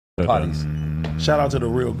Potties. Shout out to the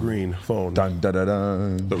Real Green phone. Dun, dun, dun,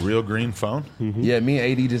 dun. The Real Green phone? Yeah, me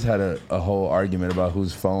and AD just had a whole argument about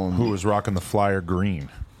whose phone. Who was rocking the Flyer green?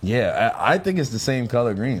 Yeah, I think it's the same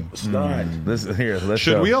color green. It's not. Let's Should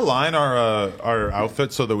show. we align our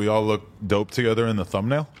outfits so that we all look dope together in the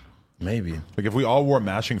thumbnail? Maybe. Like if we all wore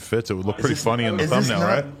matching fits, it would look pretty funny in the Is this thumbnail,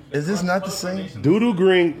 not, right? Is this not the same? Doodoo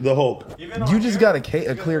Green, the Hulk. You just got a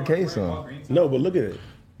clear case on. No, but look at it.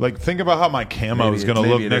 Like think about how my camo Maybe is going to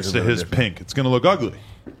maybe look it next is a to little his different. pink. It's going to look ugly.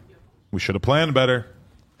 We should have planned better.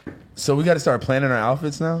 So we got to start planning our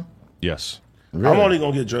outfits now? Yes. Really? I'm only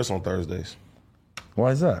going to get dressed on Thursdays. Why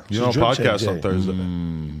is that? You don't drip check podcast day. on Thursday.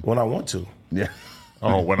 When I want to. Yeah.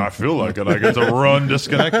 Oh, when I feel like it, I get to run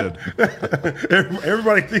disconnected.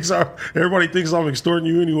 Everybody thinks I'm extorting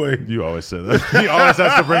you anyway. You always say that. He always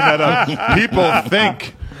has to bring that up. People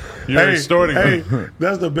think you're extorting them. Hey,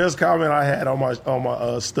 that's the best comment I had on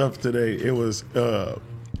my stuff today. It was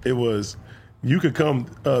you could come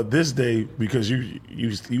this day because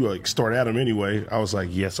you extort Adam anyway. I was like,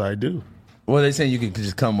 yes, I do. Well, they saying you can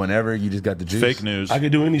just come whenever. You just got the juice. Fake news. I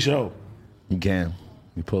could do any show. You can.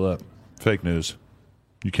 You pull up. Fake news.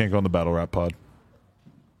 You can't go on the Battle Rap Pod.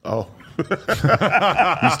 Oh, You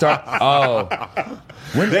start. Oh.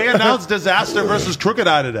 They announced Disaster versus Crooked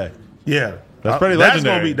Eye today. yeah, That's pretty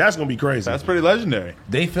legendary. That's gonna be crazy. That's pretty legendary.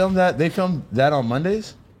 They filmed that. They filmed that on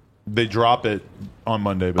Mondays. They drop it on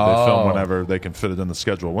Monday, but they film whenever they can fit it in the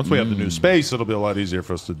schedule. Once we have the new space, it'll be a lot easier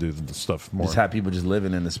for us to do the stuff more. Just have people just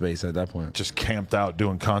living in the space at that point. Just camped out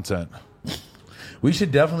doing content. We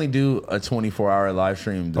should definitely do a 24-hour live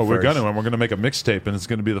stream. Oh, we're gonna, and we're gonna make a mixtape, and it's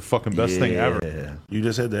gonna be the fucking best thing ever. You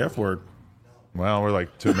just said the F word. Well, we're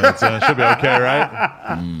like 2 minutes in. Should be okay,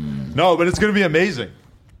 right? No, but it's gonna be amazing.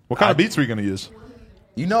 What kind of beats are we gonna use?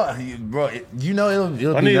 You know, bro. You know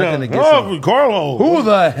it'll I be need nothing to get some. Carlo. Who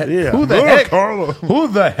the heck? Yeah. Who the Oh, heck? Carlo. Who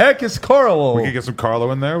the heck is Carlo? We could get some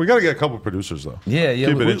Carlo in there. We got to get a couple producers though. Yeah. Keep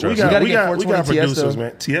it We interesting. gotta We get got 420 producers, Tiesto.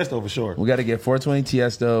 man. Tiesto for sure. We got to get 420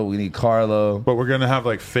 Tiesto. We need Carlo. But we're gonna have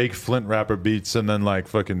like fake Flint rapper beats and then like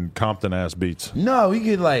fucking Compton ass beats. No, we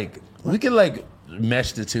could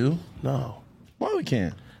mesh the two. No, Why we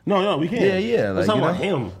can't? no, we can't. Yeah. Let's Like, talk you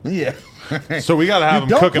about know? him. Yeah. So we got to have them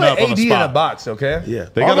Don't cooking put up on AD the in a spot. box, okay? Yeah,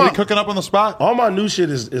 They got to be cooking up on the spot. All my new shit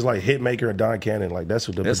is like Hitmaker and Don Cannon. Like that's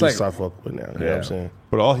what the It's producer like- I fuck with now. You know what I'm saying?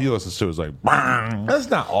 But all he listens to is like, bang, That's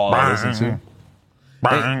not all I listen to.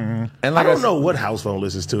 bang. And I like don't said, know what house phone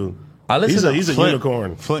listens to. I listen He's to a Flint,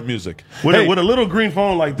 unicorn. Flint music. With, Hey, with a little green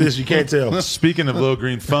phone like this, you can't tell. speaking of little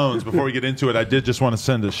green phones, before we get into it, I did just want to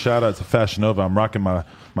send a shout out to Fashion Nova. I'm rocking my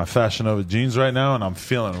Fashion Nova jeans right now, and I'm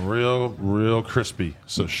feeling real crispy.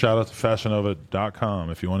 So shout out to fashionnova.com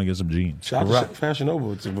if you want to get some jeans. Shout out to Fashion Nova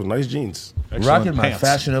with nice jeans. Excellent rocking my pants.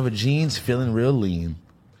 Fashion Nova jeans, feeling real lean.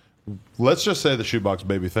 Let's just say the shoebox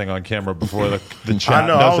baby thing on camera before the chat I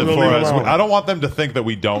know, I does was it gonna for leave it us. alone. I don't want them to think that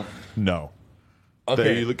we don't know.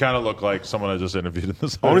 Okay. They kind of look like someone I just interviewed in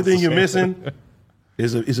this. Only thing you're missing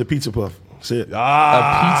is a pizza puff. That's it.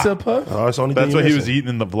 A pizza puff? Oh, that's the only thing That's you're what he was missing. eating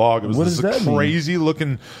in the vlog. It was What this does that mean? crazy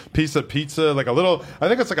looking piece of pizza, like a little. I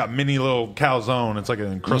think it's like a mini little calzone. It's like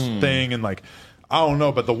an encrusted thing, and like I don't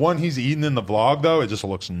know, but the one he's eating in the vlog though, it just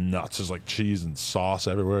looks nuts. There's like cheese and sauce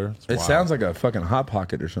everywhere. It's It wild. sounds like a fucking Hot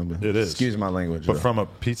Pocket or something. It is. Excuse my language. but though. from a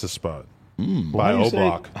pizza spot by Why you say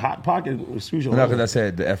O'Block. Hot Pocket. Excuse your No, because I language.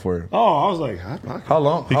 said the F word. Oh, I was like Hot Pocket. How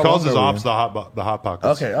long? He how calls long his are we ops in? the hot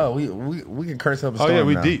pockets. Okay. Oh, we can curse up a Oh storm yeah,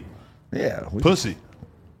 we now. deep Yeah. We pussy.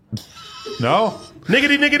 No.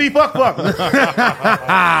 Niggity fuck.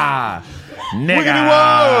 Wiggity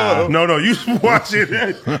whoa. No, you watch it.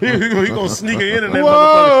 He gonna sneak it in and that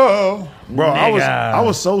motherfucker. Whoa. Bro, I Nigga.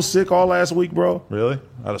 was so sick all last week, bro. Really?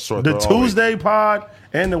 I had a sore The throat all week. Tuesday pod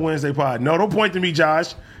and the Wednesday pod. No, don't point to me,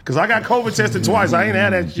 Josh, because I got COVID tested twice. I ain't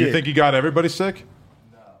had that shit. You think you got everybody sick?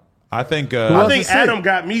 No. I think. I else think is sick? Adam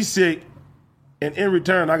got me sick, and in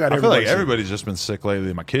return, I got I feel everybody like sick. everybody's just been sick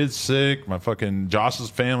lately. My kid's sick. My fucking Josh's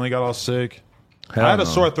family got all sick. Hell I had a no.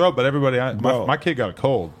 sore throat, but everybody. Bro. My kid got a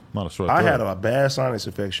cold, not a sore throat. I had a bad sinus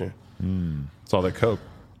infection. It's all that coke.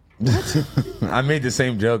 I made the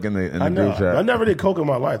same joke in the I know. group chat. I never did coke in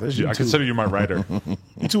my life. That's you I two. consider you my writer.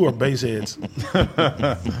 You two are base heads.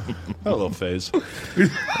 A little phase.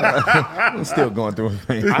 I'm still going through a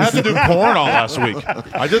phase. I had to do porn all last week.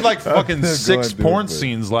 I did like fucking Going 6 through porn it.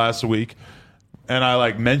 scenes last week. And I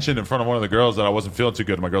like mentioned in front of one of the girls that I wasn't feeling too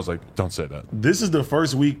good. And my girl's like, "Don't say that." This is the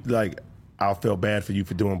first week like I felt bad for you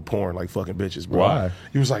for doing porn like fucking bitches, bro. Why?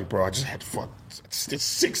 He was like, bro, I just had to fuck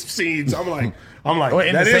 6 scenes. I'm like, Wait,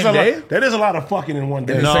 in that the is same a day? lot. That is a lot of fucking in one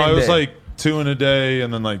day. the No, same it was day. like 2 in a day,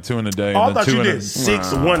 and then like 2 in a day. Oh, and I then thought 2 you in a did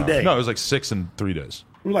 6 one day. No, it was like 6 in 3 days.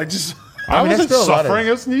 I'm like, just I mean, that's wasn't still a lot of- suffering.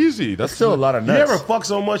 It's easy. That's Still a lot of You nuts. ever fuck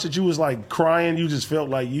so much that you was like crying, you just felt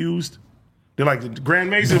like used? They're like, Grand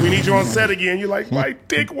Mason, we need you on set again. You're like, my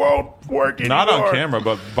dick won't work anymore. Not on camera,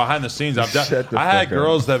 but behind the scenes. I Shut the had fuck up.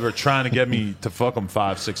 girls that were trying to get me to fuck them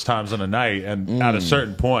 5-6 times in a night, and at a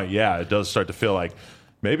certain point, yeah, it does start to feel like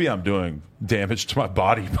maybe I'm doing damage to my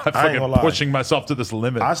body by I ain't gonna fucking lie. pushing myself to this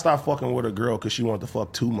limit. I stopped fucking with a girl because she wanted to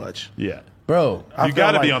fuck too much. Yeah. Bro, I You felt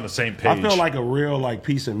got to be like- on the same page. I feel like a real like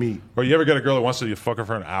piece of meat. Or you ever get a girl that wants to fuck her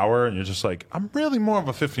for an hour, and you're just like, I'm really more of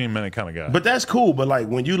a 15-minute kind of guy. But that's cool. But like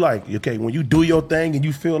when you like, okay, when you do your thing and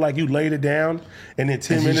you feel like you laid it down, and then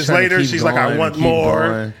 10 And she's minutes trying to later keep she's like, I going want and keep more,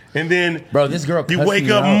 going. and then Bro, this girl you cussed wake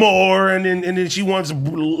me up out. more, and then she wants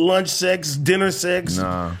lunch sex, dinner sex,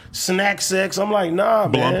 Nah. snack sex. I'm like, nah,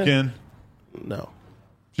 man, Blumpkin, no.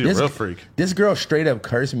 she's a real freak. This girl straight up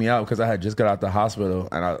cursed me out because I had just got out the hospital,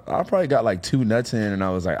 and I probably got like 2 nuts in, and I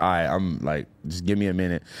was like, all right, I'm like, just give me a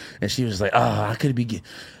minute. And she was like, oh, I could be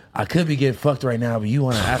getting fucked right now, but you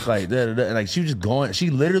want to act like that. And like she was just going, she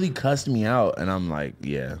literally cussed me out, and I'm like,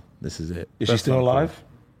 yeah, this is it. Is she still alive?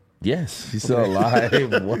 Yes, she's still alive.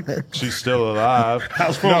 What? She's still alive.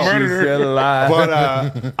 House full No, of She's murder. still alive.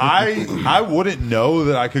 But I wouldn't know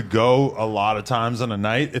that I could go a lot of times in a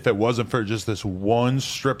night if it wasn't for just this one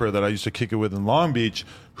stripper that I used to kick it with in Long Beach,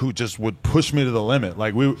 who just would push me to the limit.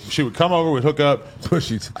 Like she would come over, we'd hook up.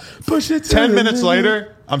 push it. To 10 the minutes limit.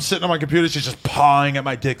 later, I'm sitting on my computer. She's just pawing at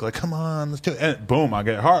my dick, like, "Come on, let's do it." And boom, I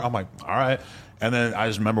get hard. I'm like, "All right." And then I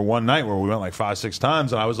just remember one night where we went like 5-6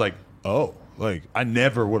 times, and I was like, "Oh." Like, I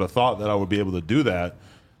never would have thought that I would be able to do that.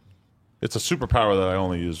 It's a superpower that I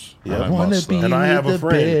only use when Yeah. I Wanna must, be- though. And I have a The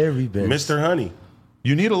friend, very best. Mr. Honey.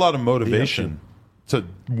 You need a lot of motivation to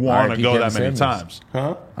want to R.I.P. go Kevin that many Samuels. times.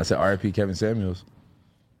 Huh? I said R.I.P. Kevin Samuels.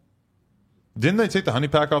 Didn't they take the honey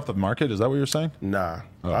pack off the market? Is that what you're saying? Nah.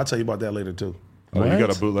 I'll tell you about that later too. Oh, you What?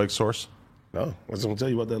 got a bootleg source? No, I was gonna tell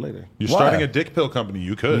you about that later. You're Why? starting a dick pill company.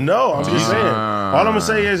 You could. No, I'm just saying. All I'm gonna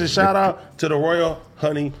say is a shout out to the Royal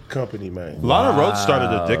Honey Company, man. Lana Rhodes started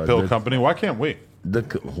a dick pill the- company. Why can't we?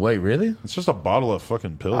 Wait, really? It's just a bottle of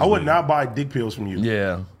fucking pills. I would dude. not buy dick pills from you.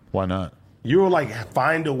 Yeah. Why not? You will like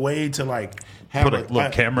find a way to like have Put a little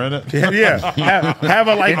camera in it. Yeah, have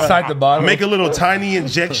a like Inside the bottle? Make a little tiny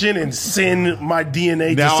injection and send my DNA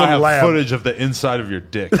to Now I some have lab. footage of the inside of your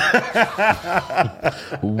dick.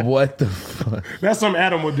 What the fuck? That's some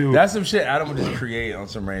Adam would do. That's some shit Adam would just create on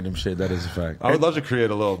some random shit. That is a fact. I would love to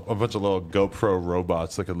create a bunch of little GoPro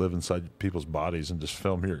robots that could live inside people's bodies and just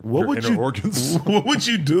film your inner organs. What would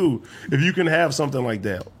you do if you can have something like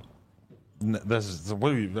that?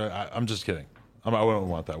 I'm just kidding. I wouldn't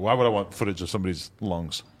want that. Why would I want footage of somebody's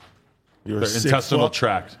lungs, You're a their sick intestinal fuck.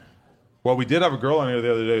 tract? Well, we did have a girl on here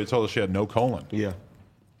the other day who told us she had no colon. Yeah.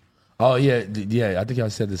 Oh yeah, yeah. I think y'all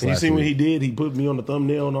said this You last see what week. he did? He put me on the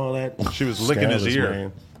thumbnail and all that. She was licking his Scandalous, ear.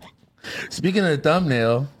 man. Speaking of the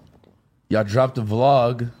thumbnail, y'all dropped a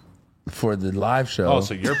vlog for the live show. Oh,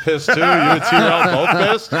 so you're pissed too? You and T-Rail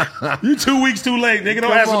both pissed? You 2 weeks too late, nigga. Don't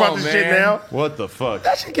Come ask about on, this shit man. now. What the fuck?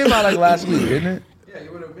 That shit came out like last week, didn't it? Yeah,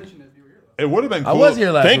 you would have mentioned it if you were here. It would have been cool. I was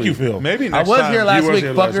here last week. Thank you, Phil. Maybe I next was time. here last was week,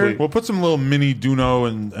 here last fucker. week. We'll put some little mini Duno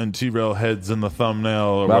and T-Rail heads in the thumbnail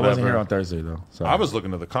or But I whatever. wasn't here on Thursday though. So I was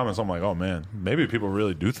looking at the comments. I'm like, oh man, maybe people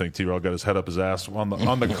really do think T-Rail got his head up his ass on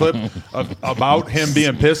the clip about him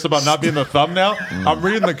being pissed about not being the thumbnail. I'm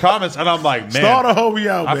reading the comments and I'm like, man, Start a hoe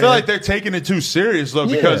out, I man. feel like they're taking it too serious though,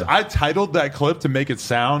 Yeah. because I titled that clip to make it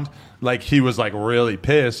sound like he was like really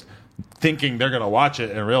pissed, thinking they're gonna watch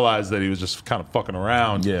it and realize that he was just kind of fucking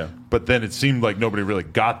around. Yeah. But then it seemed like nobody really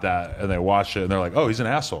got that, and they watched it and they're like, oh, he's an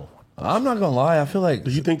asshole. I'm not gonna lie. I feel like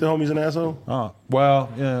Do you think the homie's an asshole? Oh, well,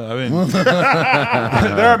 yeah, I mean,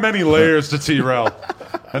 there are many layers to T-Rail.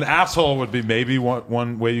 An asshole would be maybe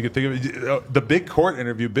one way you could think of it. The Big Court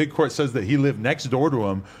interview, Big Court says that he lived next door to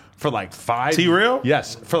him for like 5 T-Rail?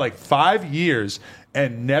 Yes, for like 5 years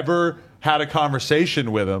and never had a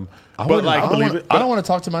conversation with him. I But wouldn't- like, I don't believe want- it. I don't want to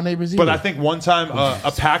talk to my neighbors either. but I think one time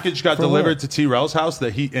a package got For delivered what? to T-Rail's house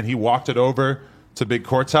that he walked it over to Big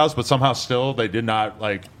Court's house, but somehow still they did not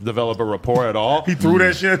like develop a rapport at all. He threw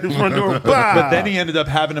that shit at the front door. But then he ended up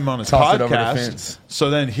having him on his Tossed it over the podcast. fence. So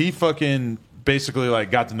then he fucking basically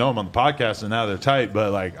like got to know him on the podcast, and now they're tight.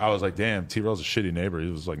 But like I was like, damn, T-Rail's a shitty neighbor.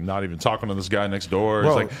 He was like not even talking to this guy next door.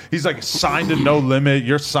 Bro. He's like signed to No Limit.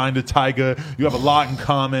 You're signed to Tyga. You have a lot in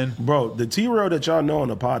common. Bro, the T-Rail that y'all know on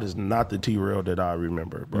the pod is not the T-Rail that I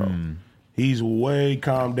remember, bro. He's way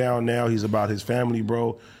calmed down now. He's about his family,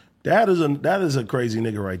 bro. That is a crazy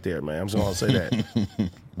nigga right there, man. I'm just gonna say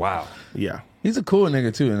that. Wow. Yeah. He's a cool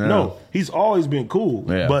nigga too. No, he's always been cool.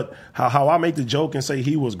 Yeah. But how I make the joke and say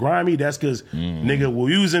he was grimy, that's because nigga,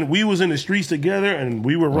 we was in the streets together and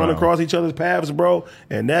we would run across each other's paths, bro.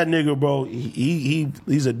 And that nigga, bro,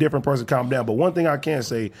 he's a different person. Calm down. But one thing I can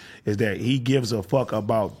say is that he gives a fuck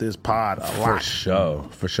about this pod a lot.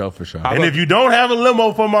 For sure. And if you don't have a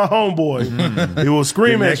limo for my homeboy, he will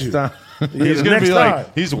scream at you. He's gonna be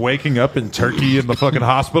like, he's waking up in Turkey in the fucking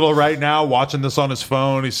hospital right now, watching this on his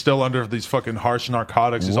phone. He's still under these fucking harsh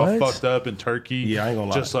narcotics. He's all fucked up in Turkey. Yeah, I ain't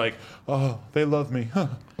gonna lie. Just like, oh, they love me. Huh.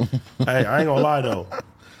 Hey, I ain't gonna lie though.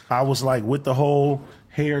 I was like with the whole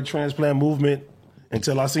hair transplant movement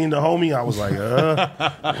until I seen the homie. I was like,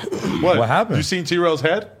 What happened? You seen T-Rail's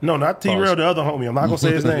head? no, not T-Rail, the other homie. I'm not gonna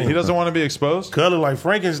say his name. He doesn't want to be exposed. Color like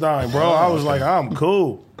Frankenstein, bro. I was like, I'm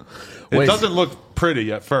cool. It doesn't look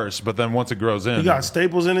pretty at first, but then once it grows in, He got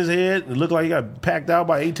staples in his head. It looked like he got packed out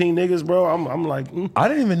by 18 niggas, bro. I'm like, I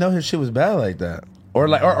didn't even know his shit was bad like that. Or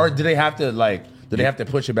did they have to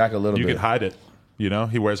push it back a little you bit? can hide it. You know,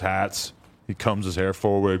 he wears hats. He combs his hair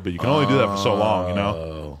forward, but you can only do that for so long. You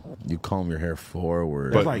know, You comb your hair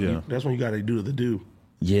forward. that's But, like yeah. that's when you got to do the do.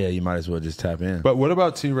 Yeah, you might as well just tap in. But what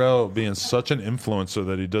about T-Rail being such an influencer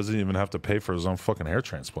that he doesn't even have to pay for his own fucking hair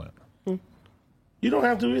transplant? You don't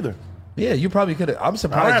have to either. yeah, you probably could have. I'm I don't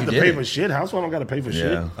surprised have you to did pay it. for shit. Housewife don't got to pay for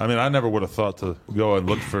shit. Yeah. I mean, I never would have thought to go and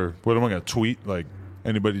look for, what am I going to tweet? Like,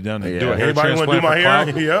 anybody down there? Yeah. Do a hair Anybody wanna transplant do my for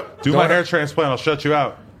hair? clout? Yep. Do my hair transplant, I'll shut you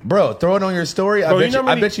out. Bro, throw it on your story. Bro,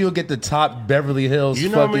 I bet you'll get the top Beverly Hills. You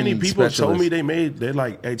know how many fucking people told me specialist. they're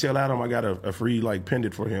like, hey, tell Adam I got a free like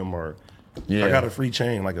pendant for him, or Yeah. I got a free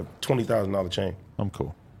chain, like a $20,000 chain. I'm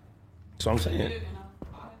cool. So I'm saying,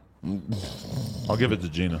 I'll give it to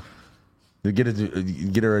Gina. To get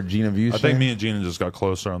her a Gina View. I think me and Gina just got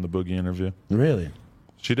closer on the Boogie interview. Really.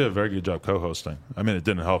 She did a very good job co-hosting. I mean, it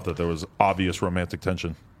didn't help that there was obvious romantic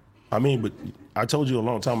tension. I mean, but I told you a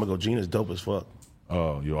long time ago, Gina's dope as fuck.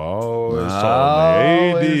 Oh, you always told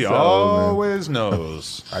Always me. AD told me. always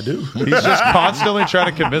knows. I do. He's just constantly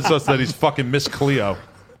trying to convince us that he's fucking Miss Cleo.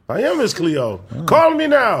 I am Miss Cleo. Call me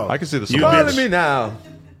now. I can see the You smile. bitch. me now.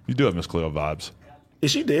 You do have Miss Cleo vibes.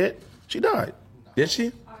 Is she dead? She died. Did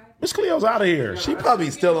she? Miss Cleo's out of here. She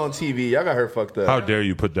probably still on TV. I got her fucked up. How dare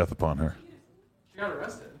you put death upon her?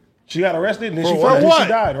 She got arrested and then she For what? then she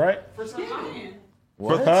died, right? For scamming.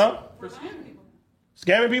 What? Huh? For scamming people.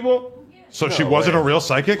 Scamming people? So she wasn't a real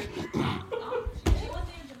psychic?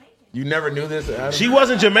 You never knew this, Adam? She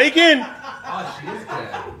wasn't Jamaican?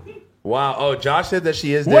 Wow. Oh, Josh said that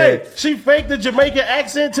she is Wait, dead. she faked the Jamaican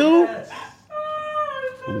accent too?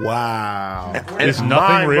 Wow. Is nothing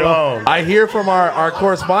Mind real? blown. I hear from our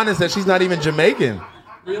correspondents that she's not even Jamaican.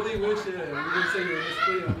 Really wish you didn't say you were Miss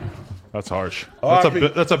Cleo. That's harsh. R.I.P.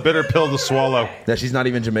 That's a bitter pill to swallow. That she's not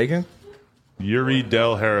even Jamaican? Yuri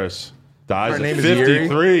Del Harris dies Her at name is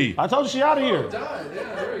 53. I told you she out of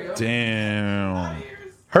here. Damn.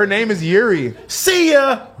 Her name is Yuri. See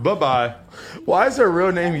ya. Bye-bye. Why is her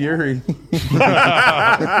real name Yuri?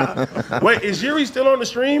 Wait, is Yuri still on the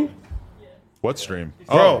stream? What stream?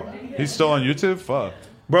 Bro. Oh, he's still on YouTube? Fuck.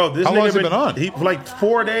 Bro, this How nigga long has he been on? He for like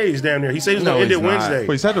 4 days down there. He said he was No, gonna end he's it not. Wednesday.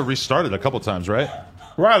 Well, he's had to restart it a couple times, right?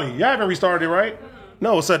 Riley, you haven't restarted it, right?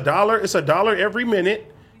 No, it's $1. It's $1 every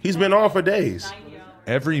minute. He's been on for days.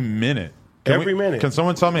 Every minute. Every minute. Can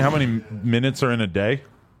someone tell me how many minutes are in a day?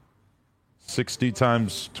 60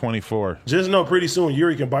 times 24. Just know pretty soon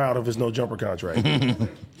Yuri can buy out of his no jumper contract.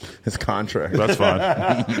 His contract. That's fine.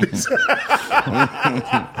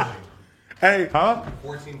 Hey, Huh?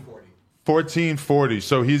 1440.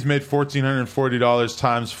 So he's made $1,440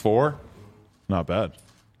 times 4. Not bad.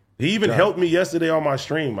 he even helped me yesterday on my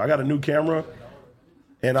stream. I got a new camera,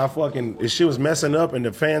 and his shit was messing up, and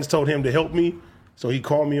the fans told him to help me, so he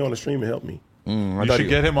called me on the stream and helped me. You should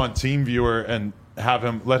get him on TeamViewer and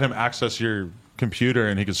let him access your computer,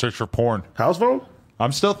 and he can search for porn. House phone?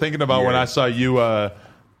 I'm still thinking about when I saw you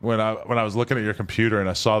when I was looking at your computer and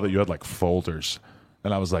I saw that you had like folders,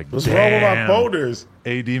 and I was like, What's wrong with my "Damn, folders?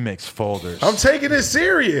 AD makes folders." I'm taking it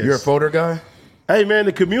serious. You're a folder guy? Hey, man,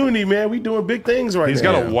 the community, man, we doing big things right He's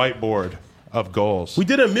now. got a whiteboard of goals. We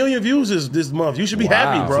did 1 million views this month. You should be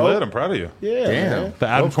happy, That's bro. lit. I'm proud of you. Yeah, Damn. man. The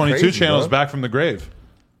Adam Go 22 crazy, channel is bro. back from the grave.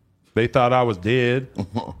 They thought I was dead.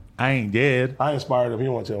 I ain't dead. I inspired him. He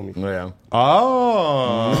won't tell me. Yeah.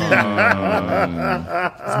 Oh.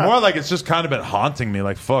 It's more like it's just kind of been haunting me.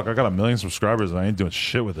 Like, fuck, I got 1 million subscribers and I ain't doing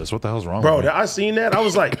shit with this. What the hell's wrong Bro, with me? I seen that. I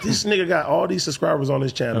was like, this nigga got all these subscribers on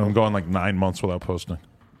his And channel. I'm going like 9 months without posting.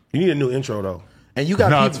 You need a new intro, though. And you got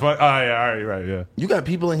No, people, it's fun. Oh, yeah, all right, right, yeah. you got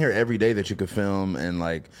people in here every day that you could film and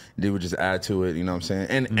like they would just add to it. You know what I'm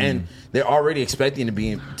saying? And they're already expecting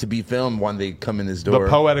to be filmed when they come in this door. The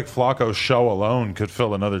Poetic Flacco show alone could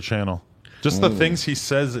fill another channel. Just the things he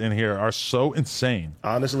says in here are so insane.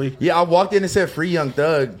 Honestly, Yeah, I walked in and said free Young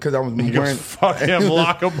Thug because I was He wearing. goes, fuck him,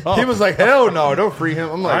 lock him up. He was like, "Hell no, don't free him."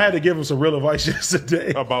 I'm I like, had to give him some real advice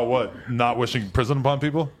yesterday. About what? Not wishing prison upon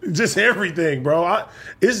people? Just everything, bro.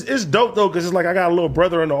 It's dope though because it's like I got a little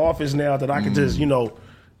brother in the office now that I can just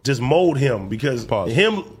just mold him because Pause.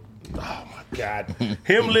 him. Oh my God,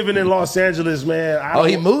 him living in Los Angeles, man. "Oh,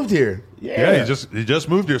 he moved here." Yeah, he just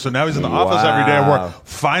moved here, so now he's in the office every day, and we're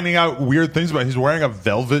finding out weird things about him. He's wearing a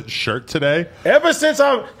velvet shirt today. Ever since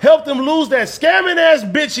I helped him lose that scamming ass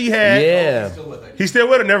bitch he had. Yeah. He's still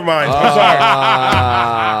with her. Never mind. I'm sorry.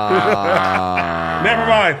 Never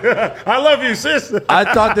mind. I love you, sis.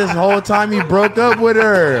 I thought this whole time you broke up with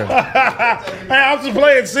her. Hey, I'm just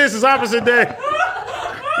playing sis. It's opposite day.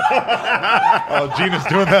 Oh, Gina's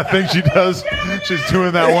doing that thing she does. She's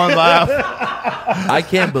doing that one laugh. I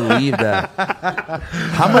can't believe that.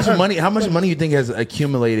 How much money you think has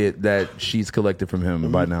accumulated that she's collected from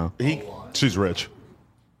him by now? She's rich.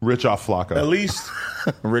 Rich off Flacco. At least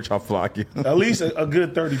Rich off Flocka. At least a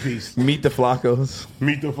good 30 piece. Meet the Floccos.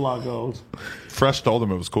 Meet the Flacos. Fresh told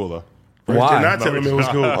him it was cool, though. Why? Did not tell him it was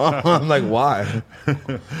cool. I'm like, why?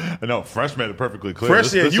 No, Fresh made it perfectly clear. Fresh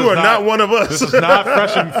said, "You are not one of us." This is not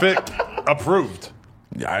Fresh and Fit approved.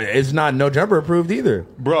 It's not No Jumper approved either.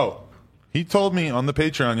 Bro, he told me on the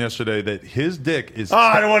Patreon yesterday that his dick is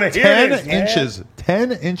I don't want to hear 10 this, man. inches,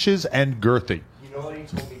 10 inches and girthy. You know what he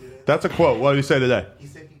told me today? That's a quote. What did he say today? He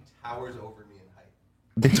said he towers over me in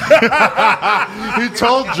height. He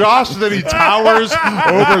told Josh that he towers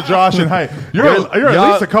over Josh in height. You're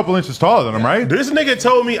at least a couple inches taller than him, right? This nigga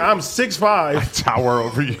told me I'm 6'5". Tower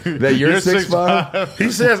over you. That you're 6'5"?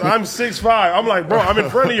 He says I'm 6'5". I'm like, bro, I'm in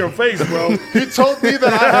front of your face, bro. He told me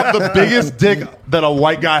that I have the biggest dick that a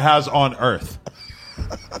white guy has on earth.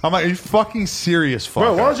 I'm like, are you fucking serious, fuck?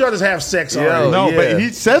 Bro, why don't y'all just have sex already? No, yeah. but he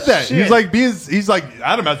said that. Shit. He's like,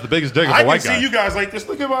 Adam has the biggest dick as I a can white see guy. you guys like this.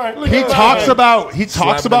 Look at mine. Look He at talks mine. about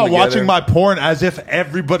Slap them watching together. my porn as if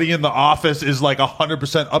everybody in the office is like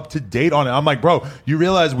 100% up to date on it. I'm like, bro, you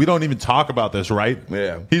realize we don't even talk about this, right?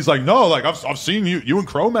 Yeah. He's like, no, like I've seen you and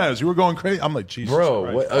Chromaz, you were going crazy. I'm like, Jesus,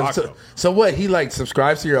 Bro, Christ, what, fuck no. so what? He like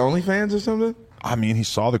subscribes to your OnlyFans or something? I mean, he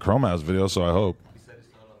saw the Chromaz video, so I hope.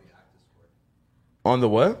 On the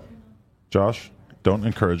what? Josh, don't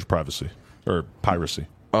encourage privacy or piracy.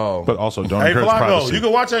 Oh. But also don't Hey, encourage Flacco, privacy. you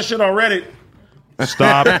can watch that shit on Reddit.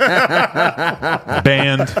 Stop.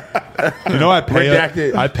 Banned. You know,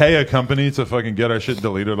 Redacted. I pay a company to fucking get our shit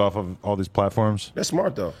deleted off of all these platforms. That's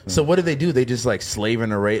smart though. So what do? They just like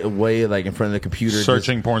slaving away like in front of the computer,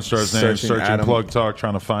 Searching just porn stars' names, searching Adam. Plug Talk,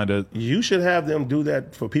 trying to find it. You should have them do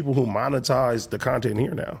that for people who monetize the content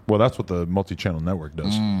here now. Well, that's what the multi-channel network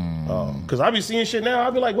does. Because I be seeing shit now.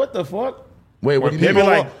 I be like, what the fuck? Wait, what do you They mean?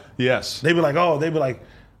 be like, Yes. they be like,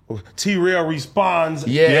 T-Rail responds.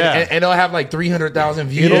 Yeah, Yeah. And they'll have like 300,000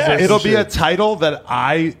 views. Yeah. or some It'll be a shit. title that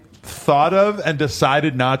I thought of and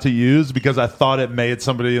decided not to use because I thought it made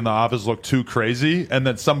somebody in the office look too crazy, and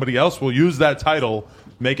then somebody else will use that title,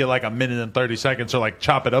 make it like 1 minute and 30 seconds, or like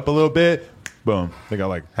chop it up a little bit. Boom, they got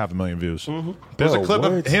like 500,000 views. There's Bro, a clip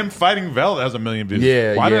what? of him fighting Vel that has 1 million views.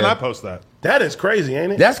 Yeah, Why didn't yeah. I post that? That is crazy,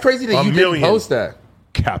 ain't it? That's crazy that A you million. didn't post that.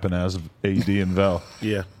 Capping ass of AD and Vel.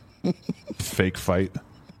 Yeah. Fake fight.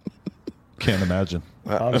 Can't imagine.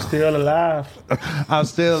 I'm still alive. I'm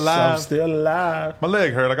still I'm alive. still alive. My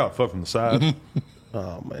leg hurt. I got fucked from the side.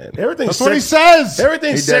 Oh man, everything's That's what he sex. says.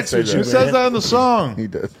 Everything's He does sex say with that. you. He man. says that in the song. He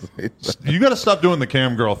does. You got to stop doing the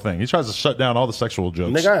cam girl thing. He tries to shut down all the sexual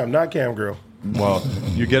jokes. Nigga, I am not cam girl. Well,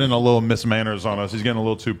 you're getting a little Miss Manners on us. He's getting a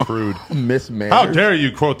little too prude. Miss Man. How dare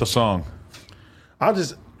you quote the song?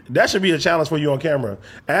 That should be a challenge for you on camera.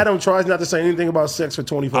 Adam tries not to say anything about sex for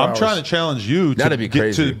 24 hours. I'm trying to challenge you to That'd be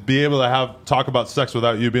crazy. to be able to talk about sex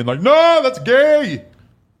without you being like, no, that's gay.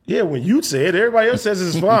 Yeah, when you say it, everybody else says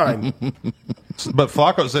it's fine. But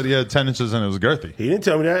Flacco said he had 10 inches and it was girthy. He didn't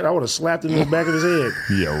tell me that. I would have slapped him in the back of his head.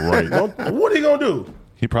 Yeah, right. What are you gonna do?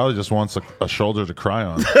 He probably just wants a shoulder to cry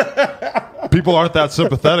on. People aren't that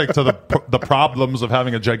sympathetic to the problems of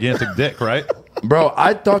having a gigantic dick, right? Bro,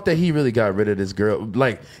 I thought that he really got rid of this girl.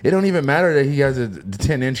 Like, it don't even matter that he has a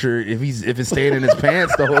 10-incher if it's staying in his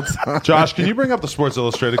pants the whole time. Josh, can you bring up the Sports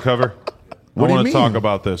Illustrated cover? What do I you want to talk mean?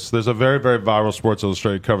 about this. There's a very, very viral Sports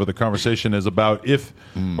Illustrated cover. The conversation is about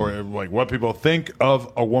or like what people think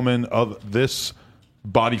of a woman of this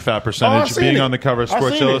body fat percentage seen being it. on the cover of I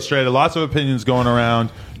Sports seen it. Illustrated. Lots of opinions going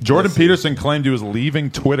around. Jordan Peterson claimed he was leaving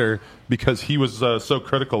Twitter because he was so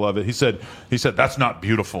critical of it. He said that's not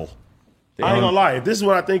beautiful. I ain't gonna lie. If this is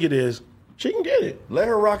what I think it is, she can get it. Let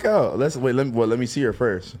her rock out. Let me see her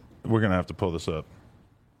first. We're gonna have to pull this up.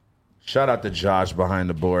 Shout out to Josh behind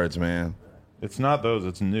the boards, man. It's not those.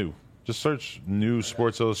 It's new. Just search new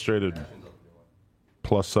Sports Illustrated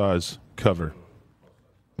plus size cover.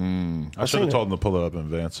 I should have told him to pull it up in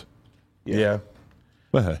advance. Yeah.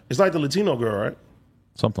 But hey, It's like the Latino girl, right?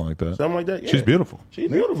 something like that. Something like that. Yeah. She's beautiful. She's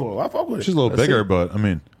beautiful. I fuck with it. She's a little That's bigger, it. but I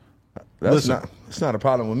mean, That's Listen. it's not a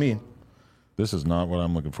problem with me. this is not what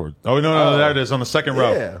I'm looking for. Oh no, there it is on the second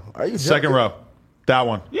row. Yeah. Are you Second joking? row. That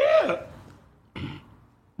one. Yeah.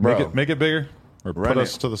 Bro, Make it bigger, or Run put it.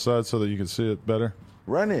 us to the side so that you can see it better.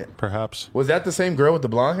 run it. Perhaps. Was that the same girl with the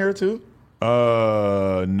blonde hair too?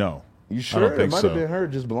 No. You sure? I don't think it might so. have been her,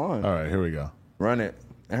 just blonde. All right, here we go. Run it.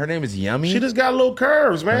 And her name is Yummy. She just got little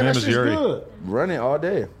curves, man. Her name That is shit's Yuri. good. Run it all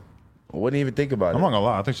day. I wouldn't even think about I'm it. not gonna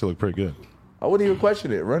lie. I think she looked pretty good. I wouldn't even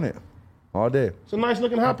question it. Run it all day. It's a nice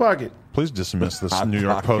looking hot pocket. Please dismiss this Hot New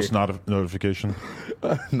York pocket. Post notification.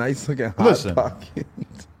 Nice looking hot Listen. pocket.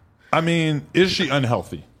 I mean, is she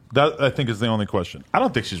unhealthy? That I think is the only question. I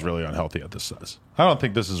don't think she's really unhealthy at this size. I don't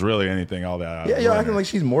think this is really anything all that. out of Yeah, the y'all ordinary. acting like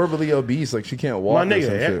she's morbidly obese, like she can't walk. My or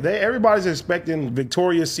some nigga, shit. everybody's expecting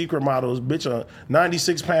Victoria's Secret models, bitch,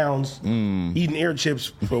 96 pounds, eating air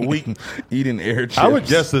chips for a week. Eating air chips. I would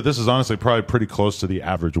guess that this is honestly probably pretty close to the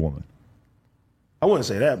average woman. I wouldn't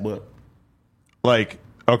say that, but Like,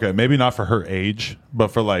 okay, maybe not for her age, but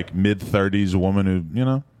for like mid-30s woman who, I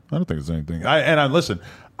don't think it's anything. Listen,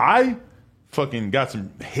 I fucking got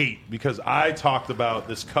some hate because I talked about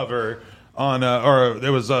this cover on, or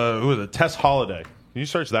there was who was it? Tess Holiday. Can you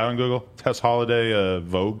search that on Google? Tess Holiday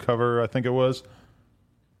Vogue cover, I think it was.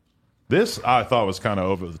 This I thought was kind of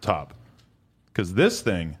over the top because this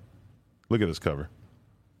thing, look at this cover.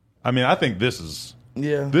 I mean, I think this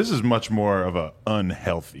is much more of a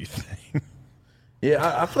unhealthy thing.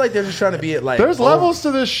 Yeah, I feel like they're just trying to be at like. There's levels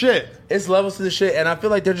to this shit. It's levels to the shit, and I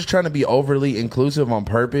feel like they're just trying to be overly inclusive on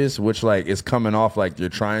purpose, which like is coming off like you're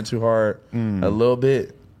trying too hard a little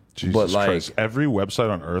bit. Jesus but like, Christ, every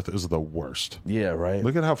website on earth is the worst. yeah, right.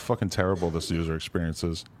 Look at how fucking terrible this user experience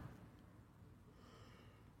is.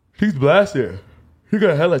 He's blasted. He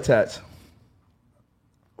got hella tats.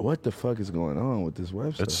 What the fuck is going on with this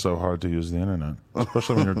website? It's so hard to use the internet,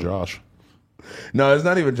 especially when you're Josh. No, it's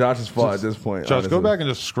not even Josh's fault at this point. Josh, go honestly. back and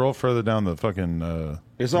just scroll further down the fucking.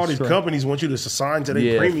 it's all these companies want you to assign to their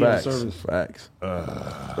Yeah, premium facts. service. Facts.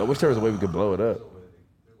 I wish there was a way we could blow it up.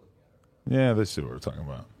 Yeah, they see what we're talking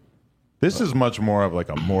about. This is much more of like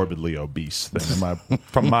a morbidly obese thing,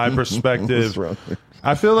 from my perspective. What's wrong?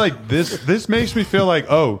 I feel like this makes me feel like,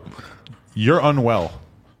 oh, you're unwell.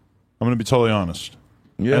 I'm going to be totally honest.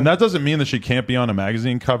 Yeah. And that doesn't mean that she can't be on a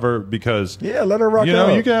magazine cover because Yeah, let her rock you know,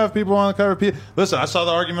 out. you can have people on the cover. Listen, I saw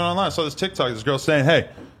the argument online. I saw this TikTok. This girl saying, "Hey,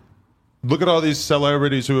 look at all these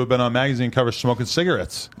celebrities who have been on magazine covers smoking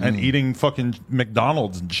cigarettes and eating fucking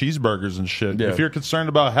McDonald's and cheeseburgers and shit. Yeah. If you're concerned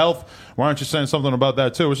about health, why aren't you saying something about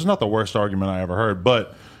that too?" Which is not the worst argument I ever heard,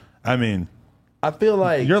 but I mean, I feel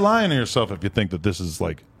like you're lying to yourself if you think that this is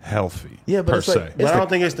like healthy. Yeah, but per it's like- se. But I don't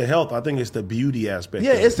think it's the health. I think it's the beauty aspect.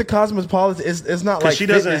 yeah, of it. it's the cosmopolitan. It's not like she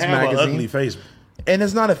doesn't fitness have an magazine. ugly face. And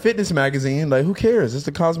it's not a fitness magazine. Like, who cares? It's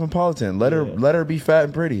the Cosmopolitan. Let her be fat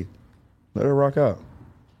and pretty. Let her rock out.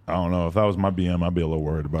 I don't know. If that was my BM, I'd be a little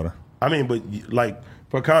worried about her. I mean, but like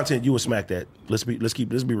for content, you would smack that. Let's be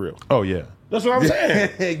real. Oh yeah. That's what I'm saying.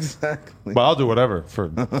 Exactly. But I'll do whatever for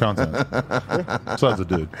content. Besides a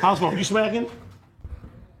dude. House Smoke, you smacking?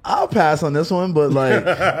 I'll pass on this one, but like,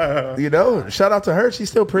 shout out to her. She's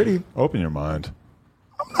still pretty. Open your mind.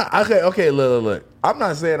 Okay. Look. I'm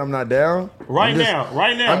not saying I'm not down. Right I'm just- now,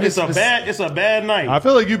 I'm it's just- a bad night. I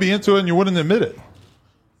feel like you'd be into it and you wouldn't admit it.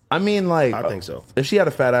 I mean, like, I think so. If she had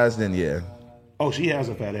a fat ass, then yeah. Oh, she has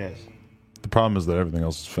a fat ass. The problem is that everything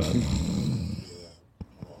else is fat.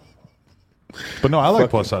 But no, I like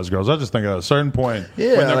plus size girls. I just think at a certain point,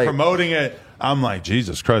 Yeah, when they're like- promoting it, I'm like,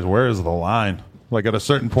 Jesus Christ, where is the line? Like at a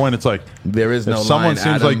certain point, it's like There is if no someone line,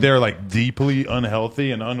 seems Adam. like they're like deeply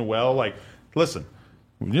unhealthy and unwell. Like, listen,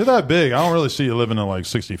 when you're that big, I don't really see you living at like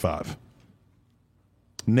 65.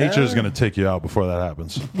 Nature's going to take you out before that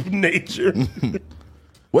happens. Nature.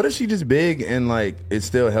 What if she just big and like it's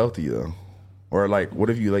still healthy though? Or like, what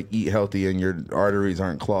if you like eat healthy and your arteries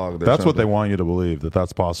aren't clogged? Or That's what they something? want you to believe, that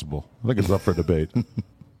that's possible. I think it's up for debate.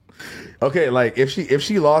 Okay, like if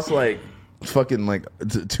she lost like fucking like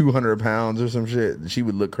 200 pounds or some shit, she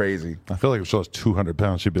would look crazy. I feel like if she was 200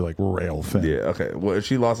 pounds, she'd be like rail thin. Yeah. Okay. Well, if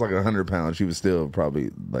she lost like 100 pounds, she would still probably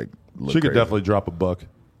like look She could crazy. definitely drop a buck.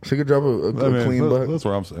 She could drop a clean buck. That's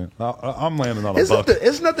what I'm saying. I'm landing on a It's buck.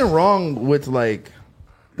 nothing wrong with like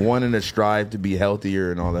wanting to strive to be healthier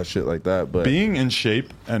and all that shit like that. But Being in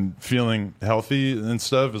shape and feeling healthy and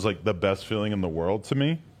stuff is like the best feeling in the world to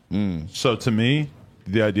me. So to me,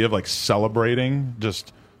 the idea of like celebrating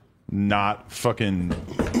just not fucking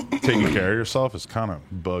taking care of yourself is kind of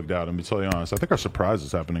bugged out. And to be totally honest, I think our surprise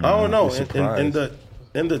is happening. I right don't now. know.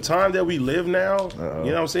 In the time that we live now, you know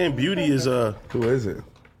what I'm saying? Beauty is who is it?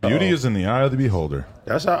 Beauty is in the eye of the beholder.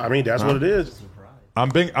 that's how. I mean, that's what it is. I'm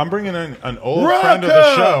bringing in an old friend of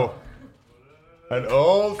the show. An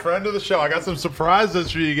old friend of the show. I got some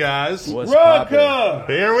surprises for you guys. What's poppin'? Rucka!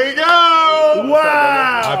 Here we go.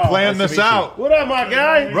 Wow! I planned this out. What up, my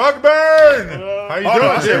guy? Rugburn. How you Oh, no,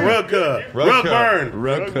 I doing, said dude? Rugka. Rugka.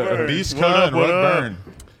 Rugburn. Beast What up, Cut and what up? Rugburn.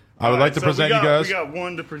 I would like to present you guys. We got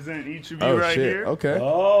one to present each of you Oh right shit. here. Okay.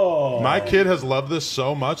 Oh. My kid has loved this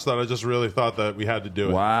so much that I just really thought that we had to do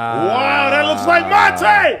it. Wow. Wow, that looks like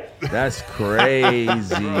Monte! That's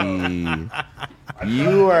crazy.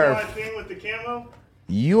 You My are thing with the camo.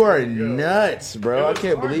 nuts, bro. I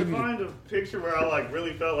can't believe to you. find a picture where I like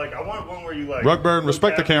really felt like I want one where you like. Rugburn,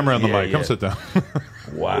 respect the camera and the Yeah, mic. yeah. Come sit down. My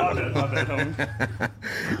Wow. bad, homie.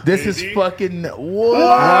 This is AD? fucking wow.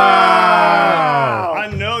 I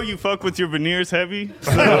know you fuck with your veneers heavy.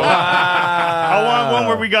 So Wow. I want one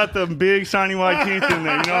where we got the big shiny white teeth in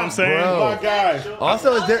there. You know what I'm saying? Bro. My guy.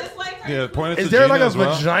 Also, is there Just like her. Yeah, point it is to there Gina like a as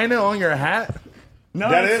well. vagina on your hat? No,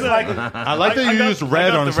 That it's, is like. I like that you got- used red I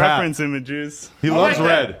got on the his hat. reference images. He loves like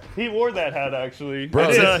that. red. He wore that hat actually. Bro,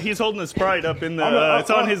 It's, this- he's holding a Sprite up in the. It's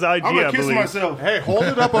on his IG, I'm gonna I kiss believe. myself. Hey, hold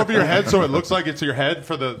it up over your head so it looks like it's your head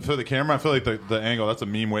for the camera. I feel like the angle, that's a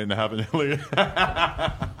meme waiting to happen.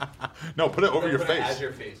 No, put it over your As face.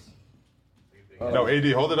 your face. No, AD,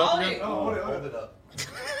 hold it up Oh, again. yeah. Hold it up.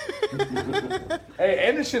 Hey,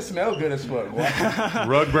 and this shit smell good as fuck.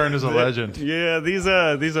 Rugburn is a legend. Yeah, these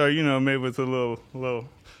are made with a little love.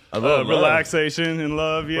 relaxation and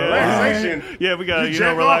love. Yeah, Relaxation? Yeah, we got You know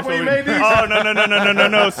jack relax. off when you over- made these? Oh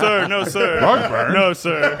no, sir, no sir, Rugburn? no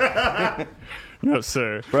sir, no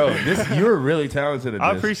sir. Bro, you're really talented at this.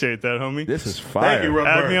 I appreciate that, homie. This is fire. Thank you,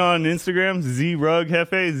 Add me Rugburn. on Instagram,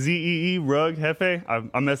 ZRugHefe, ZEE Rug Hefe.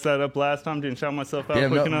 I messed that up last time. Didn't shout myself out Damn,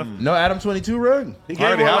 quick no, enough. no Adam 22 rug? He I gave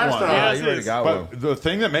already one have last one. time. Yeah, you already got one. But the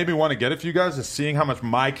thing that made me want to get it for you guys is seeing how much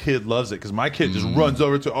my kid loves it, because my kid just runs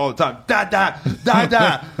over to it all the time. Da da da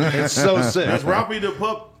da. It's so sick. Does Ralphie the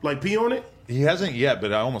pup like pee on it? He hasn't yet,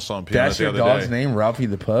 but I almost saw him peeing That's the your other dog's day. name, Ralphie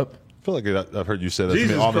the pup? I feel like I've heard you say that to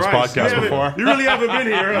Jesus me on this Christ. podcast You before. haven't- You really haven't been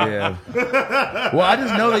here, huh? Yeah. Well, I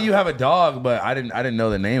just know that you have a dog, but I didn't know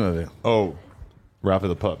the name of it. Oh, Ralphie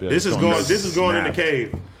the pup. Yeah, This is going. This is going in the Snap.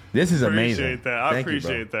 cave. This is amazing. Appreciate that. I Thank you, bro.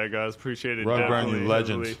 appreciate that, guys. Appreciate it. Rugburn, definitely, you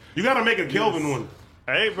legend. heavily. You got to make a Kelvin one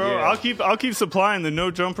Hey, bro, Yeah. I'll keep supplying the no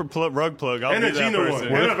jumper rug plug. I'll and be a that Gina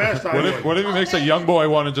person. one. And a Vashti one. What if he makes a young boy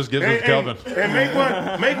one and just gives it to Kelvin? And make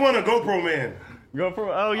one a GoPro man. Go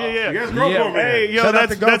for oh yeah. Yes, GoPro Yeah. man. Hey, yo, Shout out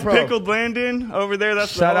that's to GoPro. Pickled Landon over there.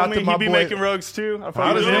 That's Shout the out homie. to my He be boy. making rugs too. I How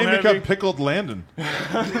fuck does with your him name heavy. become Pickled Landon?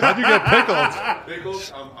 How'd you get pickled?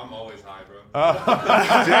 Pickles, I'm always high, bro.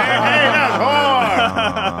 Hey, that's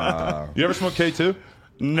hard. You ever smoke K2?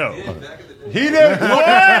 No. Back in the day. He did.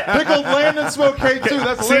 What? Pickled Landon smoked K2.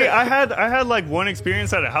 That's See, lit. I had like one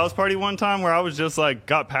experience at a house party one time where I was just like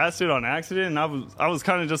got past it on accident, and I was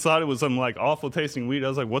kind of just thought it was some like awful tasting weed. I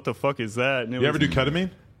was like, what the fuck is that? And it You ever was, do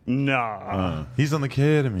ketamine? Nah, He's on the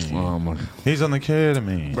ketamine. Oh my. He's on the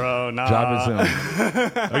ketamine. bro, nah. Drop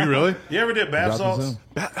it soon. Are you really? You ever did bath Drop it salts?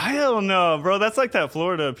 soon. Hell no, bro. That's like that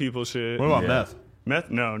Florida people shit. What about meth? Meth?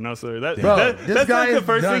 No, sir. Bro, this That's guy like the is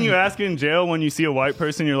first done- thing you ask in jail when you see a white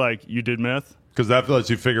person. You're like, you did meth? Because that lets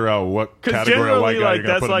you figure out what Because category of white generally, guy like you're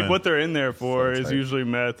gonna that's put him like in. what they're in there for So is tight. usually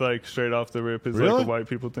meth, like straight off the rip is Really? like the white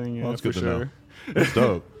people thing. Yeah, Well, that's for good to know. sure. That's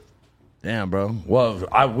dope. Damn, bro. Well,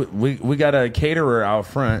 we got a caterer out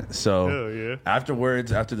front, so Hell yeah.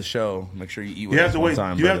 afterwards, after the show, make sure you eat with You us have to one wait.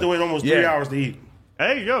 time, You have brother. to wait almost Yeah. 3 hours to eat.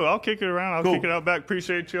 Hey, yo, I'll kick it around. I'll Cool. kick it out back.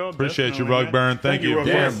 Appreciate y'all. Appreciate you, Definitely, man. Rugburn. Thank you, you. Rugburn.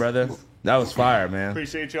 Damn, brother. That was fire, man.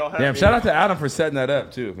 Appreciate y'all having Damn, me. shout out to Adam for setting that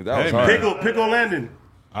up, too. 'Cause that was Hey, hard. man. Pickle Landon.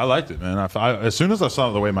 I liked it, man. As soon as I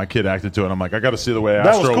saw the way my kid acted to it, I'm like, I got to see the way That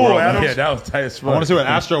was Astro cool, World. Adam. Yeah, that was tight as fuck. I want to see what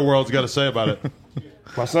Astro World's got to say about it.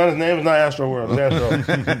 My son's name is not Astro World. It's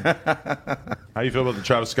Astro. How you feel about the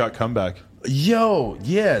Travis Scott comeback? Yo,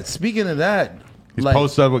 yeah, speaking of that, He's like,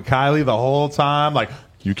 posted up with Kylie the whole time. Like,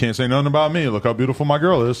 you can't say nothing about me. Look how beautiful my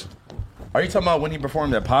girl is. are you talking about when he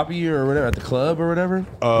performed at Poppy or whatever, at the club or whatever?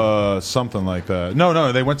 Something like that.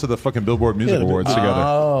 No, they went to the fucking Billboard Music Yeah, Awards together.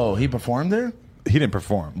 Oh, he performed there? He didn't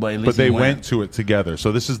perform, But at least but they he went went. to it together.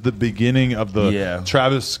 So this is the beginning of the Yeah.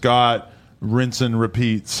 Travis Scott rinse and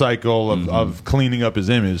repeat cycle of cleaning up his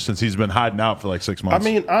image since he's been hiding out for like 6 I months.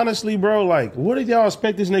 mean, honestly, bro, like, what did y'all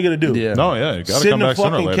expect this nigga to do? Yeah. no, yeah, you gotta Sit come in a back sooner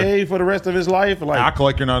or fucking later. cave for the rest of his life? Like, Act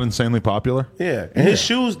like you're not insanely popular. yeah. And his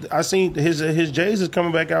shoes, I seen his J's is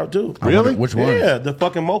coming back out too. Really? Which one? Yeah, the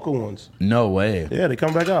fucking Mocha ones. No way. Yeah, they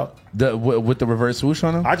come back out. With the reverse swoosh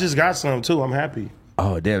on them. I just got some too. I'm happy.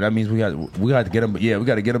 Oh damn! That means we got to get them. Yeah, we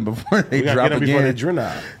got to get them before they We gotta drop get them again. before they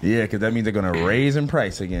drop. Yeah, because that means they're gonna raise in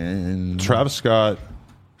price again. Travis Scott,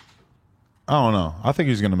 I don't know. I think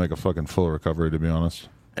he's going to make a fucking full recovery, to be honest.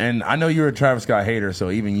 And I know you're a Travis Scott hater, so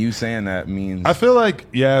even you saying that means I feel like,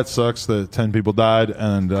 yeah, it sucks that 10 people died,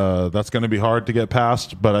 and that's going to be hard to get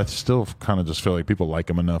past, but I still kind of just feel like people like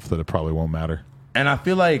him enough that it probably won't matter. And I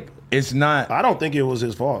feel like it's not. I don't think it was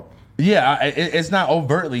his fault. Yeah, it's not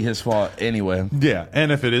overtly his fault anyway. Yeah,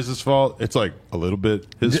 and if it is his fault, it's like a little bit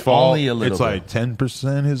his fault. Only a little it's bit. like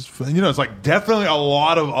 10% his. It's like definitely a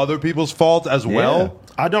lot of other people's fault as well.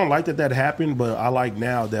 I don't like that happened, but I like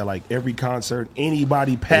now that like every concert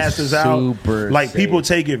anybody passes out, super like safe. people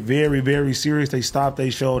take it very, very serious. They stop their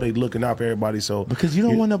show, they looking out for everybody. So Because you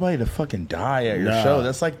don't want nobody to fucking die at your Nah. show.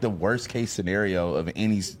 That's like the worst case scenario of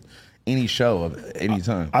any show of any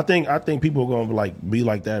time. I think people are gonna like be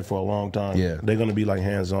like that for a long time. Yeah. They're gonna be like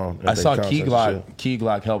hands on. I saw Key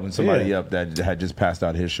Glock helping somebody Yeah. up that had just passed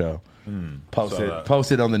out his show. saw that.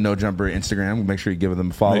 Posted on the No Jumper Instagram. Make sure you give them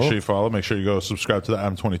a follow. Make sure you follow. Make sure you go subscribe to the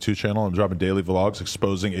M22 channel. I'm dropping daily vlogs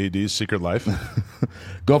exposing AD's secret life.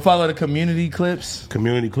 Go follow the community clips.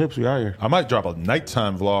 Community clips. We out here. I might drop a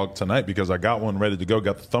nighttime vlog tonight because I got one ready to go.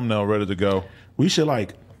 Got the thumbnail ready to go. We should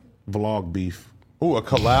like vlog beef. Ooh, a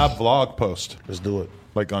collab vlog post. Let's do it.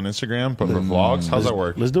 Like on Instagram, but for vlogs? How's that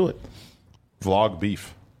work? Let's do it. Vlog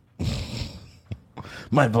beef.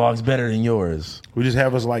 My vlog's better than yours. We just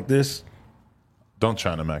have us like this. Don't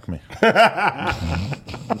China Mac me.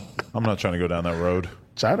 I'm not trying to go down that road.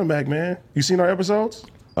 China Mac, man. You seen our episodes?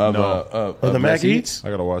 Of, No. Of the Let's Mac Eat? Eats? I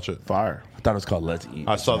gotta watch it. Fire. I thought it was called Let's Eat.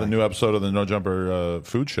 I saw the new episode of the No Jumper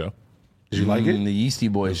food show. Did you like it? The Yeasty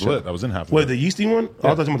Boys It's show. lit. I was in half of Wait, it. the yeasty one?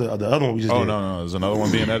 Oh, I thought you meant the other one we just Oh did. no, there's another one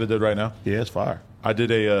being edited right now. Yeah, it's fire. I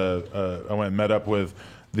did I went and met up with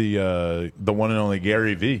the one and only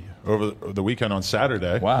Gary V over the weekend on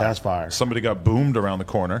Saturday. Wow. That's fire. Somebody got boomed around the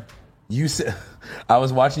corner. You said I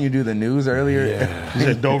was watching you do the news earlier. He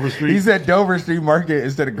said Dover Street. He said Dover Street Market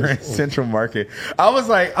instead of Grand Central Market. I was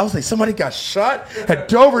like, somebody got shot at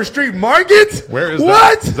Dover Street Market. Where is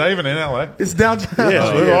what? that? Is that even in LA? It's downtown.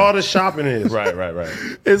 Yeah, where all the shopping is. Right.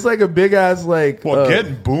 It's like a big ass like. Well,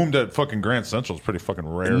 getting boomed at fucking Grand Central is pretty fucking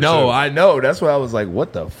rare. no, too. I know. That's why I was like,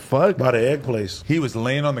 what the fuck? By the egg place. He was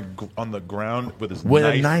laying on the ground with his With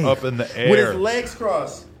knife, a knife up in the air. with his legs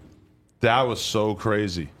crossed. That was so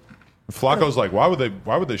crazy. Flacco's like, why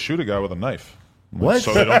would they shoot a guy with a knife? What?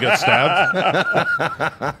 So they don't get stabbed?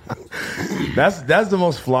 That's the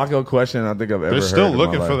most Flacco question I think I've ever They're heard. still in my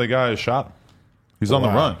looking for life. the guy who shot him. He's on the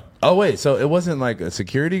Wow. run. Oh wait, so it wasn't like a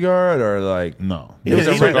security guard or like No. He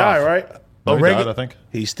didn't die, right? No, he regu- died, I think.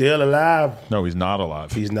 He's still alive. No, he's not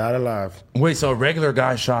alive. He's not alive. wait, so a regular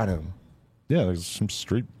guy shot him. Yeah, there's some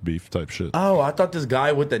street beef type shit. Oh, I thought this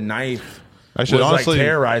guy with the knife Actually, was honestly, like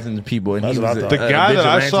terrorizing people, and That's he what was I a, thought. the a guy that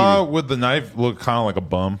I vigilante. saw with the knife looked kind of like a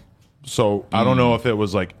bum. So I don't know if it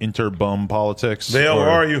was like inter-bum politics. Vale, where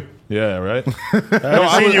are you? Yeah, right. I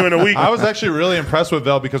haven't seen you in a week. I was actually really impressed with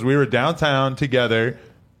Vel because we were downtown together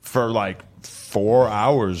for like 4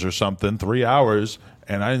 hours or something, 3 hours,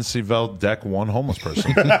 and I didn't see Vel deck one homeless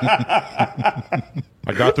person.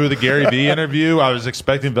 I got through the Gary Vee interview. I was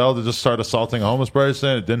expecting Vel to just start assaulting a homeless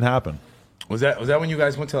person. It didn't happen. Was that when you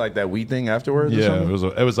guys went to like that weed thing afterwards? or Yeah,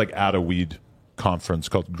 something? it was like at a weed conference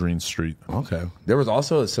called Green Street. Okay. There was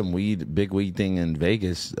also some big weed thing in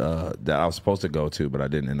Vegas that I was supposed to go to, but I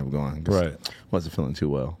didn't end up going. 'Cause Right. Wasn't feeling too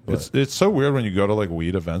well. But It's so weird when you go to like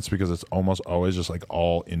weed events because it's almost always just like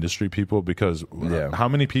all industry people because Yeah. how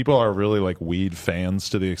many people are really like weed fans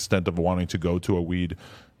to the extent of wanting to go to a weed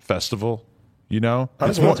festival? You know?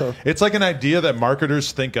 just want to. It's like an idea that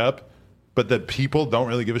marketers think up but that people don't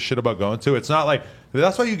really give a shit about going to. It's not like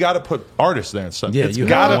that's why you got to put artists there and stuff. Yeah, it's you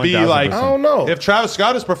got to have be 1000%. like I don't know. If Travis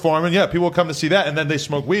Scott is performing, yeah, people will come to see that, and then they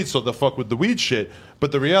smoke weed, so they'll fuck with the weed shit.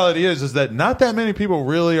 But the reality is that not that many people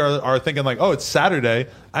really are thinking like, oh, it's Saturday,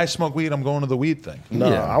 I smoke weed, I'm going to the weed thing. No,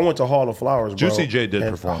 Yeah. I went to Hall of Flowers, bro. Juicy J did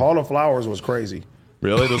and perform. Hall of Flowers was crazy.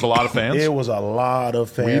 Really, there's a lot of fans. It was a lot of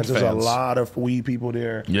fans. Weed There's a fans. lot of weed people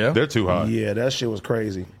there. yeah, They're too hot. Yeah, that shit was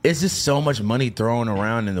crazy. it's just so much money thrown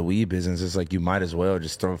around in the weed business. It's like you might as well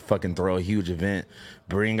just throw a huge event,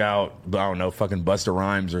 bring out I don't know, fucking Busta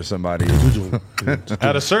Rhymes or somebody.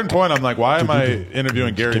 At a certain point, I'm like, why am I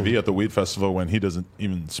interviewing Gary Vee at the weed festival when he doesn't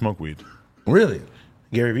even smoke weed? Really?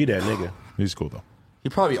 Gary Vee, that nigga. He's cool though. He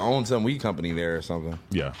probably owns some weed company there or something.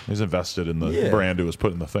 Yeah, he's invested in the Yeah. brand who was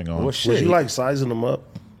putting the thing on. Well, Would shit. you like sizing them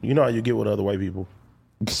up? You know how you get with other white people.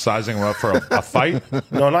 Sizing him up for a fight.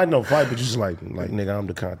 No, not no fight, but just like nigga, I'm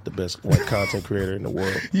the best white content creator in the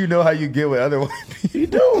world. You know how you get with other white people. You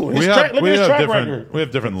do. His look at his track record. We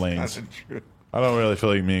have different lanes. I don't really feel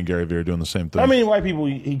like me and Gary Vee are doing the same thing. How many white people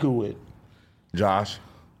he cool with? Josh.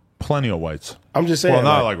 Plenty of whites. I'm just saying. Well,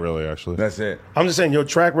 not like really, actually. That's it. I'm just saying your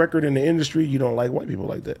track record in the industry. You don't like white people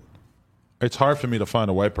like that. It's hard for me to find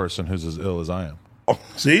a white person who's as ill as I am.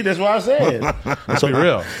 See, that's what I said. Let's be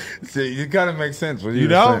real. See, it kind of makes sense. What You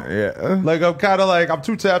know? Yeah. Like I'm kind of like I'm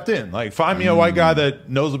too tapped in. Like find me a white guy that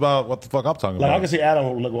knows about what the fuck I'm talking Like I about. can see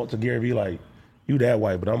Adam look up to Gary Vee like, you that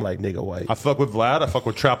white, but I'm like nigga white. I fuck with Vlad. I fuck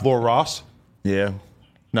with Trap Lord Ross. Yeah.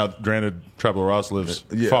 Now, granted, Trap Lord Ross lives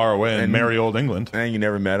Yeah. far away in And- merry old England. And you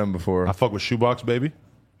never met him before. I fuck with Shoebox Baby.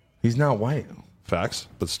 He's not white. Facts,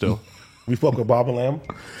 but still. We fuck with Bob and Lamb.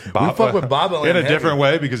 Bob, fuck with Bob and in a Lamb different heavy.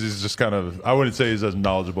 way because he's just kind of. I wouldn't say he's as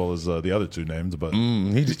knowledgeable as the other two names, but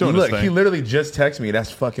he's doing his Look, thing. he literally just texted me.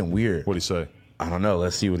 That's fucking weird. What'd he say? I don't know.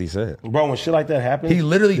 Let's see what he said. Bro, when shit like that happens, He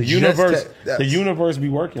literally the just universe, te- the universe be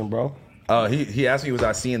working, bro. He asked me, was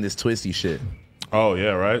I seeing this twisty shit? Oh yeah,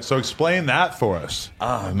 right. So explain that for us.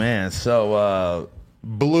 Oh man. So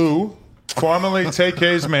Blue, formerly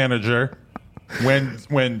TK's manager,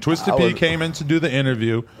 when Twisted P came in to do the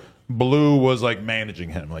interview, Blue was like managing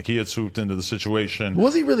him, like he had swooped into the situation.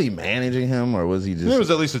 was he really managing him, or was he just? He was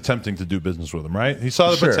at least attempting to do business with him, right? He saw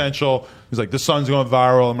the Sure. potential. He's like, this song's going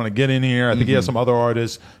viral. I'm going to get in here. I think he has some other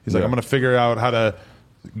artists. He's like, Yeah. I'm going to figure out how to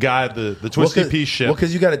guide the Twisty P ship. Well,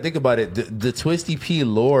 because you got to think about it. The Twisty P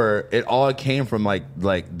lore, it all came from like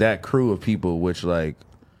that crew of people, which like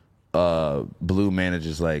Blue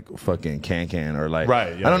manages like fucking Can or like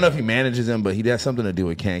Right, yeah, I don't know yeah. if he manages him, but he has something to do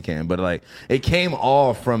with Can, but like it came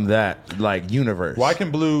all from that like universe. Why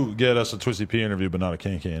can Blue get us a Twisty P interview but not a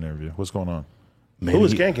KK interview? What's going on? Maybe Who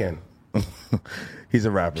is he- Can? He's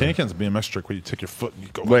a rapper. KK's a BMX trick where you take your foot and you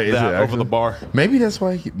go Wait, is like it that over actually? the bar. Maybe that's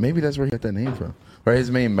why. Maybe that's where he got that name from. Or his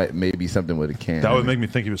name may be something with a can. That would make me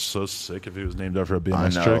think he was so sick if he was named after a BMX I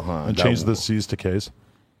know, trick huh? and That changed the would- C's to K's.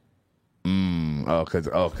 because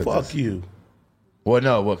Fuck you. Well,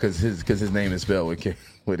 no, because his name is spelled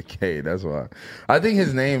with a K. That's why. I think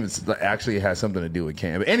his name actually has something to do with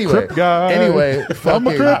Can. But anyway, Crip guy. anyway, I'm a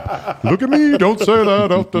fucking, crip. Look at me. Don't say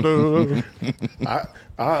that. Da-da.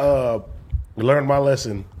 I learned my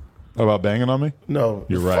lesson. About banging on me? No,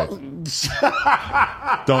 You're right.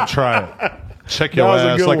 Don't try it. Check your That was a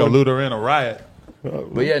ass good like one. a looter in a riot.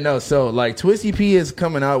 but yeah, no. So like, Twisty P is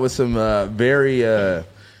coming out with some very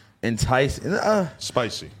enticing,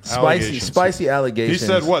 Spicy. Allegations. spicy He allegations.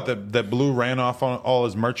 said what? That Blue ran off on all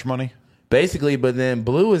his merch money? Basically, but then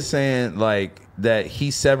Blue is saying like that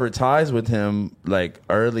he severed ties with him like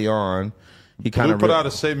early on. He kind Blue of put out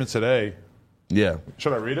a statement today. yeah.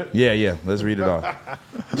 Should I read it? Yeah. Let's read it off.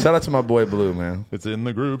 Shout out to my boy Blue, man. It's in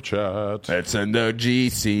the group chat. It's in the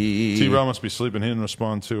GC. T-Raw must be sleeping. He didn't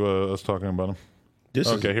respond to us talking about him.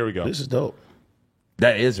 Okay, here we go. This is dope.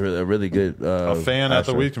 That is a really good. A fan at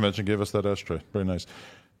the ashtray. weed convention gave us that ashtray. Very nice.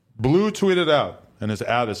 Blue tweeted out, and his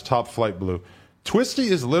ad is Top Flight Blue. Twisty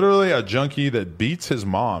is literally a junkie that beats his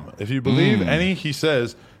mom. If you believe any he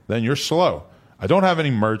says, then you're slow. I don't have any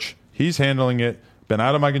merch. He's handling it. Been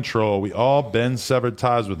out of my control. We all been severed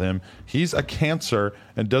ties with him. He's a cancer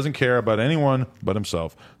and doesn't care about anyone but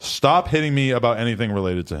himself. Stop hitting me about anything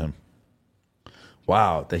related to him.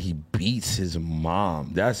 Wow, that he beats his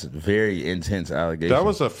mom. That's a very intense allegation. That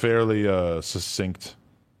was a fairly succinct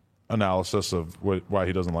analysis of why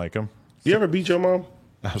he doesn't like him. You ever beat your mom?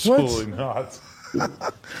 Absolutely not.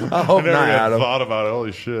 I hope I never not, had Adam. thought about it.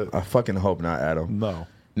 Holy shit. I fucking hope not, Adam. No.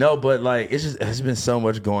 No, but like it's been so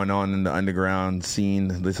much going on in the underground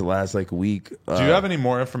scene this last like week. Do you have any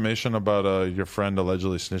more information about your friend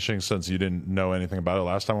allegedly snitching since you didn't know anything about it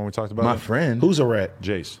last time when we talked about my it? friend? Who's a rat?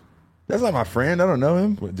 Jace. That's not my friend. I don't know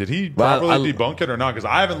him. Did he Well, properly I- debunk it or not? Because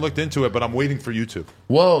I haven't looked into it, but I'm waiting for you to.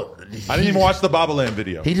 Well, I didn't even watch the Bobaland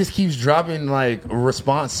video. He just keeps dropping like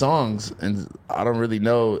response songs, and I don't really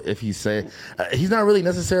know if he's saying he's not really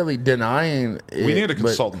necessarily denying. We need a but-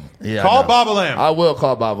 consultant. Yeah, Call I know. Bob Lamb. I will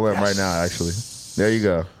call Bob Lamb right now. Actually, there you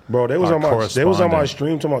go. Bro, they was Our on my correspondent.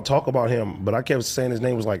 stream talking about talk about him, but I kept saying his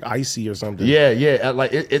name was like Icy or something. Yeah.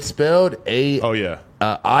 Like it's spelled Oh, yeah.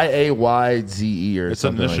 IAYZE or It's an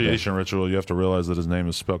something like that. initiation ritual. You have to realize that his name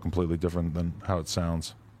is spelled completely different than how it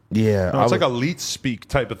sounds. Yeah, No, it's I like was- a elite speak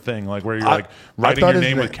type of thing, like where you're I- like I writing thought your his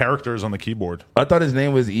name na- with characters on the keyboard. I thought his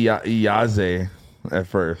name was Iyaze at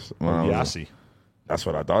first. when I was- Yassi. That's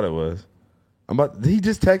what I thought it was. He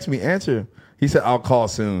just texted me. Answer. He said, I'll call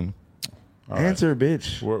soon. Answer,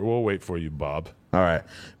 bitch. We'll wait for you, Bob. All right.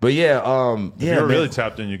 But yeah, If you're really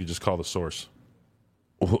tapped in, you could just call the source.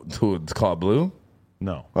 It's called Blue?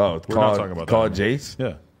 No. Oh, it's We're called, not talking about called that. Jace?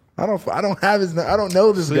 Yeah. I don't have his. I don't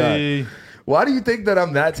know this guy. See, Why do you think that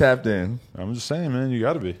I'm that tapped in? I'm just saying, man, you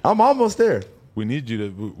got to be. I'm almost there. We need you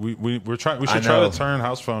to. We're trying. We I should try know. to turn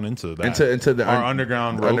House Phone into that. Into the our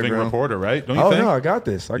underground roving underground. reporter, right? Don't you Oh think? no, I got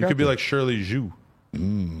this. You could be like Shirley Zhu.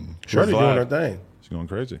 Shirley Vlad. doing her thing. She's going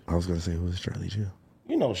crazy. I was gonna say who's Shirley Jew.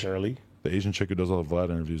 You know Shirley. The Asian chick who does all the Vlad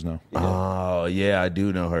interviews now. Oh yeah, I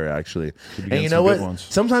do know her actually. be And getting you some know what? good ones.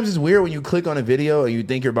 Sometimes it's weird when you click on a video and you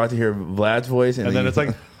think you're about to hear Vlad's voice, and And then you- it's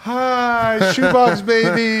like, "Hi, Shoebox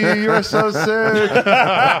baby, you're so sick."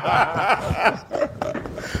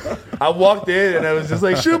 I walked in and I was just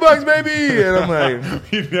like shoebox baby, and I'm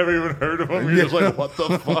like, You've never even heard of him. You're just like, "What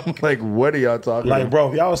the fuck?" like what are y'all talking Like, about? bro,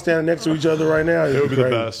 if y'all was standing next to each other right now, It would be the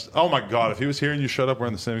best. Oh my god, if he was here and you showed up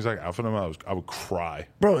wearing the same exact outfit, I would cry.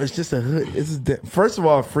 Bro, it's just a hood. First of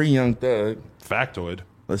all, free Young Thug. Factoid.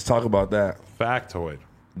 Let's talk about that. Factoid.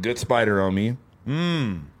 Good Spider on Me.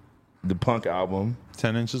 The Punk album.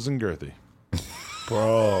 10 inches and girthy.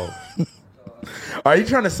 Bro, Are you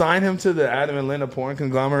trying to sign him to the Adam and Linda porn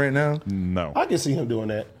conglomerate now? No. I can see him doing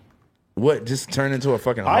that. What? Just turn into a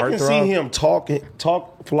fucking I heartthrob? can see him talk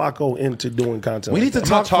Flacco into doing content. We like need to that.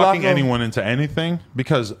 I'm not talking Flacco. anyone into anything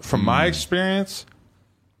because from my experience,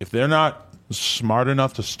 if they're not smart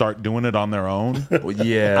enough to start doing it on their own, Well,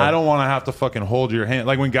 yeah. I don't want to have to fucking hold your hand.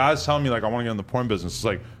 Like when guys tell me like I want to get in the porn business, it's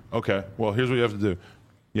like, okay, well here's what you have to do.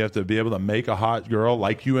 You have to be able to make a hot girl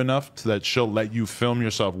like you enough so that she'll let you film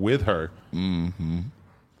yourself with her. Mm-hmm.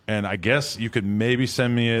 And I guess you could maybe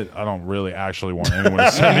send me it. I don't really actually want anyone to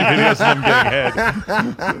send me videos of them getting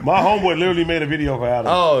head. My homeboy literally made a video for Adam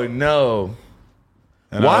Oh no.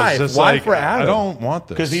 And I Why? was just Why like, for Adam? I don't want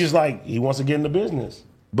this. because he's like he wants to get in the business.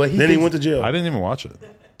 But he Then he thinks- went to jail. I didn't even watch it.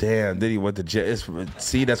 Damn, did he went to jail?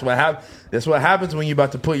 See, that's what That's what happens when you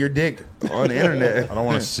about to put your dick on the internet. I don't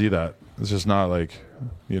want to see that. It's just not like,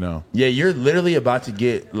 you know. Yeah, you're literally about to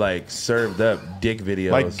get like served up dick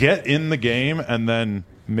videos. Like, get in the game, and then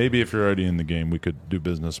maybe if you're already in the game, we could do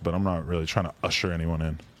business, but I'm not really trying to usher anyone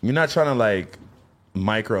in. You're not trying to like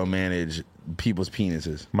micromanage people's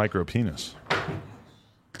penises. Micro penis.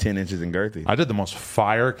 10 inches in girthy. I did the most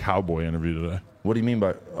fire cowboy interview today. What do you mean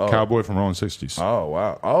by Cowboy from Rolling 60s. Oh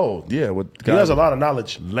wow. Oh yeah. What? He has a lot of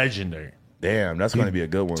knowledge. Legendary. Damn, that's going to be a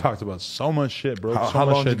good one. Talked about so much shit, bro. How So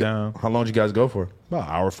much long? shit down. How long did you guys go for? About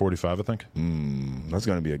an hour 45, I think. That's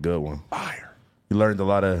going to be a good one. Fire. You learned a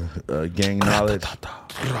lot of gang knowledge.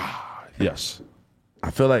 Yes. I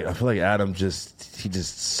feel like Adam just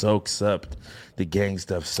soaks up the gang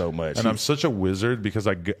stuff so much. And I'm such a wizard because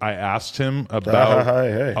I asked him about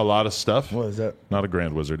Hey. a lot of stuff. What is that? Not a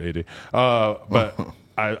grand wizard, AD. But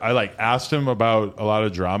I like asked him about a lot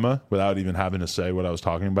of drama without even having to say what I was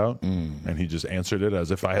talking about, and he just answered it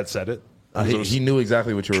as if I had said it. He knew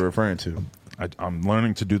exactly what you were referring to. I'm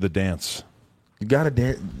learning to do the dance. You gotta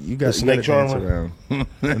dance. You got snake dance charmer. around.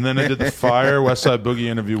 And then I did the Fire West Side Boogie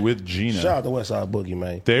interview with Gina. Shout out to West Side Boogie,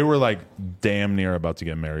 man. They were like damn near about to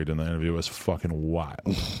get married in the interview. It was fucking wild.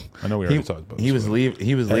 I know we already talked about this. He was leaving.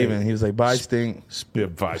 He was leaving. He was like, "Bye, Stink."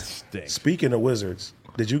 Advice thing. Speaking of wizards,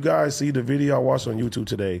 did you guys see the video I watched on YouTube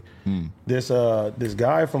today? This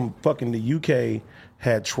guy from fucking the UK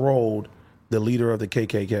had trolled the leader of the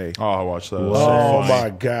KKK. Oh, I watched that. It was Oh so my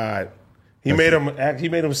funny. god. He made him act. He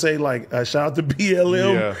made him say like, "Shout out to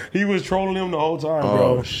BLM." Yeah. He was trolling him the whole time, Oh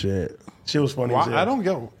bro. shit! Shit was funny. Why, as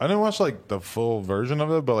hell. I didn't watch like the full version of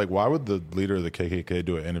it, but like, why would the leader of the KKK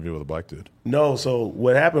do an interview with a black dude? No. So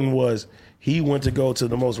what happened was he went to go to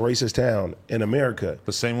the most racist town in America,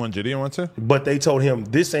 The same one Gideon went to? but they told him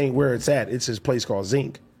this ain't where it's at. It's his place called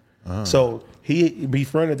Zinc. So he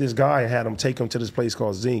befriended this guy and had him take him to this place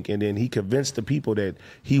called Zinc, and then he convinced the people that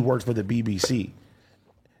he worked for the BBC.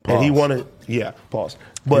 And he wanted, pause.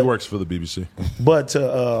 He But works for the BBC but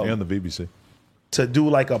to and the BBC. to do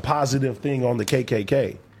like a positive thing on the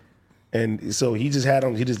KKK, and so he just had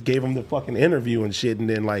him. He just gave him the fucking interview and shit, and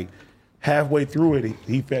then like halfway through it,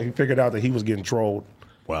 he figured out that he was getting trolled.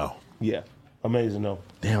 Wow. Yeah, amazing though,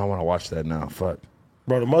 Damn, I want to watch that now. Fuck.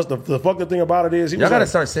 bro. The fucking thing about it is he Y'all was gotta like,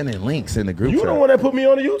 start sending links in the group you chat. the one that put me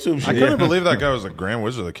on the YouTube I shit. couldn't believe that guy was a grand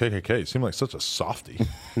wizard of the KKK. He seemed like such a softie.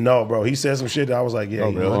 No, bro. He said some shit that I was like, yeah.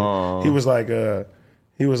 Oh, really? He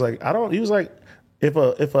was like, I don't. He was like, if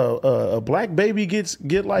a black baby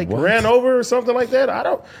get like ran over or something like that, I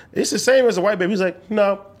don't. It's the same as a white baby. He's like,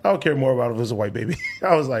 no, I don't care more about if it's a white baby.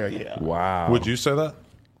 I was like, yeah. Wow. Would you say that?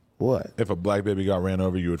 What? If a black baby got ran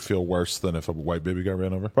over, you would feel worse than if a white baby got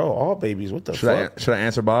ran over? Bro, all babies. What the Should I fuck?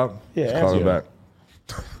 answer Bob? Yeah, Just call answer him him.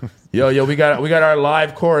 back. Yo, we got our live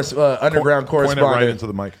underground Point it correspondent. right into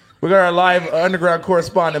the mic. We got our live underground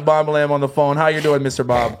correspondent Bob Lamb on the phone. How you doing, Mr.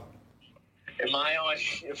 Bob? Am I on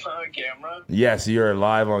camera? Yes, you're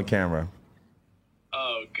live on camera.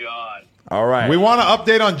 Oh God! All right. We want to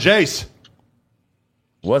update on Jace.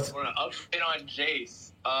 What's I want to update on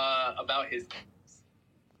Jace about his.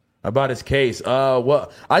 about his case?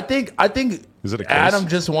 Well, I think Is it a case? Adam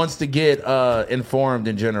just wants to get informed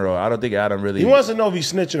in general. I don't think Adam really. He wants to know if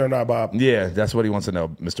he's snitching or not, Bob. Yeah, that's what he wants to know,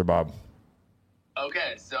 Mr. Bob.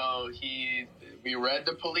 Okay, so we read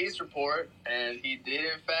the police report, and he did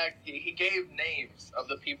in fact he gave names of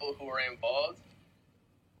the people who were involved.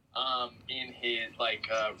 In his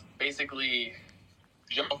basically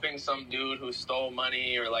jumping some dude who stole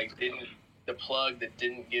money or didn't the plug that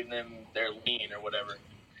didn't give them their lien or whatever.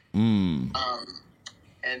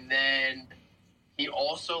 And then he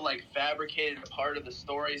also fabricated a part of the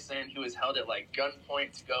story saying he was held at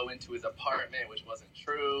gunpoint to go into his apartment, which wasn't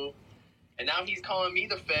true. And now he's calling me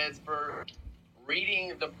the feds for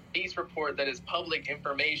reading the police report that is public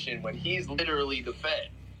information when he's literally the Fed.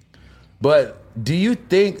 But do you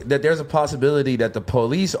think that there's a possibility that the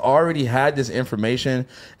police already had this information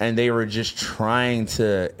and they were just trying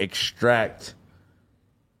to extract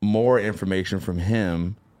more information from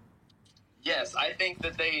him? Yes, I think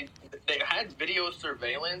that they had video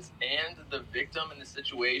surveillance, and the victim in the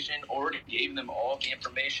situation already gave them all the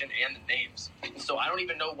information and the names. So I don't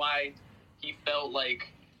even know why he felt like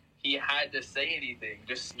he had to say anything.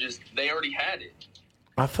 Just they already had it.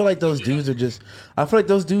 I feel like those dudes are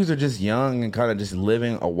just young and kind of just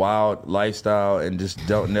living a wild lifestyle and just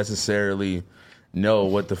don't necessarily know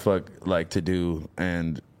what the fuck to do.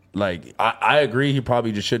 And I agree, he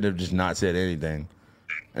probably just shouldn't have just not said anything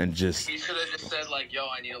and just He should have just said yo,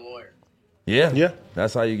 I need a lawyer. yeah.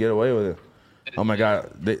 That's how you get away with it. Oh my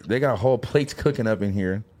god, they got whole plates cooking up in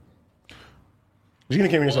here. Gina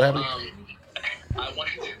came here so happy.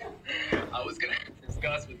 I was gonna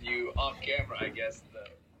discuss with you off camera, I guess, the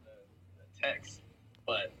text,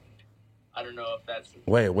 but I don't know if that's.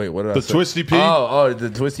 Wait, what did I The say? Twisty P? Oh, the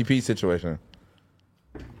Twisty P situation.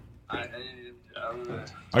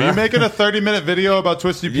 Are you making a 30-minute video about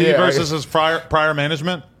Twisty P Yeah, versus his prior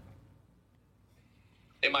management?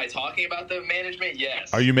 Am I talking about the management?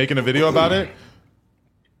 Yes. Are you making a video about it?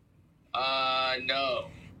 No.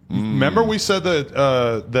 Remember we said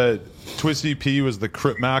that Twisty P was the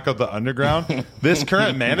Crip Mac of the underground? This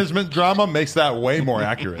current management drama makes that way more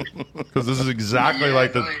accurate. Because this is exactly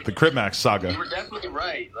like the Crip Mac saga. You were definitely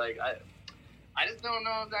right. I just don't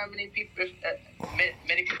know if that many people,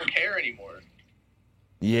 many people care anymore.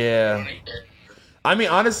 Yeah. I mean,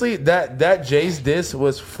 honestly, that Jace diss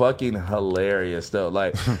was fucking hilarious, though.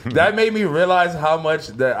 That made me realize how much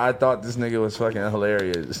that I thought this nigga was fucking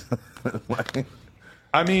hilarious.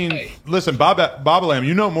 I mean, listen, Bob Lamb,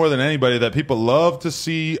 you know more than anybody that people love to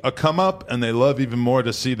see a come up and they love even more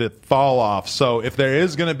to see the fall off. So if there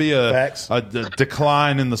is going to be a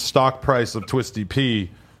decline in the stock price of Twisty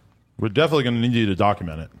P, we're definitely going to need you to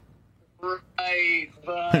document it. Right,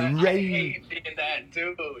 but I hate being that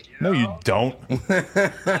dude. No, you don't.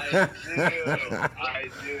 I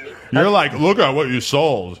do. You're like, look at what you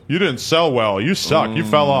sold. You didn't sell well. You suck. You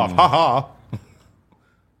fell off. Ha ha.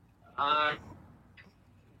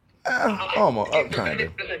 Almost, kind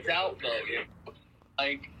of. For the doubt, though.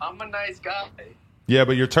 I'm a nice guy. Yeah,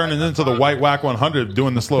 but you're turning into the White Whack 100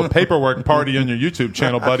 doing this little paperwork party on your YouTube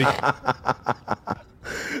channel, buddy.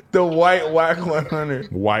 The White Whack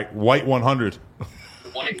 100. White 100.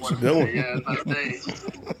 White one. good one. Yeah, that's what I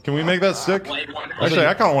say. Can we make that sick? White one. Actually,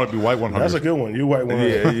 I kind of want to be White 100. That's a good one. You white one.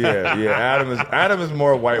 Yeah. Adam is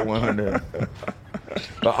more White 100.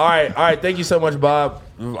 But all right. Thank you so much, Bob,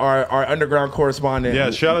 our underground correspondent.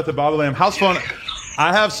 Yeah, shout out to Bob Lamb. House phone.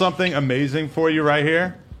 I have something amazing for you right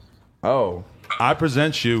here. Oh. I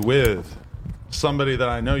present you with somebody that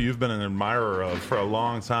I know you've been an admirer of for a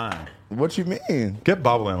long time. What you mean? Get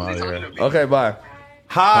Bob Lamb out of here. Okay, bye.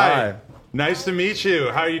 Hi. Nice to meet you.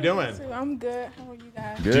 How are you doing? I'm good. How are you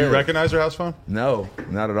guys? Good. Do you recognize her house phone? No,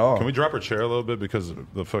 not at all. Can we drop her chair a little bit because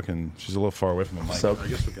she's a little far away from the mic. So- I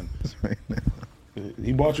guess we can.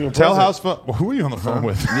 He bought you a Tell present. house phone. Who are you on the phone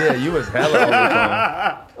with? Yeah, you was hella over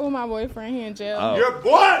the phone. Oh, my boyfriend, he in jail. Oh. Your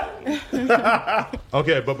what?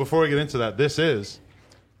 Okay, but before we get into that, this is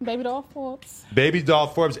Baby doll Forbes. Baby Doll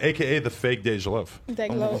Forbes, a.k.a. the fake Dej Loaf.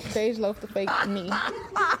 Dej Loaf, the fake me.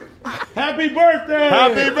 Happy birthday!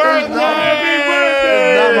 Happy birthday! Happy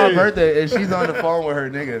It's not birthday! my birthday, and she's on the phone with her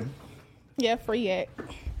nigga. Yeah, free act.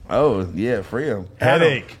 Oh yeah, free him.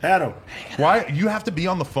 Headache. Adam. Why you have to be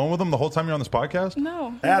on the phone with him the whole time you're on this podcast?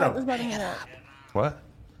 No. Adam. It's about to hang up. What?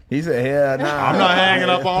 He said, "Hell nah." I'm not hanging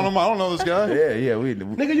up on him. I don't know this guy. Yeah, we.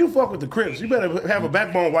 Nigga, you fuck with the Crips. You better have a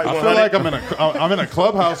backbone white I 100. feel like I'm in a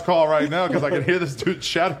clubhouse call right now because I can hear this dude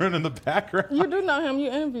chattering in the background. You do know him.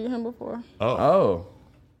 You interviewed him before. Oh.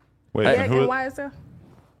 Wait, Yak and and who? YSL.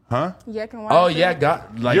 Huh? Yak and YSL. Oh yeah,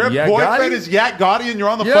 got like Your Yak boyfriend Gotti? is Yak Gotti and you're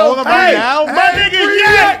on the Yo, phone with him right now? My nigga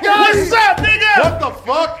Yak. What's up, nigga? What the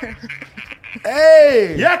fuck?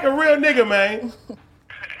 Hey. Yak a real nigga, man.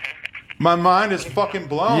 My mind is fucking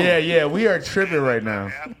blown. Yeah, we are tripping right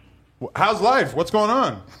now. How's life? What's going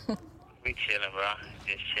on? We chilling, bro.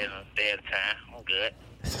 Just chilling. Day at a time. I'm good.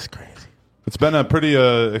 This is crazy. It's been a pretty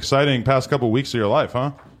exciting past couple weeks of your life,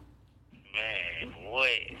 huh? Man, what?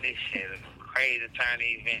 This shit is a crazy turn of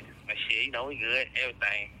events. But shit, you know, we good.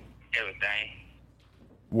 Everything.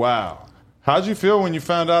 Wow. How'd you feel when you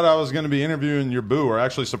found out I was going to be interviewing your boo or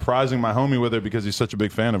actually surprising my homie with her because he's such a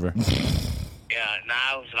big fan of her? Yeah,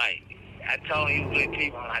 I was like, I told you good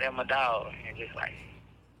people, I'm like, that's my dog. And just like,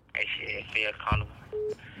 that shit feel comfortable.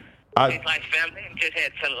 It's like family. Just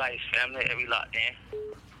had to tell it like it's family every locked in.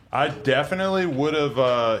 I definitely would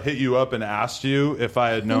have hit you up and asked you if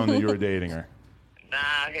I had known that you were dating her. Nah,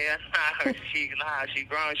 she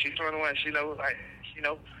grown. She's 21. She know, like, you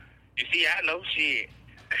know. You see, I know shit.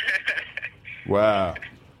 Wow.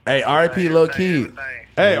 Hey, R.I.P. Lil Keed.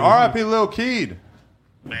 Hey, R.I.P. Lil Keed.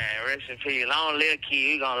 Man, rest in peace. Long live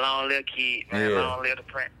Keed. We gonna long live Keed, man. Yeah. Long live the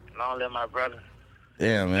print. Long live my brother.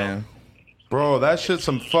 Yeah, man. Bro, that shit's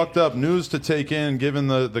some fucked up news to take in given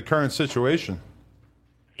the current situation.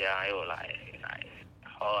 Yeah, it was like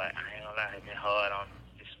hard. I ain't gonna lie, it been hard on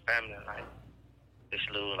this family. Like, just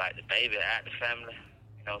lose like the baby out the family.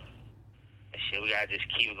 You know, and shit. We gotta just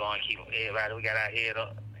keep it going. Keep everybody. We got our head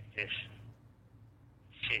up. Just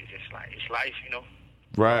shit. Just like it's life. You know.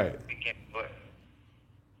 Right. We can't. But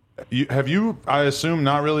Have you, I assume,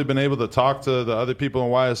 not really been able to talk to the other people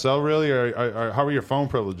in YSL, really? Or how are your phone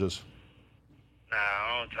privileges? nah,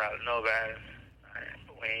 I don't talk to nobody.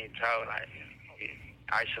 We ain't talk like we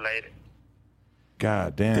isolated.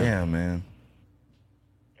 God damn. Damn, man.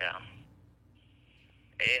 Yeah.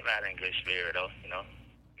 Everybody in good spirit though, you know.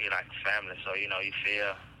 We like family, so you know I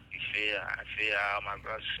feel all my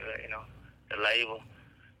brothers feel, you know. The label.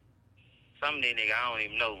 Some of these niggas I don't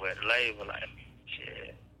even know, but the label, like,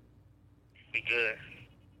 shit. We good.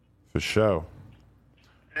 For sure.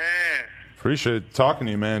 Man. Appreciate talking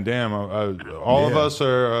to you, man. Damn, all of us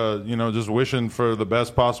are, just wishing for the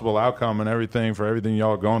best possible outcome and everything for everything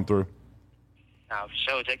y'all going through. Nah, for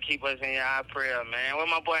sure. Just keep us in your prayer, man. Where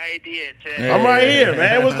my boy AD at? Yeah. I'm right here,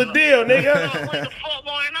 man. What's the deal, nigga? What the fuck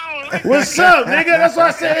going on? What's up, nigga? That's why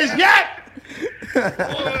I said it's Yak.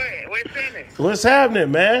 Boy, what's in it? What's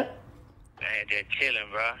happening, man? Man, just chilling,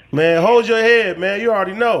 bro. Man, hold your head, man. You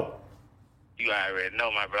already know. You already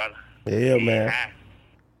know, my brother. Yeah, man. Hi.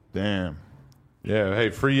 Damn. Yeah, hey,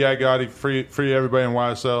 free Yak Gotti, free everybody in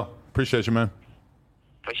YSL. Appreciate you, man.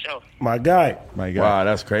 For sure. My guy. My God. Wow,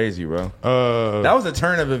 that's crazy, bro. That was a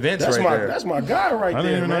turn of events That's right my there. that's my guy right I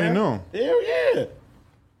there, didn't even man. know you knew him. Hell yeah.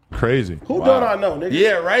 Crazy. Who don't I know, nigga?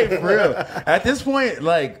 Yeah, right, for real. At this point,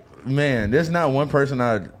 like, man, there's not one person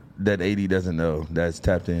that 80 doesn't know that's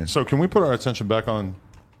tapped in. So can we put our attention back on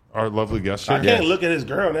our lovely guest here? I can't look at his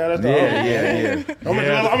girl now. That's the Yeah. I'm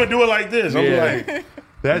gonna do it like this. I'm Yeah. like,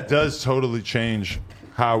 That does totally change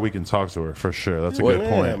how we can talk to her, for sure. That's a Well, good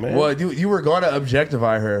yeah, point. man. Well, you were going to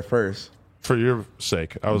objectify her at first. For your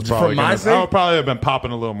sake. I was For probably my gonna, sake? I would probably have been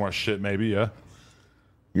popping a little more shit, maybe, yeah.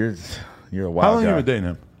 You're a wild How long guy. you been dating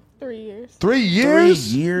him? 3 years. 3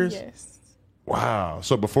 years? 3 years? Yes. Wow.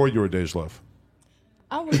 So before you were Dej Love.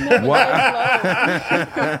 I was never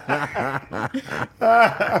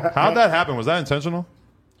How'd that happen? Was that intentional?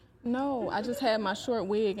 No, I just had my short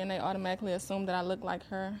wig and they automatically assumed that I looked like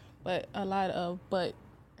her. But a lot of butt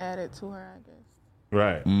added to her, I guess.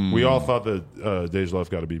 Right. We all thought that Dej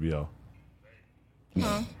Love got a BBL.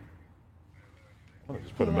 Huh?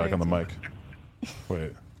 Just put him back on the mic.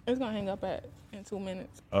 Wait. It's going to hang up in 2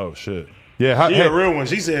 minutes. Oh, shit. Yeah. she a real one.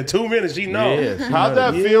 She said 2 minutes. She know. Yeah, she How'd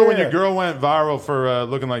knows. that feel when Yeah. your girl went viral for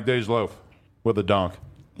looking like Dej Loaf with a donk?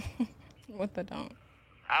 With the don't.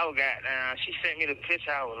 I was goddamn. She sent me the picture.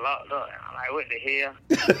 I was locked up. I'm like, what the hell?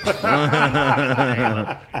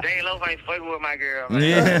 Dang, Loaf ain't fucking with my girl, man.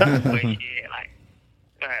 Yeah. But shit, like,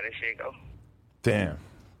 you know how this shit go. Damn.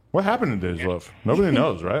 What happened to Dej Love? Nobody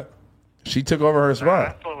knows, right? She took over her I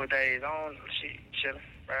spot. fuck with days on. She chilling,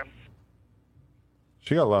 bro.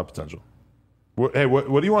 She got a lot of potential. What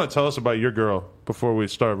do you want to tell us about your girl before we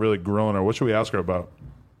start really grilling her? What should we ask her about?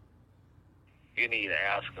 You need to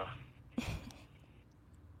ask her.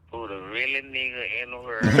 Who the really nigga in the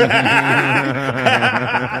world?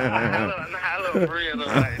 I look real though,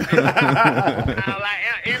 like,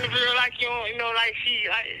 interview like you know, like she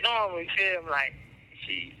like normal, you feel me? Like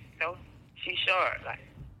she, you know, she short, like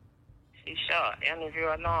she short. Interview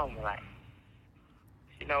her normal, like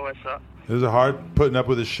she know what's up. Is it hard putting up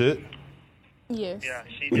with his shit? Yes. Yeah,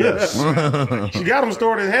 she Yes. She got him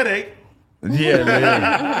stored his headache. Yeah,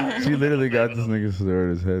 literally. She literally got this nigga stored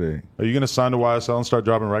his headache. Are you gonna sign to YSL and start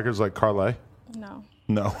dropping records like Carly? No.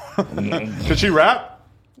 No. Could she rap?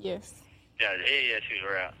 Yes. Yeah, she's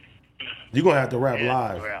rap. You gonna have to rap Yeah,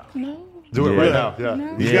 live. rap. No. Do it Yeah. right now. Yeah.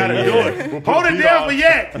 No. You gotta do it. We'll put Hold a it beat down on. for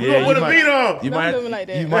Yak. We gonna put a beat on. You Don't might, do me like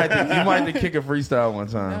that. you might have to kick a freestyle one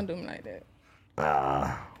time. Don't do me like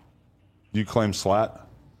that. You claim slat?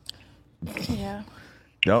 Yeah.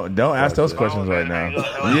 Don't ask those questions right now.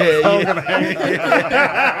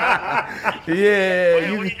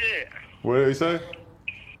 Yeah. What you said? What did he say?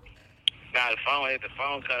 Nah, the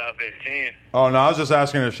phone cut off at 10. Oh no, I was just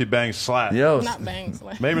asking if she bangs slat. Yo, Not bangs.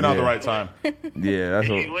 Like. Maybe not the Yeah. right time. yeah, that's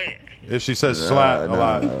She what. went. If she says slat a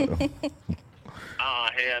lot. Oh,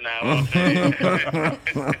 hell no.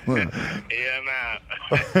 Hell no.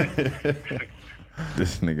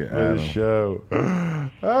 This nigga For the Adam. show.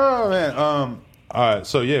 Oh man. All right.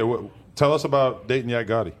 So yeah, tell us about dating Yak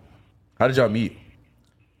Gotti. How did y'all meet?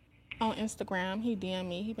 On Instagram, he DM'd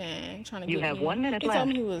me. He been trying to You get have me. 1 minute he told left.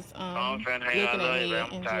 me he was I'm finna hang out looking at later, me man.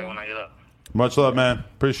 I'm in tired jail. when I get up. Much love, man.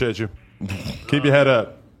 Appreciate you. Keep your head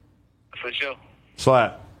up. For sure.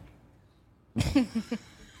 Slat.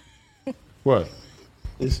 What?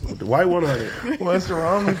 It's the white 100. What's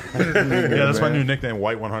wrong? Yeah, that's my new nickname,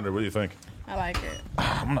 White 100. What do you think? I like it.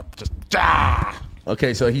 I'm gonna just.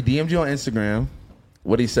 Okay, so he DM'd you on Instagram.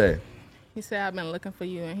 What'd he say? He said, I've been looking for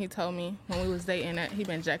you. And he told me when we was dating that he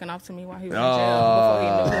been jacking off to me while he was in Oh.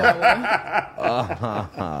 jail before he knew who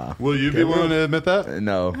I was. Will you be willing to admit that?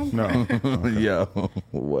 No. No. Yo,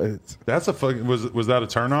 what? That's a fucking. Was that a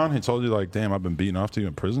turn on? He told you like, damn, I've been beating off to you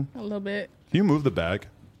in prison. A little bit. Can you move the bag?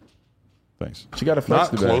 Thanks. She got to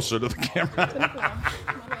flex Not the bag. closer to the camera.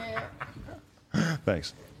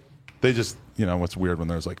 Thanks. They just, what's weird when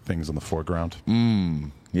there's like things in the foreground.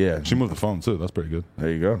 Yeah. She moved the phone too. That's pretty good. There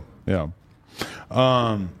you go. Yeah.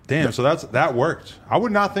 Damn. So that worked. I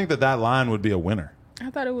would not think that line would be a winner. I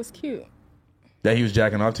thought it was cute. That he was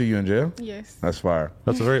jacking off to you in jail? Yes. That's fire.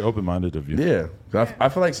 That's a very open-minded of you. Yeah. I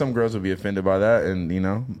feel like some girls would be offended by that and,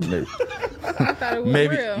 maybe, I thought it was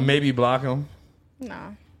real. maybe block him.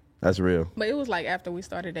 Nah. That's real. But it was like after we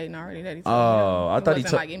started dating already that he told Oh, me. I thought he wasn't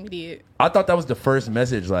took. like immediate. I thought that was the first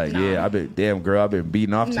message. Like, Nah. yeah, I've been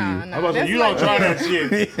beating off to Nah, you. nah. I was like, That's you like don't try weird. that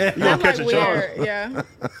shit. You That's gonna catch like a charge. weird. Yeah.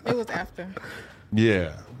 It was after.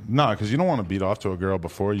 Yeah. No, because you don't want to beat off to a girl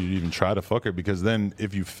before you even try to fuck her, because then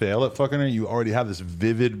if you fail at fucking her, you already have this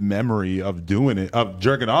vivid memory of doing it, of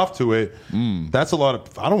jerking off to it. That's a lot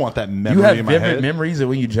of. I don't want that memory You have in my vivid head. memories of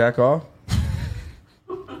when you jack off?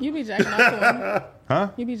 You be jacking off to women. Huh?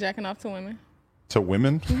 You be jacking off to women. To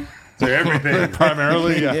women, To everything.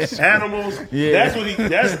 primarily. Yes. Animals. Yeah.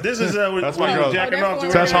 This is what That's my what girl. I'm jacking Oh, off to.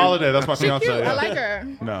 that's Tess Right. Holiday. That's my She fiance. cute. Yeah. I like her.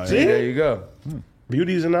 No. See? Yeah. There you go.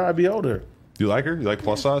 Beauty's an eye beholder. You like her? You like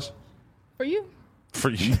plus size? For you. For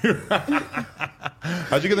you.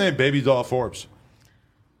 How'd you get the name Baby Doll Forbes?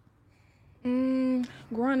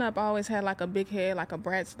 Growing up, I always had like a big head, like a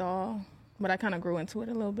Bratz doll. But I kind of grew into it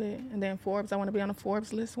a little bit. And then Forbes, I want to be on the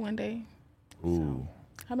Forbes list one day. Ooh.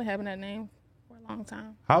 I've been having that name for a long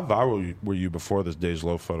time. How viral were you before this Days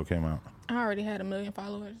Low photo came out? I already had 1 million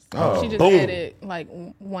followers. Oh, She just boom. added like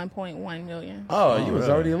 1.1 million. Oh, you was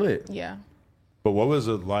already lit. Yeah. But what was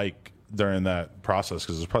it like during that process?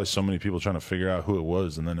 Because there's probably so many people trying to figure out who it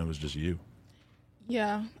was, and then it was just you.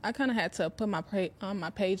 Yeah, I kind of had to put my page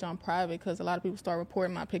on private because a lot of people start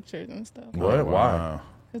reporting my pictures and stuff. What? Why?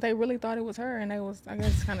 Because they really thought it was her, and they was, I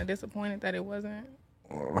guess, kind of disappointed that it wasn't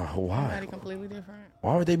Why? somebody completely different.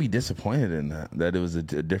 Why would they be disappointed in that? That it was a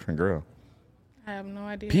different girl? I have no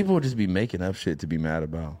idea. People would just be making up shit to be mad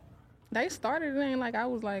about. They started it, ain't like I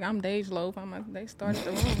was like, I'm Dej Loaf. I'm like, they started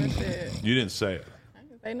the room and shit. You didn't say it. I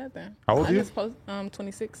didn't say nothing. How old I are you? just post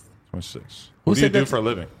 26. 26. Who What do you said do that- for a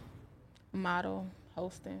living? Model,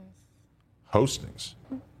 hostings. Hostings.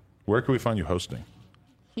 Where can we find you hosting?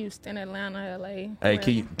 Houston, Atlanta, LA. Hey, wherever.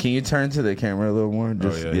 can you turn to the camera a little more?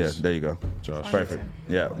 Just, yeah, yeah, he's- there you go. Josh. Perfect.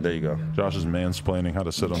 Yeah, there you go. Josh is mansplaining how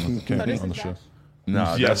to sit on the camera this on the is show. Josh.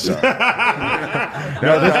 No, Yes.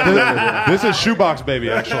 that's This is Shoebox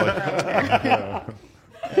Baby, actually.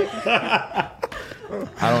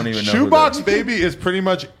 bro. I don't even know. Shoebox Baby is pretty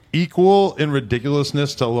much equal in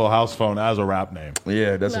ridiculousness to Lil House Phone as a rap name.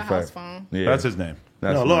 Yeah, that's Lil a House fact. Phone. Yeah, That's his name.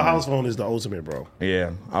 That's No, Lil my House Phone is the ultimate, bro. name.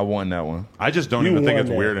 Yeah, I won that one. I just don't You even think won it's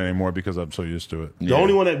that. weird anymore because I'm so used to it. The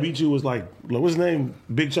only one that beat you was like, what's his name?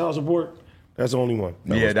 Big Child Support. That's the only one.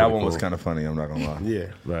 Yeah, that pretty one was cool. kind of funny. I'm not gonna lie. Yeah.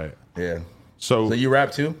 Right. Yeah. So, So you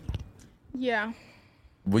rap too? Yeah,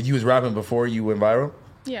 Well, you was rapping before you went viral.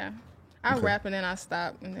 yeah. I rap and then I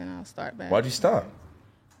stop and then I'll start back. Why'd you stop?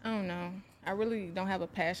 I don't know. I really don't have a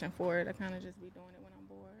passion for it. I kind of just be doing it when I'm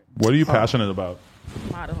bored. what are you passionate about?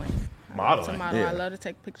 Modeling. I love Modeling? to model. Yeah. I love to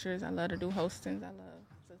take pictures. I love to do hostings. I love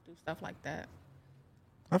to do stuff like that.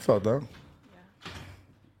 I felt that.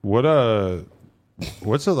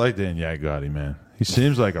 What's it like dating Yak Gotti, man? He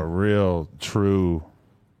seems like a real, true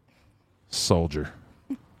soldier.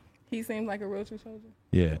 He seems like a real true soldier.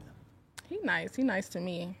 Yeah. He nice. He nice to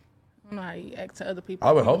me. I don't know how he acts to other people.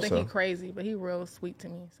 I would People hope think so. he crazy, but he real sweet to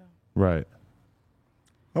me. So Right.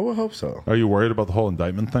 I would hope so. Are you worried about the whole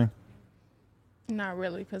indictment thing? not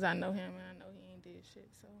really, because I know him and I know he ain't did shit.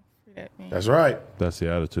 So free that man. That's right. That's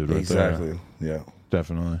the attitude right Exactly. there. Yeah.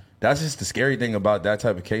 Definitely. That's just the scary thing about that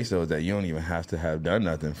type of case, though, is that you don't even have to have done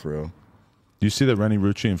nothing for real. Do you see that Rennie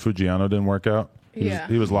Rucci and Fujiano didn't work out? Yeah.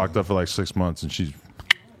 He was locked up for like 6 months, and she's,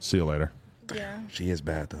 see you later. Yeah. She is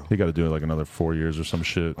bad, though. He got to do it like another 4 years or some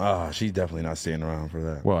shit. She's definitely not staying around for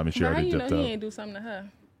that. Well, I mean, she But how already you know dipped he out. ain't do something to her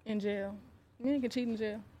in jail? You ain't can cheat in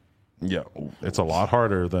jail. Yeah. It's a lot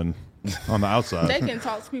harder than on the outside. They can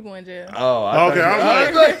talk to people in jail. Okay,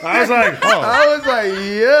 I was like, oh. I was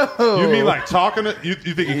like, yo. You mean like talking to, you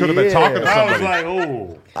think he could have been talking to I was somebody? like,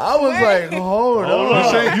 oh. I was like, hold on.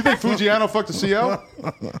 You saying you think Fujiano fucked a CL?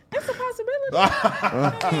 It's a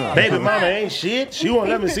possibility. Baby mama ain't shit. She won't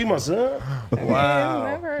let me see my son. Wow.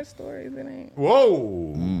 I've heard stories. It ain't.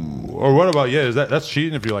 Whoa. Or what about, yeah, that's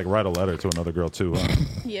cheating if you like write a letter to another girl too, huh?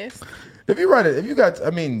 Yes. If you write it, if you got, I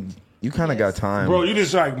mean, you kind of got time. Bro, you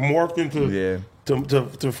just like morphed into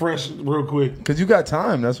to fresh real quick. Because you got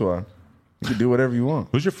time, that's why. You can do whatever you want.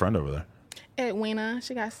 Who's your friend over there? Edwina,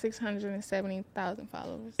 she got 670,000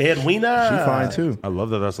 followers. Edwina. She fine too. I love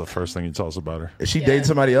that that's the first thing you tell us about her. Is she dating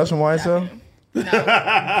somebody else from YSL?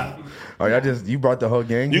 Oh, y'all you brought the whole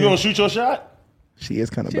gang? You here? gonna shoot your shot? She is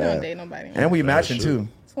kind of She don't bad. date nobody. And we matching too.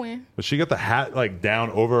 Twin. But she got the hat like down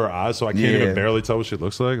over her eyes, so I can't Yeah. even barely tell what she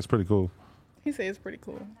looks like. It's pretty cool. He said it's pretty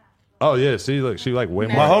cool. Oh yeah, see, like she like way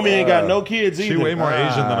more. My homie ain't got no kids either. She way more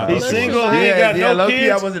Asian than I He's thought. she was. single. He ain't got no low-key,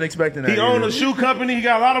 kids. I wasn't expecting that. He owned either. a shoe company. He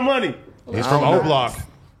got a lot of money. He's from O Block.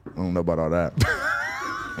 I don't know about all that.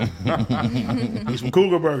 He's from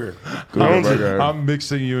Cougar Burger. Cougar Burger. I'm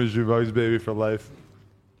mixing you and Juvog's baby for life.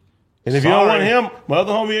 And if you don't want him, my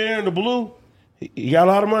other homie here in the blue, he got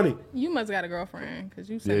a lot of money. You must got a girlfriend because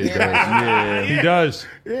you said he does. He does.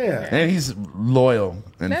 Yeah. And he's loyal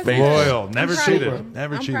and That's faithful. good. Loyal, never I'm proud of cheated. you.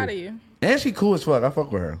 Never I'm cheated. proud of you. And she cool as fuck. I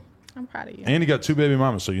fuck with her. I'm proud of you. And he got 2 baby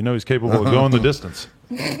mamas, so you know he's capable of going the distance.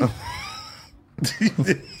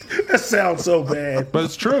 That sounds so bad. But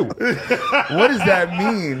it's true. What does that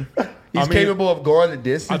mean? He's capable of going the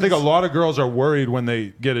distance. I think a lot of girls are worried when they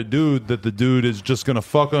get a dude that the dude is just going to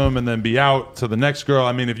fuck them and then be out to the next girl.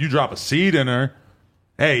 I mean, if you drop a seed in her,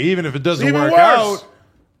 hey, even if it doesn't Even work worse. out,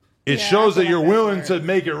 it Yeah, shows I that feel you're like that's willing worse. to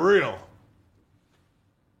make it real.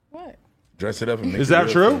 What? dress it up and make Is it that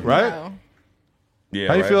real true? for you. Right? No. Yeah.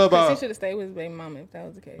 How you right? feel Because he about? should have stayed with his baby mama if that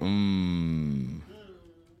was the case.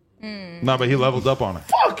 No, but he leveled up on her.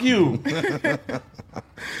 Fuck you.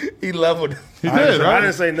 He leveled. He I did, didn't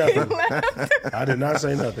right? say nothing. I did not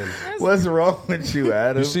say nothing. What's wrong with you,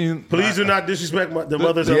 Adam? You seen? Please do not disrespect the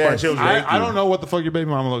mothers of my Yes. children. I don't know what the fuck your baby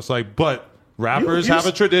mama looks like, but rappers You- have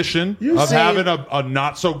a tradition you of seen- having a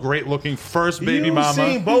not so great looking first baby you mama,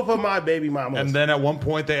 seen both of my baby mamas. and then at one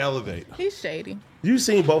point they elevate. He's shady. You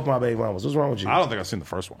seen both my baby mamas. What's wrong with you? I don't think I've seen the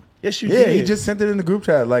first one. Yes, you Yeah, did. he just sent it in the group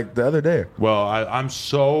chat like the other day. Well, I'm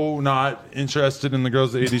so not interested in the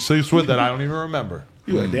girls that he sleeps with that I don't even remember.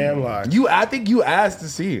 You a damn liar. I think you asked to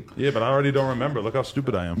see it. Yeah, but I already don't remember. Look how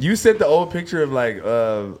stupid I am. You sent the old picture of like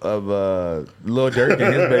of Lil Durk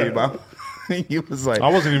and his baby mom. You was like, I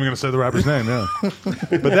wasn't even going to say the rapper's name, yeah.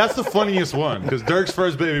 But that's the funniest one, because Dirk's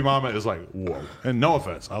first baby mama is like, whoa. And no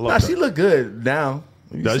offense, I nah, love she her. look good now.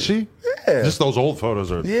 Does she? Yeah. Just those old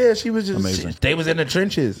photos are Yeah, she was just Amazing. they was in the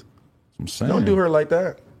trenches. I'm saying. Don't do her like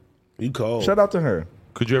that. You cold. Shout out to her,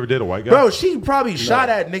 Could you ever date a white guy? bro. She probably shot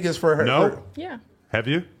at niggas for her. No. for- Yeah. Have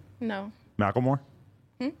you? No. Macklemore?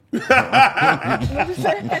 What'd you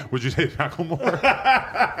say? Would you date Macklemore?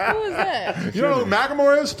 Who is that? You know who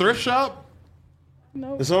Macklemore is? Thrift shop?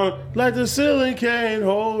 Nope. The song, like the ceiling can't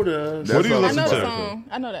hold us. What do you I listen know the to? song.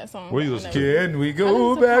 I know that song. What do you but I listen never- to? Can we I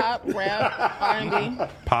go listen to back? pop, rap, R&B.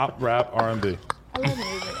 Pop, rap, R&B. I love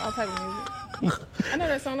music, all type of music. I know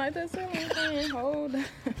that song like that. Hold.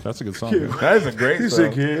 That's a good song. dude. That is a great He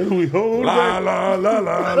said, song. can we hold La back? la la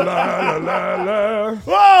la la la la.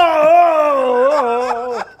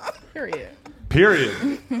 Whoa! Period. Period.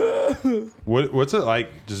 What's it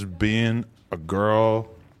like just being a girl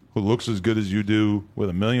who looks as good as you do with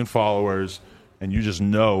 1 million followers, and you just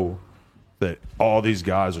know that all these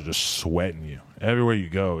guys are just sweating you everywhere you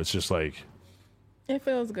go? It's just like, It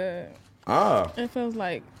feels good. Ah, It feels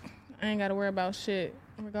like I ain't got to worry about shit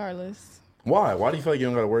regardless. why? Why do you feel like you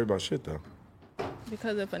don't got to worry about shit though?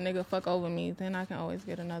 Because if a nigga fuck over me, then I can always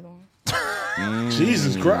get another one.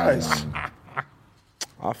 Jesus Christ.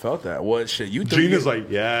 I felt that. What shit? You 3 Gina's years, like,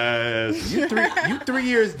 yes. you 3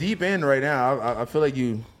 years deep in right now. I feel like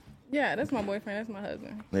you. Yeah, that's my boyfriend. That's my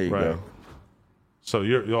husband. There you Right. go. So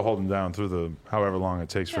you'll hold him down through the however long it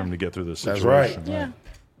takes for him to get through this That's situation. right. Yeah.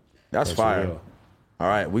 That's fire. real. All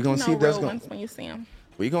right, we're gonna You see know if that's real gonna. ones when you see them.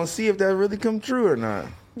 We gonna see if that really come true or not.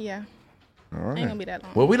 Yeah. All right. Ain't gonna be that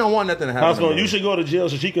long. Well, we don't want nothing to happen. How's to going? her. You should go to jail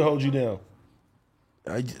so she can hold you down.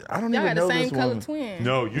 I don't Y'all even got know the same this color woman. twin.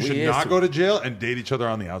 No, you should is. not go to jail and date each other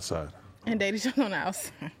on the outside. And date each other on the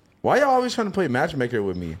outside. Why y'all always trying to play matchmaker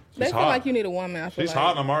with me? They feel hot. like you need a woman. I feel She's like.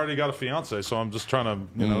 hot, and I'm already got a fiance, so I'm just trying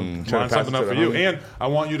to, trying to line pass something it up to for the you. homie. And I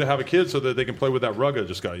want you to have a kid so that they can play with that rug I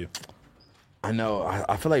just got you. I know.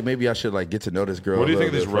 I feel like maybe I should like get to know this girl. What do you a think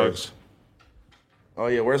of these little bit rugs? first. Oh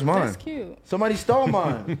yeah, where's mine? That's cute. Somebody stole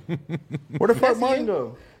mine. Where the fuck That's mine you.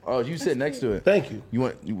 go? Oh, you sit next to it. Thank you. You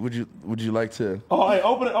want? Would you like to? Oh, hey,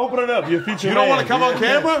 open it up. Your future You don't man. want to come on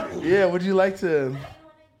camera? Yeah. Would you like to?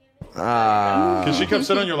 Can she come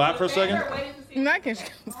sit on your lap for a second? Not can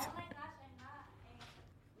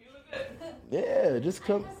Yeah. Just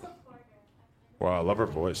come. Wow, I love her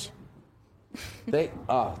voice.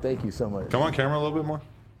 Thank you so much. Come on camera a little bit more.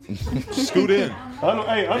 Scoot in.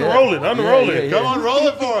 Hey, unroll it. Unroll it. Yeah. Come on, roll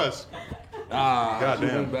it for us. Ah, she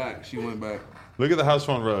Goddamn. went back. She went back. Look at the house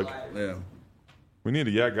phone rug. Yeah. We need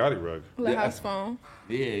a Yak Gotti rug. the house phone.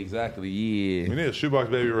 Yeah. Exactly. Yeah. We need a shoebox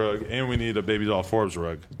baby rug, and we need a Baby Doll Forbes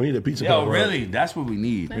rug. We need a pizza. Yo, cup, right? really? That's what we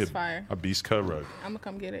need. That's fire. A Beast Cut rug. I'm gonna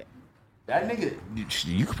come get it. That nigga,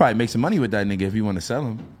 you could probably make some money with that nigga if you want to sell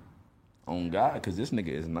him. On God, because this nigga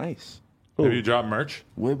is nice. Have you dropped merch?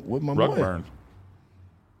 With my Rug boy. burn.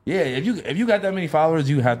 Yeah, if you got that many followers,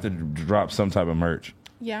 you have to drop some type of merch.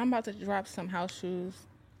 Yeah, I'm about to drop some house shoes.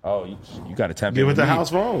 Oh, you got to tap Give in it with the me. house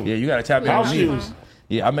phone. Yeah, you got to tap in House with me. shoes.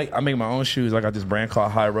 Yeah, I make my own shoes. I got this brand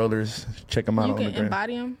called High Rollers. Check them out You on the can gram.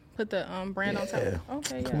 embody them. Put the brand on top. Yeah.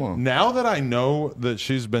 Okay, yeah. Come on. Now that I know that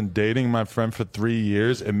she's been dating my friend for 3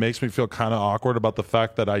 years, it makes me feel kind of awkward about the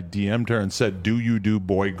fact that I DM'd her and said, "Do you do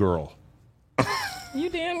boy girl?" You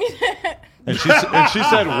DM me that. And she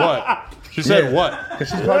said what? She said Yeah. what? Cause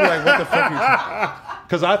she's probably like, what the fuck?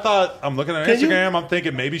 Because I thought I'm looking at her Can you- Instagram. I'm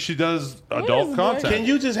thinking maybe she does adult is content. boy- Can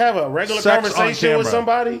you just have a regular Sex on conversation with camera.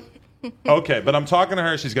 somebody? Okay, but I'm talking to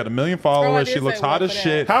her. She's got 1 million followers. did She looks say hot what as for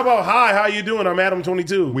shit. How about hi? How you doing? I'm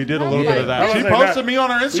Adam22. We did a I little was bit of like- that. I She was like, posted me on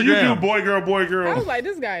her So you do Instagram. boy girl. I was like,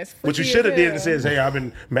 this guy is freaky What you as should have did is hell. says, hey, I've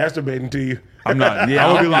been masturbating to you. I'm not. Yeah,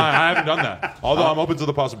 I would I be hope- lying. I haven't done that. Although I'm open to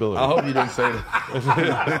the possibility. I hope you didn't say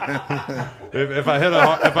that. If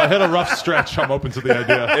I hit a rough stretch, I'm open to the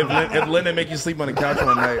idea. If Linda make you sleep on the couch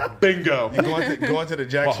one night, Bingo. go into the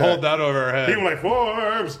jack I'll shot. hold that over her People head. like,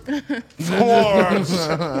 Forbes. Forbes.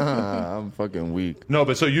 I'm fucking weak. No,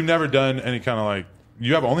 but so you've never done any kind of like.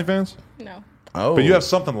 You have OnlyFans, No. Oh, but you have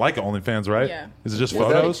something like OnlyFans, right? Yeah. Is it just What's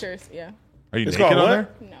that? photos? Pictures, yeah. Are you It's naked called on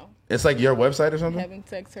what? there? No. It's like your website or something. Haven't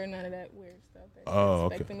texted her none of that weird stuff that Oh, she's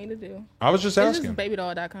okay. expecting me to do. I was just It's asking. just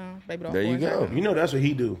babydoll.com. Babydoll. There you go. You know that's what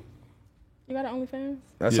he do. You got an OnlyFans?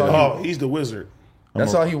 That's Yeah. all. Oh, he's the wizard.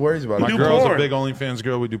 That's all he worries about. My do girl's porn. a big OnlyFans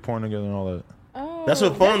girl. We do porn together and all that. Oh, That's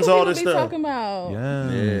what funds all people this be stuff. talking about.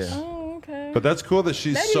 Yes. Yeah. Oh, okay. But that's cool that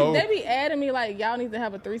she's They be adding me like, y'all need to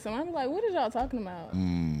have a threesome. I'm like, what is y'all talking about?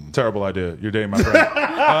 Terrible idea. You're dating my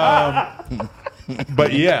friend.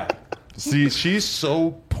 But yeah, see, she's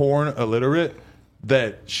so porn illiterate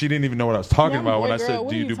that she didn't even know what I was talking Yeah, I'm a about when boy I girl. said, What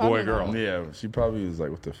 "Do are you you do talking boy girl?" about? Yeah, she probably was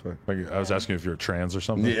like, "What the fuck?" Like I was asking if you're trans or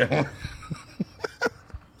something. Yeah.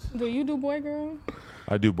 Do you do boy girl?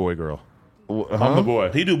 I do boy girl. I'm Huh? the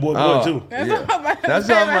boy. He do boy Oh. too. That's Yeah. what I'm about to That's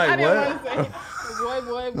say. what I'm I like, didn't want to say.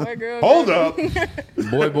 Boy, girl. Hold girl.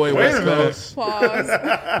 up. Boy, Wait West a minute. Coast.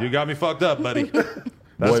 Pause. You got me fucked up, buddy.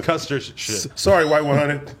 That's Boy. Custer shit. Sorry, White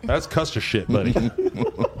 100. That's Custer shit, buddy.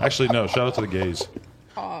 Actually, no. Shout out to the gays.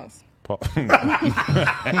 Pause. You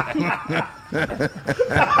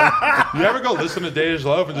ever go listen to Days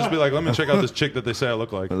Love and just be like, let me check out this chick that they say I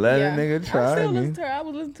look like? Let Yeah. a nigga I try still me. listen to her. I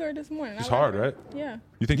was listening to her this morning. It's I like hard, her. right? Yeah.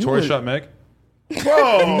 You think You Tori would- shot Meg?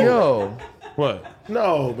 Bro, Yo, What?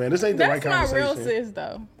 no, man, this ain't the right That's my real conversation. sis,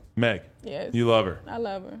 though. Meg. Yes. You love her. I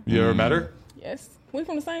love her. You ever met her? Yes. We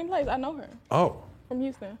from the same place. I know her. Oh. From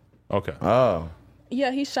Houston. Okay. oh,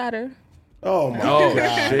 Yeah, he shot her. Oh my oh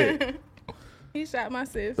god, shit! He shot my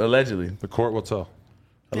sis. Allegedly, The court will tell.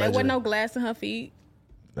 There wasn't no glass in her feet.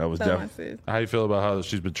 that was So my definitely. sis. How you feel about how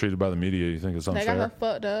she's been treated by the media? You think it's They got her unfair?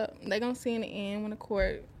 fucked up. They gonna see in the end when the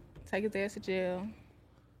court take his ass to jail.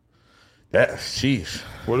 That sheesh.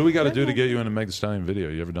 What do we got to do to get you in a Meg Thee Stallion video?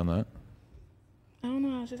 You ever done that? I don't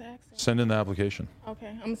know. I was just asking. Send in the application. Okay,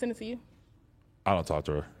 I'm gonna send it to you. I don't talk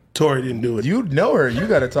to her. Tori didn't do it. You know her. You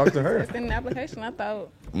got to talk to her. Send an application. I thought.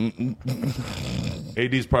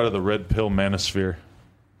 AD's part of the red pill manosphere.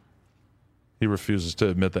 He refuses to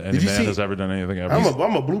admit that any Did you man see- has ever done anything ever.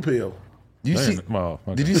 I'm a blue pill. You see? Well,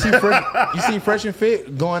 okay. Did you see? You seen Fresh and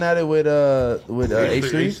Fit going at it with H3?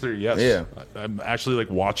 H3, yes. Yeah. I'm actually like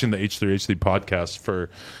watching the H3 podcast for.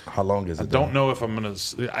 How long is it? Don't know if I'm gonna.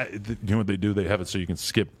 You know what they do? They have it so you can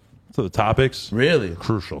skip to the topics. Really?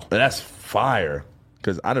 Crucial. That's fire.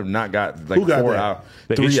 Because I have not got like Who got 4 that? hours,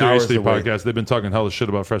 The 3 hours H3 away. podcast. They've been talking hella shit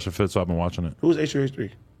about Fresh and Fit, so I've been watching it. Who's H3?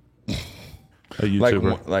 A Like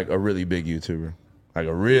YouTuber. like a really big YouTuber. Like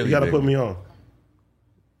a really. You got to big put me on.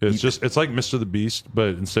 It's like Mr. the Beast, but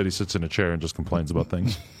instead he sits in a chair and just complains about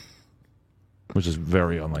things, which is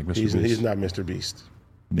very unlike Mr. He's Beast. not Mr. Beast.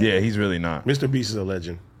 Yeah, he's really not. Mr. Beast is a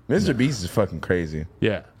legend. Mr. Beast is fucking crazy.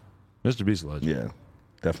 Yeah, Mr. Beast is a legend. Yeah,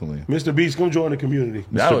 definitely. Mr. Beast, come join the community.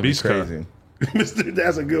 That would be Beast car. crazy.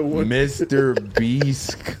 That's a good one. Mr.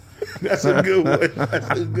 Beast. That's a good one.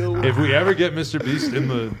 That's a good one. If we ever get Mr. Beast in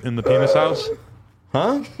the penis house,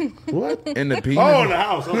 Huh? What? In the penis? Oh, in the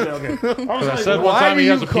house. Okay. I said one why time do he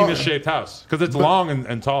has you a call- penis-shaped house because it's long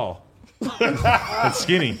and tall, and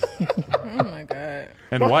skinny Oh my god.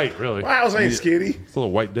 and white. Really, My house ain't skinny. it's a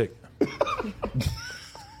little white dick.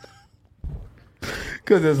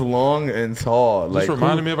 Because it's long and tall. Like, Just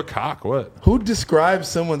reminded me of a cock. What? who describes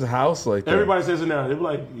someone's house like that? Everybody says it now. They're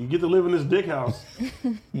like, you get to live in this dick house.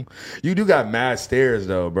 You do got mad stairs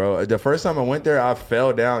though, bro. The first time I went there, I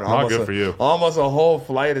fell down good for you. almost a whole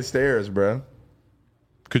flight of stairs, bro.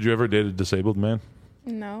 Could you ever date a disabled man?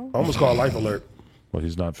 No. I almost called Life Alert. Well,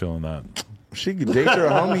 he's not feeling that. She could date your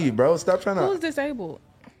homie, bro. Stop trying Who's to. disabled?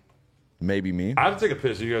 Maybe me. I have to take a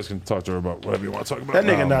piss. You guys can talk to her about whatever you want to talk about. That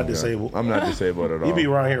nigga Oh, not my disabled. God. I'm not disabled at all. He be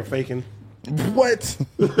around here faking. What?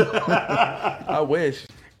 I wish.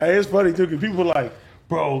 Hey, it's funny too, because people are like,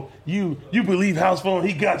 bro, you believe house phone,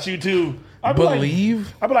 he got you too. I be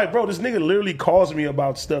Believe? I be like, bro, this nigga literally calls me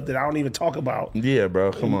about stuff that I don't even talk about. Yeah,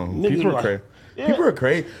 bro. Come on. Niggas People are like- crazy. Yeah. People are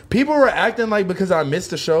crazy. People were acting like because I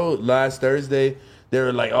missed the show last Thursday. They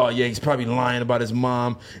were like, "Oh yeah, he's probably lying about his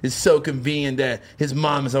mom. It's so convenient that his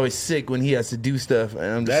mom is always sick when he has to do stuff." And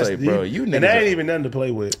I'm just like, "Bro, you niggas." and that are- ain't even nothing to play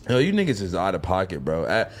with. No, you niggas is out of pocket,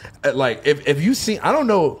 bro. Like if you seen, I don't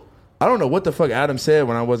know what the fuck Adam said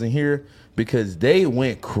when I wasn't here because they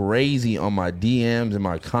went crazy on my DMs and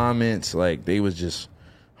my comments. Like they was just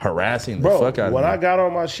harassing the Bro, fuck out of me. when I got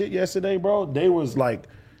on my shit yesterday, bro, they was like,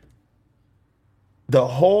 the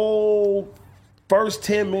whole first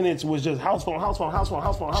 10 minutes was just house phone.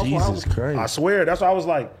 Jesus Christ. I swear, that's why I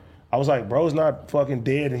was like, bro's not fucking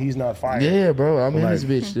dead and he's not fired. Yeah, bro. I'm in Like- this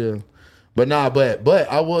bitch still. But nah, but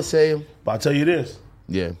I will say, But I'll tell you this,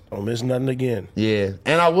 yeah, don't miss nothing again. yeah,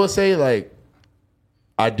 and I will say like,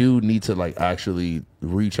 I do need to like actually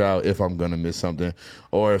reach out if I'm gonna miss something,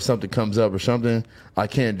 or if something comes up or something. I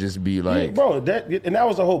can't just be like, Bro, that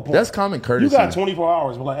was the whole point. that's common You courtesy. got 24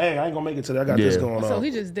 hours, but like, hey, I ain't gonna make it today. I got this Yeah. going on. So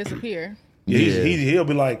he just disappeared. Yeah, Yeah. he'll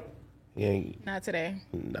be like, he ain't, Not today.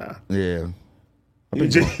 nah. Yeah.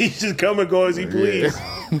 He's just come and go as he please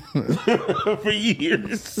for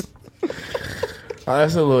years.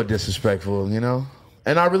 That's a little disrespectful, you know?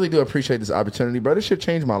 And I really do appreciate this opportunity, bro. This shit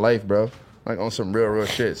changed my life, bro. Like on some real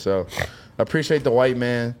shit. So I appreciate the white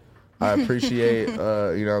man. I appreciate, you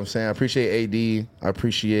know what I'm saying? I appreciate AD. I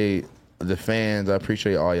appreciate the fans. I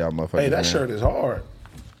appreciate all y'all motherfuckers. Hey, that man. shirt is hard.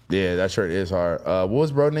 Yeah, that shirt is hard. What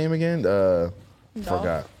was bro name again?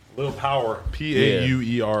 Forgot. Little Power.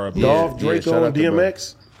 Pauer. I believe. Dolph, yeah, Draco, shout out and to bro.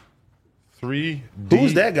 DMX. 3D.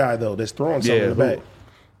 Who's that guy, though, that's throwing something Yeah, in the who? back?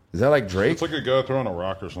 Is that like Drake? It's like a guy throwing a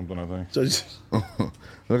rock or something, I think. So just,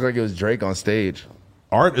 Looked like it was Drake on stage.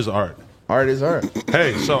 Art is art. Art is art.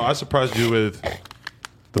 Hey, so I surprised you with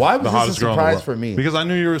Why was the this hottest a girl in the surprise world. for me? Because I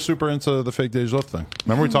knew you were super into the fake Dej Loaf thing.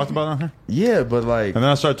 Remember we talked about it on here? Yeah, but like, And then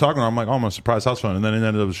I started talking to her. I'm like, oh, I'm a surprise house phone. And then it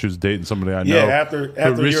ended up she was dating somebody I know Yeah, after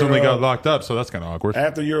who recently your, got locked up. So that's kind of awkward.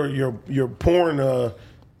 After your porn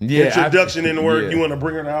yeah, introduction into work, yeah. you want to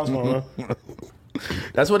bring her to the house phone, huh?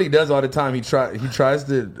 That's what he does all the time. He tries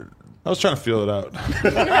to. I was trying to feel it out.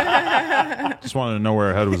 Just wanted to know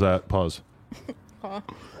where her head was at. Pause.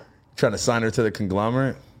 Trying to sign her to the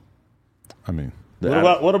conglomerate. I mean,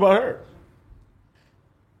 What about her?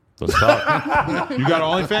 let's talk. You got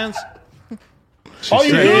OnlyFans? Oh,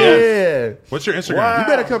 you said did? Yeah. What's your Instagram? Wow. You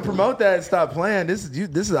better come promote that and stop playing. This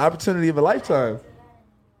is an opportunity of a lifetime.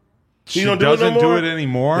 She You don't do it no doesn't do more? it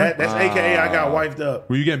anymore. That's AKA I got wifed up.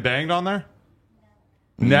 Were you getting banged on there?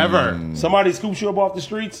 Never. Somebody scoops you up off the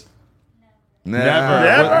streets? Never.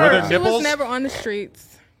 Never. Were there She was nipples? never on the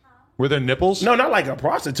streets. Were there nipples? No, not like a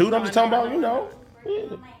prostitute. I'm just talking about, you know.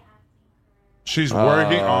 She's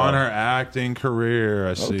working on her acting career.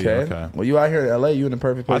 I see. Okay. Well, you out here in LA, you in the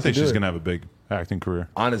perfect place I think to do she's it. going to have a big acting career.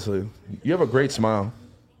 Honestly, you have a great smile.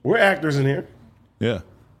 We're actors in here. Yeah.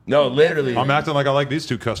 No, literally. I'm acting like I like these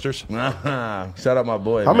two custers. Shout out my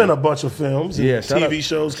boy. I'm man. in a bunch of films and shout TV out,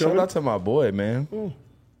 shows Shout coming. out to my boy, man.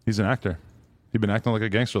 He's an actor. He's been acting like a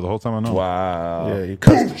gangster the whole time I know him. Wow. Yeah, you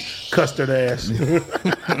custard ass.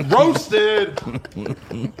 Roasted.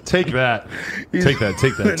 Take that. Take that.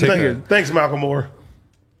 Take that. Take that. Thanks, Malcolm Moore.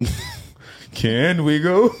 Can we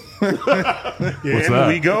go? Can that?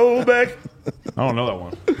 we go back? I don't know that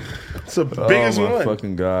one. It's the biggest oh my one.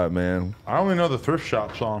 fucking god, man. I only know the Thrift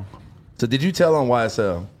Shop song. So did you tell on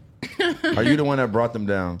YSL? Are you the one that brought them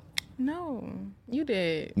down? No, you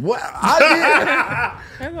did. What? I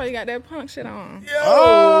That's why you got that punk shit on. did.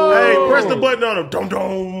 Oh, Hey, press the button on him. Dum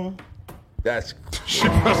dum. That's. She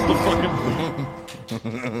pressed the fucking.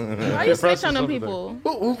 Why you snitch on them people?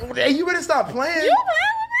 Hey, you better stop playing. You playing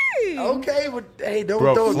with me? Okay, but hey, don't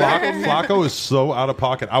Bro, throw it back. Flacco is so out of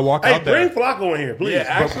pocket. I walk Hey, out there. bring Flacco in here, please.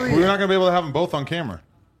 Yeah, But actually, we're not going to be able to have them both on camera.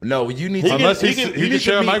 no. You need to. Unless he he can- can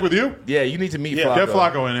share a mic with you. Yeah, you need to meet Yeah, Flacco. Get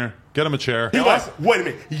Flacco in here. Get him a chair. He goes, wait a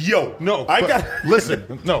minute. Yo. No, I but got.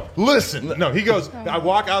 listen. No, listen. No, he goes. I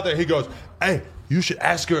walk out there. He goes, "Hey, you should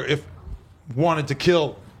ask her if wanted to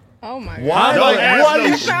kill." Oh my god. Why? Don't Like, ask what no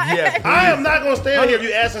is? shit. Yeah, I am not going to stand here if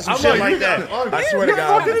you asking some shit like that. I swear to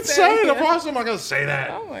God. Fucking insane. Of course, I'm not gonna say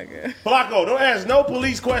that. Oh my god. Flacco, don't ask no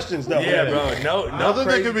police questions, though. Yeah, bro. No, Nothing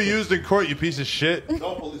that crazy- can be used in court, you piece of shit.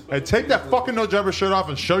 Hey, take that fucking no jumper shirt off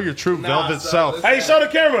and show your true velvet self. Hey, show the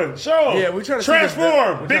camera. Show. Yeah, we're trying to see the-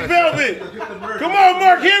 transform. we're Big trying Velvet. Come on,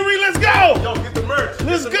 Mark Henry. Let's go. Get the merch.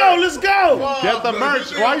 Let's go. Let's go. Get the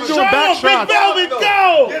merch. Why are you Show doing back Big shots? Velvet.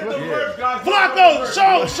 Go. Get the merch, guys.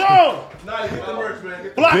 Flacco, show. Nah, get the merch, man.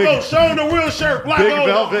 Flacco, show him the real shirt. Flacco. Big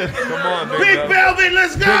velvet. Come on, Big Velvet.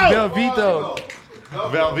 Let's Big go. Velveto.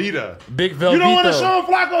 Velveeta. Big Velveto. You don't want to show him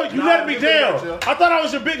Flacco? You let me down. I thought I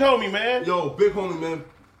was your big homie, man. Yo, big homie, man.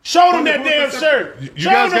 Show them that damn shirt. You Show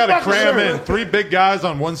guys them the got to fucking cram shirt. in 3 big guys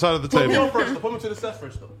on one side of the Put me table. on first. Put me to the set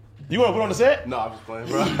first, though. You want to put on the set? No, I'm just playing,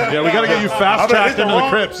 bro. Yeah, we got to get you fast tracked into the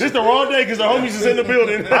Crips. This the wrong day because the homies is in the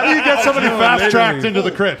building. How do you get somebody fast tracked into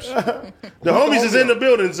the Crips? The homies is in the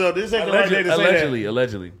building, so this ain't the right day to say that.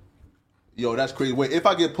 Allegedly. Yo, that's crazy. Wait, if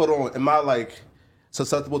I get put on, am I like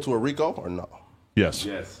susceptible to a RICO or no? Yes.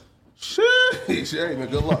 Sheesh, hey, man,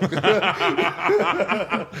 good luck.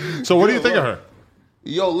 So what do you think of her?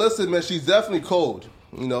 Yo, listen, man, she's definitely cold.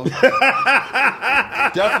 You know,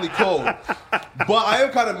 definitely cold. But I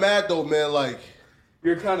am kind of mad though, man. Like,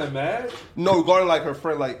 You're kind of mad? no, regarding like her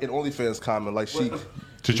friend, like in OnlyFans comment, like she,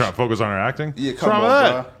 She's trying to focus on her acting? yeah, come What's wrong on,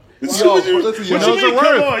 with bro. that? Yo, What you- listen, She What knows you her mean,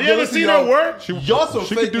 come worth. on? You ever Listen, seen y'all. her work? Y'all some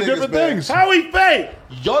She fake can do niggas, different man. things. How he fake?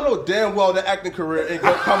 Y'all know damn well that acting career ain't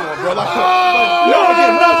gonna come on, bro. Like, no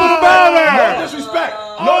disrespect.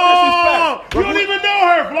 No disrespect. You don't even know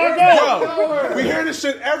her, Flacco. Bro, we hear this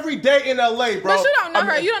shit every day in LA, bro. But you don't know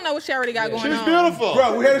her. You don't know what she already got going She's on. beautiful.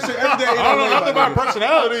 Bro, we hear this shit every day in LA. I don't know nothing my about nigga. her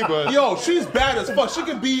personality, but Yo, she's bad as fuck. She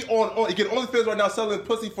could be on get OnlyFans right now selling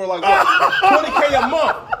pussy for like what, $20K a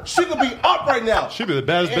month. She could be up right now. she'd be the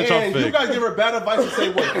baddest bitch on And you fake. guys give her bad advice and say,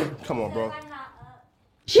 "What? Come on, bro."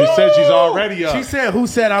 She said she's already up. She said, "Who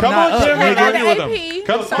said I'm Come not on, up?" Jim, nigga? got argue the with them. AP,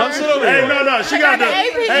 Come sir. sit over Hey, here. no, she I got got the. the AP.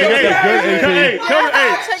 Hey, She got that good hey, AP. come,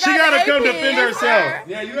 hey, Check she out gotta the come AP, defend sir. herself.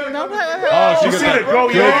 Yeah, you gotta Don't play with her. Oh, she You got see that the go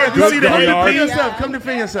yard? You good see the go yard. AP? yourself. Come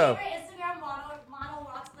defend yourself.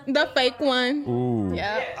 The fake one. Ooh.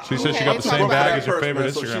 Yeah. She said she got the same Work for bag that as your purse, favorite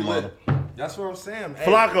man, so she Instagram lit. model. That's what I'm saying. Hey,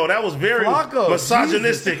 Flacco, that was very Flacco,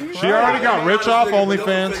 misogynistic. She already got rich off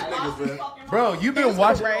OnlyFans. Niggas, man. bro, you've been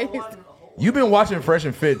watching. Raised. You've been watching Fresh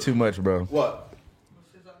and Fit too much, bro. What?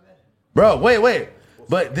 Bro, wait.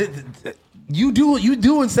 But You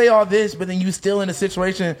do and say all this, but then you still in a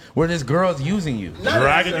situation where this girl's using you.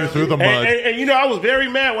 Dragging you through the mud. And you know, I was very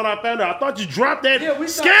mad when I found out. I thought you dropped that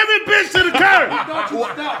scamming bitch to the curb. Don't you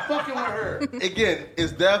stop fucking with her. Again,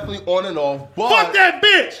 it's definitely on and off. But Fuck that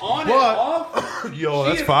bitch. On and off? Yo,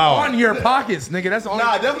 that's foul. On your pockets, nigga. That's on.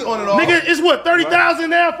 Nah, definitely on and off. Nigga, it's what, 30,000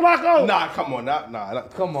 now, Flacco? Nah, come on, nah.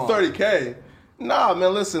 Come on. 30K. Nah,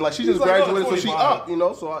 man, listen, like she just like, graduated, oh, so she 25. up, you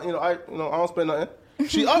know. So I don't spend nothing.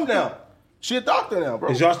 She up now. She a doctor now, bro.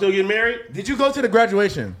 Is y'all still getting married? Did you go to the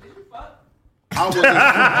graduation? I was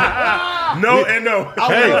No and no.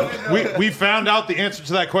 Hey, we found out the answer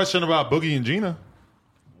to that question about Boogie and Gina.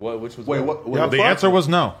 What? Which was Wait, what? Y'all The fuck? answer was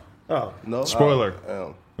no. Oh. No Spoiler.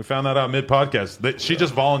 We found that out mid podcast. She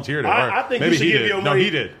just volunteered it. I think Maybe you should he give did. your No, money. he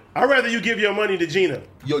did. I'd rather you give your money to Gina.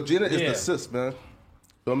 Yo, Gina is Yeah. the sis, man.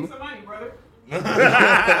 Feel me?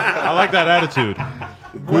 I like that attitude.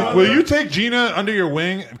 Will you take Gina under your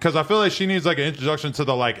wing? Because I feel like she needs like an introduction to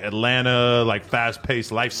the like Atlanta, like fast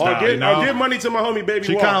paced lifestyle. I'll give money to my homie, baby.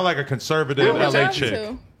 She kind of like a conservative LA Trying chick.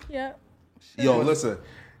 to. Yep. Yo, listen.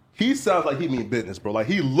 He sounds like he mean business, bro. Like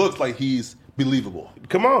he looks like he's believable.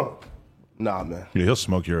 Come on. Nah, man. Yeah, he'll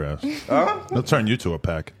smoke your ass. He'll turn you to a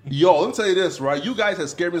pack. Yo, let me tell you this, right? You guys have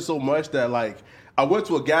scared me so much that like I went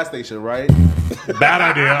to a gas station, right? Bad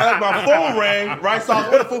idea. And my phone rang, right? So I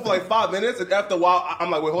was on the phone for like 5 minutes, and after a while, I'm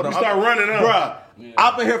like, wait, hold on. You start running up. Bruh,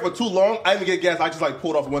 I've been here for too long. I didn't get gas. I just like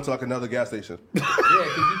pulled off and went to like another gas station. Yeah,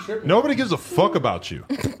 because you tripping. Nobody gives a fuck about you.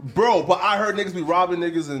 Bro, but I heard niggas be robbing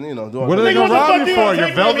niggas and, you know, doing What are they Nigga, gonna what the rob fuck you you gonna for? Your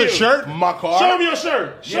take from velvet you? shirt? my car. Show him your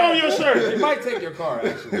shirt. Show him your They shirt. might take your car,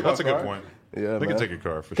 actually. That's a good point. Yeah, They man. can take your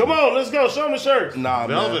car for Come sure. on, let's go. Show him the shirt. Nah,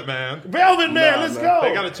 Velvet, man. man. Velvet man, Nah, let's man. go.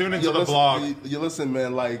 They gotta tune into You the listen, blog. You listen,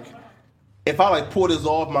 man, like, if I like pull this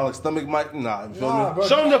off, my like stomach might, nah, you feel me?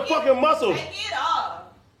 Show him the fucking muscle. Take it off.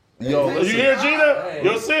 Yo, You listen, hear Gina?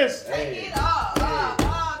 Your sis. Take it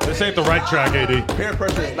off. This ain't the right track, AD. peer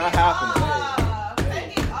pressure is not happening.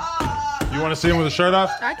 Take it off. You want to see him with his shirt off?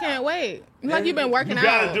 I can't wait. Like you've been working You out.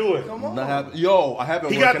 gotta do it. Not happening. Yo, I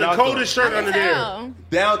haven't He working got the out, coldest though. shirt under there. Hell.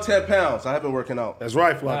 Down 10 pounds. I have been working out. That's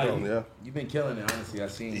right, Flacco. Yeah. You've been killing it, honestly.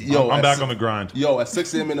 I've seen you. Yo, I'm at back si- on the grind. Yo, at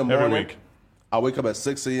 6 a.m. in the Every morning, week. I wake up at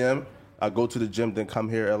 6 a.m. I go to the gym, then come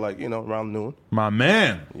here at like, you know, around noon. My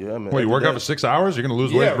man. Yeah, man. Wait, you work Every out day. for 6 hours? You're gonna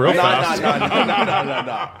lose weight Yeah, real right. fast.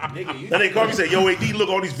 Nah. Nigga, you, Then they call me and say, yo, AD, look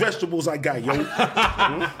all these vegetables I got, yo.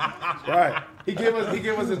 Right. he gave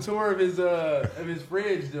us a tour of his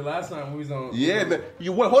fridge the last time we was on. Yeah, man.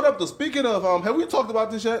 You wait, hold up. Though. Speaking of, have we talked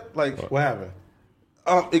about this yet? Like, What happened?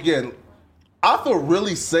 again, I feel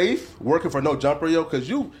really safe working for No Jumper, yo, because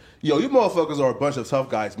you motherfuckers are a bunch of tough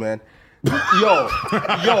guys, man. Yo,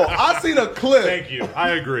 I seen a clip. Thank you. I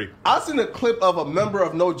agree. I seen a clip of a member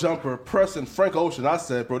of No Jumper pressing Frank Ocean. I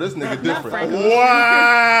said, bro, this nigga different. Frank Wow.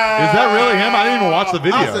 Is that really him? I didn't even watch the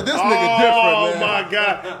video. I said, this nigga different, man. my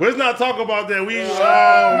God. Let's not talk about that. Oh, my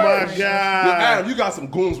Yo, God. Adam, you got some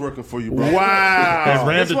goons working for you, bro. They Wow.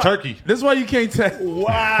 ran to Turkey. This is why you can't take.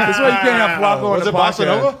 Wow. This is why you can't have Flacco on Was the it Bossa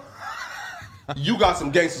podcast. Nova? You got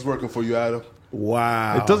some gangsters working for you, Adam.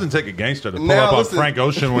 Wow. It doesn't take a gangster to pull Now, up listen. on Frank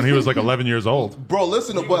Ocean when he was like 11 years old. Bro,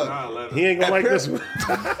 listen to what. He ain't gonna like this one.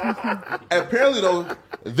 Apparently, though,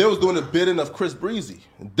 they was doing the bidding of Chris Breezy.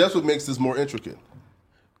 That's what makes this more intricate.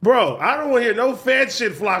 Bro, I don't want to hear no fat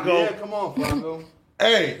shit, Flacco. Come on, Flacco.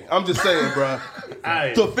 Hey, I'm just saying, bro.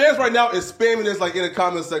 Aight. So fans right now is spamming this like in the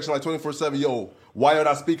comment section like 24/7. Yo, why are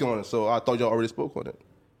not speaking on it? So I thought y'all already spoke on it.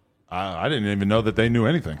 I didn't even know that they knew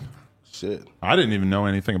anything. Shit. I didn't even know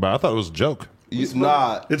anything about it. I thought it was a joke.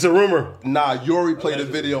 Nah, It's a rumor. Yuri played a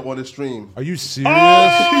video on the stream. Are you serious?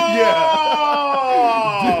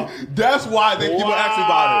 Oh! That's why they keep on asking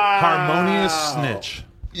about Harmonious snitch.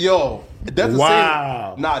 it. Yo, that's the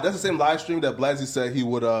Wow. same. Nah, that's the same live stream that Blasey said he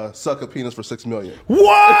would suck a penis for $6 million. What?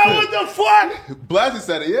 What the fuck? Blasey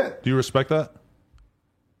said it, yeah. Do you respect that?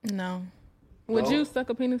 No. Would you suck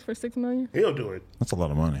a penis for $6 million? He'll do it. That's a lot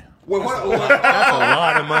of money. Wait, what? That's a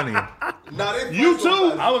lot of money. Nah, they You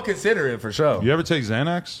too? I would consider it for sure. You ever take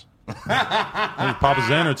Xanax? Maybe pop a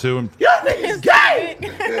Xan or two and Y'all niggas gay.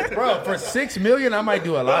 Bro, for $6 million, I might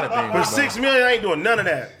do a lot of things. For $6 million, I ain't doing none of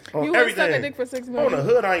that. On You would suck everything. a dick for $6 On million? the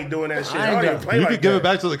hood, I ain't doing that shit. I ain't don't even play you like could give that. it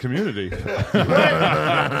back to the community. You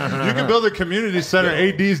can build a community center,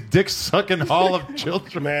 AD's dick sucking hall of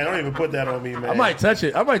children. Man, don't even put that on me, man. I might touch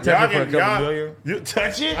it. I might touch it for a couple million. You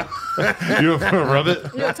touch it? You rub it?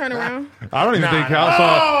 You'll turn around. I don't even think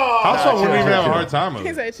Household wouldn't even have a hard time with He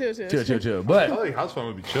it. said, chill. Chill. But I think Household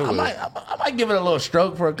would be chill with it. I might give it a little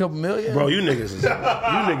stroke for a couple million. Bro, you niggas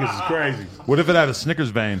is crazy. What if it had a Snickers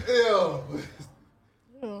vein? Ew.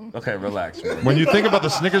 Okay, relax, man. When you think about the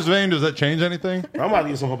Snickers vein, does that change anything? I'm about to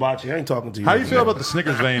get some hibachi. I ain't talking to you. How do you feel about the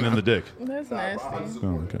Snickers vein in the dick? That's nasty.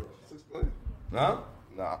 Oh, okay. Huh?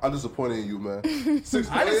 Nah, I'm disappointed in you, man. 6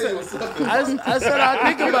 I million. I said I'd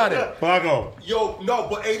think about it. Pago. Yo, no,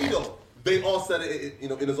 but AD though, they all said it, in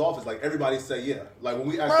his office. Like everybody said, yeah. Like when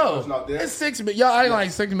we asked the person out there, It's y'all ain't like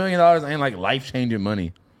 $6 million ain't like life changing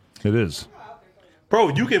money. It is. Bro,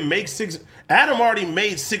 you can make Adam already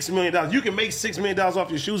made $6 million. You can make $6 million off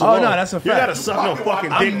your shoes Oh alone. no, that's a fact. You gotta suck no fucking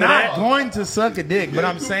dick I'm for not that. going to suck a dick, but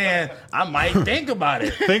I'm saying I might think about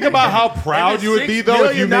it. Think about how proud it's you would be $6 though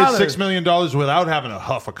if you made million. $6 million without having to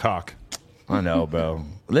huff a cock. I know, bro.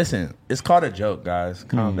 Listen, it's called a joke, guys.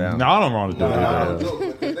 Calm down. No, I don't want to do I that. don't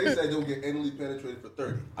joke, because they said they'll get anally penetrated for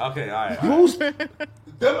 30. Okay, all right. Who's Them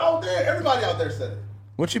out there, everybody out there said it.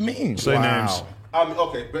 What you mean? Say names. I mean,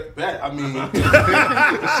 okay, bet. I mean, shit,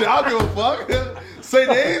 I don't give a fuck. Say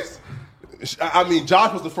names. I mean,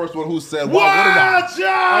 Josh was the first one who said, "Why wouldn't I?"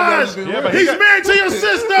 Josh? Yeah, but He's married to your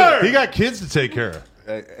sister. He got kids to take care of.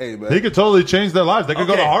 Hey, man. He could totally change their lives. They could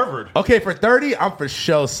go to Okay. Harvard. Okay, for 30, I'm for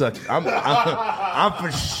sure sucking. I'm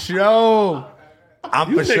for sure.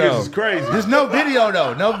 I'm You for niggas sure. is crazy. There's no video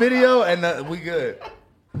though. No video, and we good.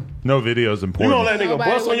 No video is You important. gonna let nigga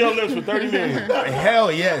Nobody bust on would- your lips for 30 million?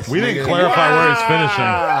 Hell yes. We didn't nigga. clarify where he's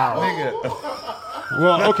finishing. Nigga.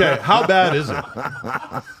 Well, okay. How bad is it?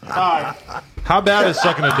 How bad is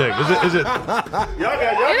sucking a dick? Is it? It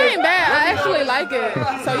ain't bad. I actually like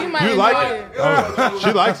it. So you might You enjoy like it. it? Oh,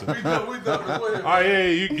 she likes it. We done. All right, yeah,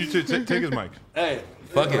 you two take his mic. Hey,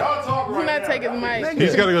 fuck it. Do not take his mic.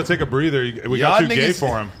 He's got to go take a breather. We got too gay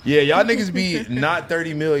for him. Yeah, y'all niggas be not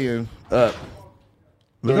 30 million up.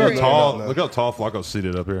 Look how tall Flacco's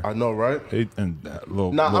seated up here. I know, right? I'm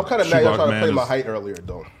I'm kind of mad y'all trying to play my height earlier,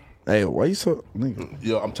 though. Hey, why you so nigga?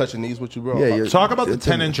 Yo, I'm touching knees with you, bro. Yeah, Talk about the it's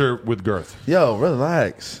 10-incher with girth. Yo,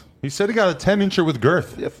 relax. He said he got a 10-incher with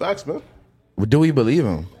girth. Yeah, facts, man. Do we believe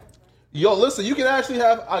him? Yo, listen, you can actually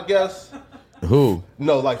have, I guess, Who?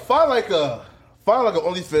 no, like find like an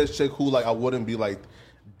OnlyFans chick who like I wouldn't be like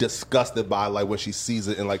disgusted by like when she sees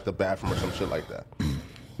it in like the bathroom or some shit like that.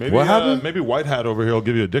 Maybe, What happened? Maybe White Hat over here will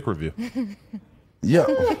give you a dick review. Yo.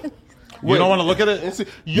 You don't want to look at And it? see,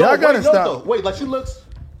 yo, Y'all gotta wait, no, stop. though. Wait, like she looks.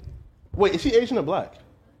 Wait, is she Asian or black?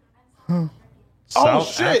 South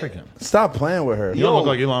shit. African. Stop playing with her. You don't Yo. look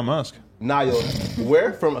like Elon Musk. Nah, yo,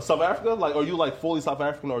 where from South Africa? Like, are you like fully South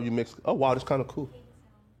African or are you mixed? Oh wow, that's kind of cool.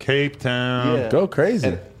 Cape Town. Yeah. Go crazy.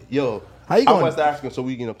 And, yo, How you I'm going- West African, so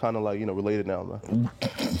we kind of like related now, man.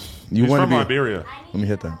 You He's want to from be? Liberia. Let me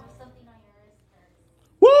hit that.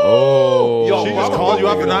 Woo! Oh. Yo, She just called you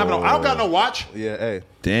up and I don't got no watch. Yeah, hey.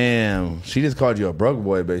 Damn. She just called you a broke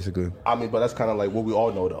boy, basically. I mean, but that's kind of like what we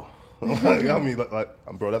all know, though. Like, I mean, like,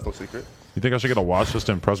 bro, that's no secret. You think I should get a watch just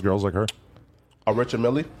to impress girls like her? A Richard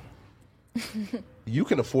Millie. You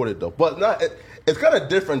can afford it though, but not. It's kind of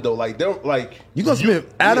different though. Like they're like You gonna spend?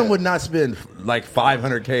 Adam yeah. would not spend like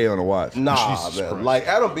 $500K on a watch. Nah, Jesus man. Christ. Like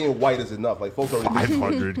Adam being white is enough. Like folks already.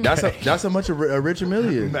 500. That's how much a Richard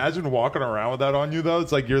Millie is. Imagine walking around with that on you, though.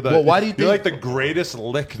 It's like you're the. Well, why do you you're think- like the greatest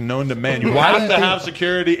lick known to man. You Why do have you to think- have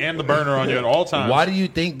security and the burner on you at all times. Why do you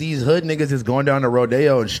think these hood niggas is going down to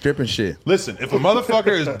Rodeo and stripping shit? Listen, if a motherfucker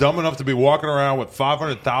is dumb enough to be walking around with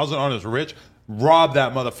 500,000 on his rich, rob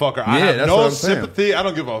that motherfucker. I Yeah, have that's no what I'm saying. sympathy. I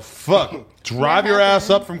don't give a fuck. Drive your ass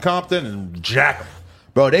up from Compton and jack him.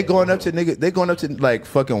 Bro, they going up to niggas. They going up to like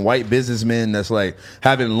fucking white businessmen that's like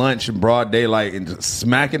having lunch in broad daylight and just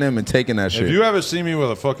smacking them and taking that shit. If you ever see me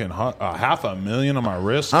with a fucking $500,000 on my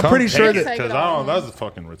wrist, I'm come pretty take sure it, that- because I don't. That's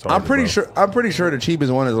fucking retarded. I'm pretty bro. sure. I'm pretty sure the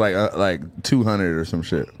cheapest one is like 200 or some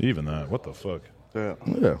shit. Even that. What the fuck? Yeah.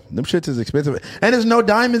 Yeah, them shits is expensive, and there's no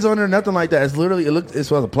diamonds on it or nothing like that. It's literally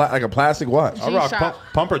it's like a plastic watch. I rock G-Shock.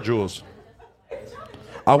 pumper jewels.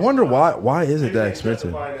 I wonder why is it that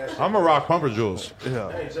expensive? I'm a rock pumper jewels.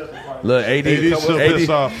 Look, AD AD's so pissed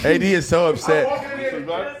off. AD is so upset.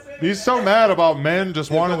 He's so mad about men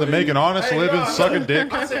just wanting to make an honest living, sucking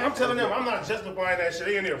dick. I'm telling them, I'm not justifying that shit.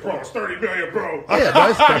 They in there, bro. It's 30 million, bro. Yeah, bro,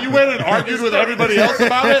 it's You went and argued with everybody else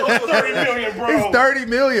about it? It's 30 million, bro. It's 30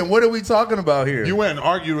 million. What are we talking about here? You went and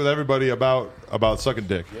argued with everybody about sucking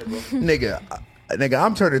dick. Nigga,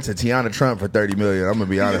 I'm turning to Tiana Trump for 30 million. I'm gonna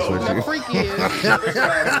be honest with you. Freaky is.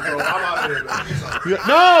 Bro, I'm out here, man.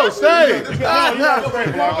 No, stay.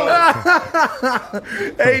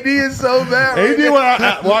 AD is so bad. AD when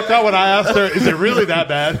I walked out when I asked her, is it really that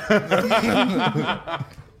bad?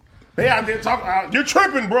 They out there talking. You're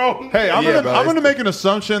tripping, bro. Hey, I'm Yeah, bro, gonna make an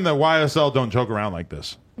assumption that YSL don't joke around like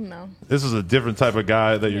this. No. This is a different type of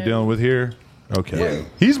guy that you're Yeah. dealing with here. Okay.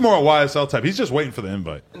 He's more a YSL type. He's just waiting for the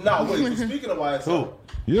invite. Nah, wait. So speaking of YSL,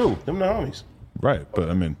 You. Them the homies. Right, but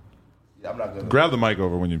I mean, I'm not gonna grab the mic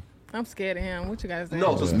over when you. I'm scared of him. What you guys think?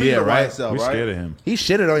 No, so speak Yeah, of right. YSL, We right? scared of him. He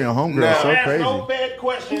shitted on your homegirl Now, so Ask crazy. no bad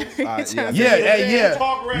questions. Yeah.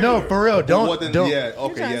 Talk regular. No, for real. Don't. Yeah, You okay,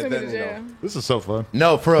 trying to yeah, send me then to you jail? know. This is so fun.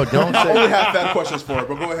 No, for real. Don't I only say. have fat questions for her,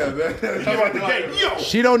 but go ahead, man. Talk about the game. Yo.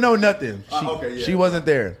 She don't know nothing. She, okay, yeah. she wasn't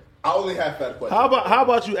there. I only have fat questions. How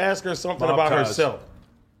about you ask her something Bob about Cos. herself?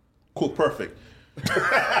 Cool, perfect.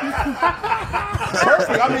 Perfect.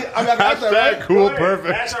 I mean, I got that right. Cool,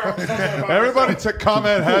 perfect. Everybody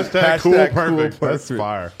comment hashtag cool, Hashtag cool, perfect. That's perfect.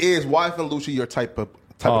 fire. Is wife and Lucci your type of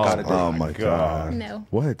guy to date? Oh my god. No.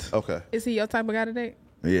 What? Okay. Is he your type of guy to date?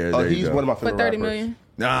 Yeah, there you He's go. one of my For favorite 30 rappers. million?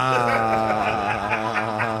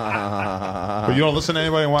 Ah. But you don't listen to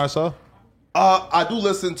anybody in YSL? I do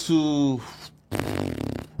listen to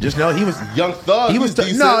Just know he was. Young Thug. He was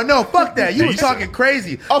He's no, decent. fuck that. You was talking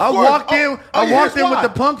crazy. Of I course. walked in. I yeah, walked here's in with why. the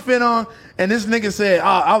punk fit on, and this nigga said,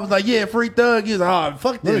 I was like, yeah, free Thug. He was like,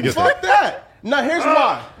 fuck me this. get Fuck that. Now here's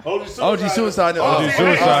why. OG OG suicide. OG Hey,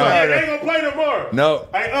 suicide. they ain't gonna play no more. No.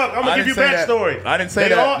 Hey, I'm I gonna give you didn't say that. backstory. I didn't say They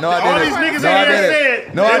that. all- No, I All didn't. these niggas No, in I here didn't.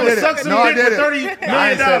 said No, I they would didn't. suck some No, I dick for didn't. $30 I million.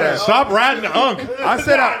 didn't say that. Stop ratting Unk. I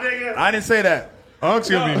said nigga. I didn't say that.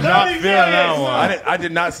 Unk's gonna be No, not no, feeling no, that no. one. I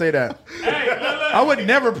did not say that. I would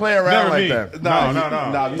never play around Never like me. that. No.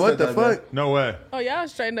 Nah, you What said the that, fuck? No way. Oh, y'all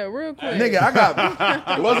straighten up real quick. Nigga, I got. Man.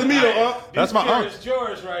 It wasn't me though. That's my Unk.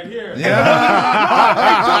 George right here. You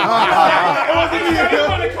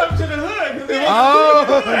want to come to the hood?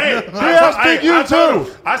 Oh. Hey, Big U too.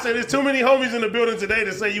 I said there's too many homies in the building today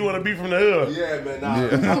to say you want to be from the hood. Yeah, man. Nah.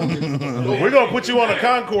 We're gonna put you on a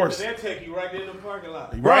concourse They'll take you right in the parking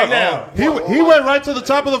lot. right now. He went right to the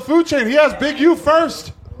top of the food chain. He has Big U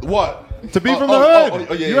first What? to be from the oh, hood.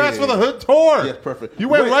 oh, yeah, You yeah, asked yeah, for the yeah. hood tour. Yeah, perfect. You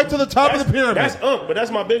went Wait, right to the top of the pyramid. That's but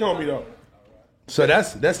that's my big homie though. So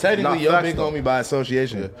that's technically Nah, your facts, big though. homie by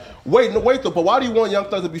association. Wait though. But why do you want Young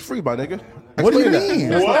Thug to be free, my nigga? What do you Explain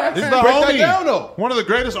that. mean? What? He's the Break that homie. down, though. One of the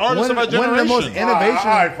greatest artists One of our of the generation. most innovation. All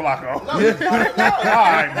right, Flacco. All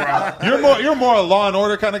right, bro. You're more a Law and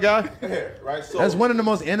Order kind of guy. Right. So That's one of the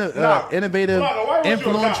most innovative, Flaco, why was you a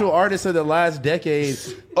influential cop? artists of the last decade.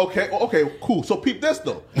 okay, cool. So peep this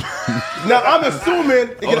though. Now I'm assuming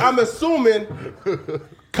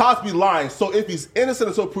Cosby lying. So if he's innocent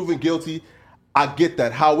until proven guilty, I get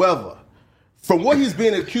that. However, from what he's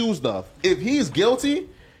being accused of, if he's guilty,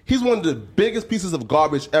 he's one of the biggest pieces of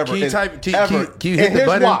garbage ever. Can you and type? Can ever. you And hit the here's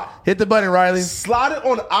button? why. Hit the button, Riley. Slide it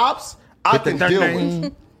on ops, I Hit the can deal ding.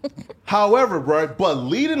 with. However, bro, but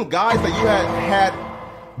leading guys that you had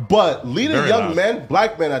but leading Very young loud. men,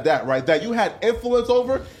 black men at that, right, that you had influence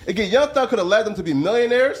over. Again, Young Thug could have led them to be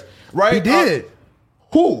millionaires, right? He did.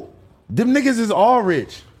 Who? Them niggas is all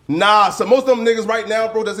rich. Nah, so most of them niggas right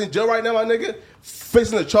now, bro, that's in jail right now, my nigga,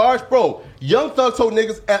 facing a charge, bro. Young Thug told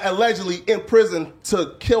niggas allegedly in prison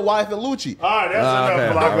to kill wife and Lucci. All right, that's enough,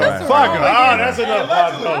 okay. Flacco. All right. Fuck it. All right, that's enough,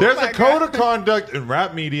 Flacco. There's a code of conduct in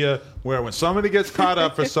rap media where when somebody gets caught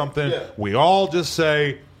up for something, we all just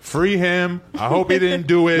say, free him. I hope he didn't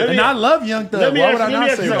do it. And I love Young Thug. let me Why ask- would I let me not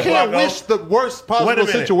ask say you You that? something. can't Flacco. wish the worst Wait a possible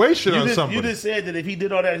minute. situation you on just, somebody. You just said that if he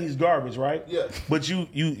did all that, he's garbage, right? Yeah. But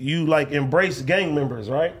you like embrace gang members,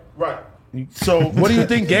 right? Right. So What do you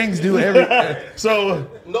think gangs do every? So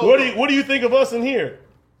No, what do you think of us in here?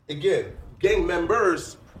 Again, gang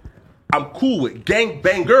members, I'm cool with. Gang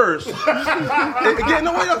bangers. Again,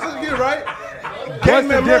 no, wait, that's again, right? Gang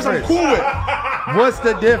the members, I'm difference? cool with. What's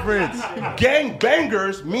the difference? Gang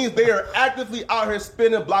bangers means they are actively out here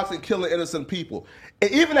spinning blocks and killing innocent people.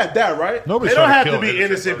 And even at that, right? Nobody's They don't trying have kill to be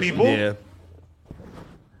innocent people.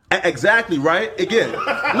 Exactly, right? Again,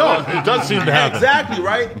 no. It does seem to happen. Exactly,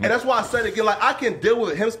 right? And that's why I said again, like, I can deal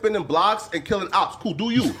with him spinning blocks and killing ops. Cool, do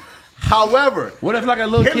you. However, What if like a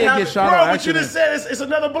little him kid having- gets shot Bro, on but you accident? just said it's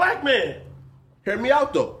another black man. hear me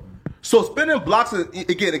out though. So spinning blocks and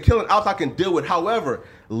again and killing ops I can deal with. However,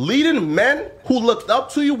 leading men who looked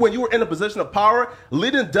up to you when you were in a position of power,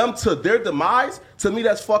 leading them to their demise, to me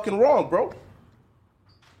that's fucking wrong, bro.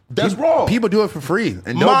 That's wrong. People do it for free.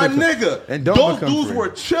 And don't My become- nigga, and don't those become dudes free. were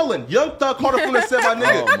chilling. Young Thug called a phone and said, my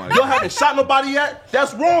nigga, Oh, my you haven't shot nobody yet?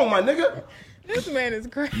 That's wrong, my nigga. This man is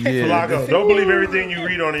crazy. Yeah, Flacco, don't believe everything you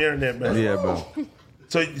read on the internet, man. yeah, bro.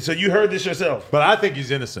 So you heard this yourself. But I think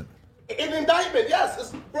he's innocent. An indictment,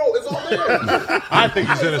 yes. It's all there. I think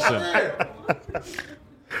he's It's all innocent. there.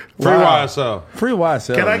 Free Wow. YSL. Free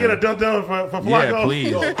YSL. Can I get a man. dun-dun for Flacco? Yeah,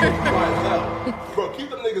 please. Bro, keep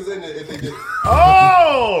them niggas in there if they get.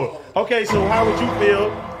 Oh! Okay, so how would you feel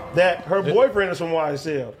that her boyfriend is from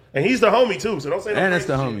YSL? And he's the homie, too, so don't say no And it's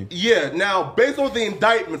the crazy homie. Yeah, now, based on the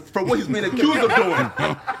indictment from what he's been accused of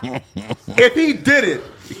doing, if he did it,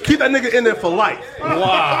 keep that nigga in there for life. shit.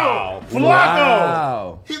 Wow. Flacco!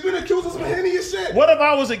 accused of some Henny and shit. What if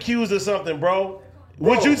I was accused of something, bro?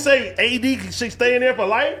 Would you say AD should stay in there for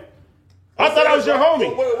life? I thought I was your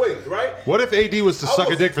homie. Wait, right? What if AD was to suck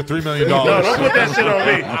a dick for $3 million? No, don't put that shit on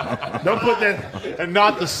me. Don't put that. And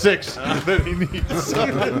not the 6 that he needs.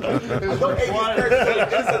 There's no AD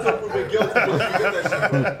innocent until proven guilty. But you get that shit,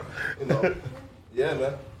 bro. You know? Yeah,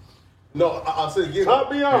 man. No, I'll say again. Top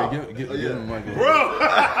me off. Give him the mic. Bro.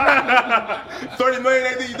 30 million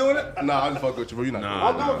AD, you doing it? Nah, I'm just fucking with you, bro. You're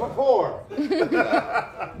not doing it. I'll do it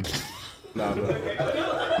for 4. Nah,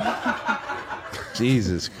 bro.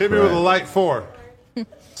 Jesus Christ. Hit me with a light 4.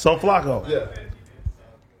 So, Flacco, Yeah.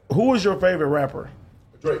 who is your favorite rapper?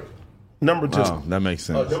 Drake. Number 2. Oh, that makes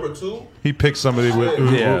sense. Number 2. He picked somebody who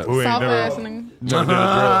Yeah. ain't Soft never. ass nigga.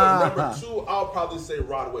 Number 2, I'll probably say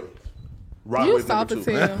Rod Wave. Rod You Wave soft number as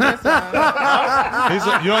 2. hell. That's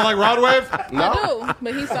why. You don't like Rod Wave? I do,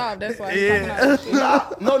 but he's soft. That's why he's talking about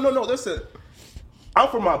shit. No. Listen, I'm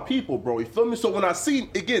for my people, bro. You feel me? So when I see,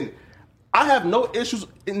 again, I have no issues.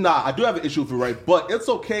 Nah, I do have an issue with it, right? But it's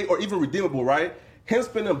okay or even redeemable, right? Him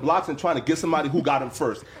spinning blocks and trying to get somebody who got him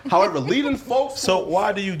first. However, leading folks. So,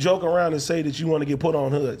 why do you joke around and say that you want to get put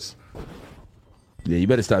on hoods? Yeah, you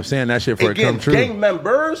better stop saying that shit before it Again, come true. gang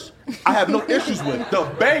members, I have no issues with. The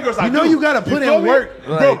bangers, I You know do. you gotta put feel in me? work,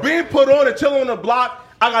 Bro, like- being put on and chilling on the block,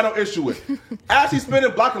 I got no issue with. Actually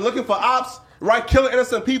spinning block and looking for ops, right? Killing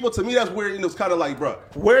innocent people, to me, that's weird. You know, it's kind of like, bro.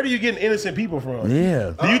 Where do you get innocent people from?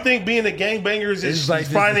 Yeah. Do you think being a gangbanger is It's like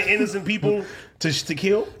this- finding innocent people to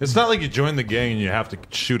kill? It's not like you join the gang and you have to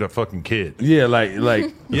shoot a fucking kid. Yeah, like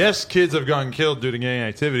Yes, kids have gotten killed due to gang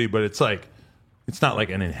activity, but it's not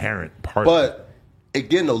like an inherent part. But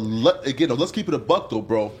again, though, let's keep it a buck, though,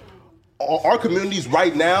 bro. Our communities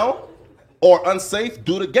right now are unsafe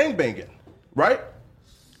due to gangbanging, right?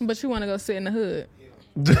 But you want to go sit in the hood.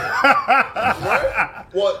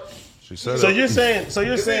 What? She said So it. you're saying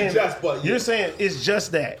You're saying it's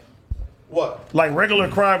just that. What? Like regular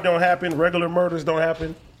crime don't happen, regular murders don't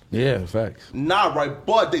happen. yeah, facts. Nah, right.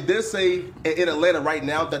 But they did say in Atlanta right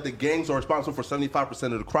now that the gangs are responsible for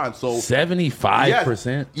 75% of the crime. So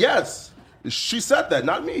 75%. Yes. She said that,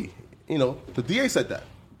 not me. You know, the DA said that.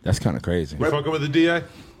 That's kind of crazy. You fucking with the DA?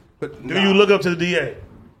 But Do you look up to the DA?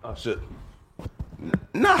 Oh shit.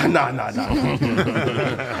 Nah.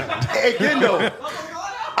 Again, though,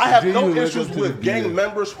 I have no you look issues up to with the gang DA?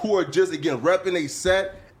 members who are just again repping a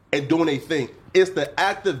set and doing a thing. It's the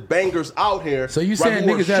active bangers out here. So you right, saying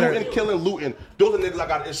who are niggas that are- shooting, killing, looting? Those are niggas I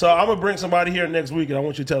got. So I'm gonna bring somebody here next week, and I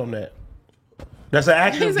want you to tell them that. That's an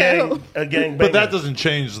active He said gang, who? a gang. But that doesn't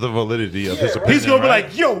change the validity of his opinion. He's gonna be right?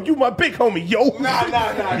 like, "Yo, you my big homie, yo." Nah.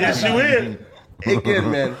 Yes, you is.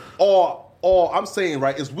 Again, man, all I'm saying,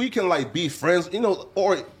 right, is we can like be friends, you know,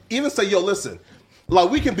 or even say, yo, listen, like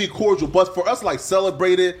we can be cordial, but for us, like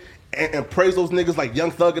celebrate it and praise those niggas like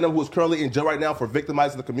Young Thug and them who is currently in jail right now for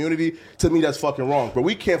victimizing the community. To me, that's fucking wrong. But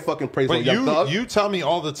we can't fucking praise But on Young Thug. you tell me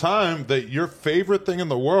all the time that your favorite thing in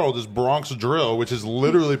the world is Bronx Drill, which is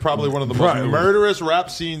literally probably one of the most Right. murderous rap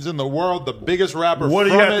scenes in the world. The biggest rapper. What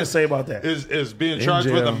do you from have it to say about that? Is being In charged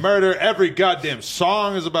with a jail. murder. Every goddamn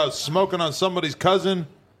song is about smoking on somebody's cousin.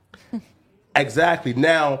 Exactly.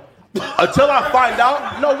 Now, until I find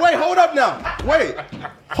out. No, wait, hold up now. Wait.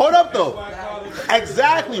 Hold up though.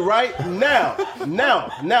 Exactly, right? Now,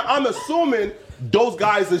 I'm assuming those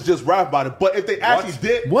guys is just rap about it. But if they actually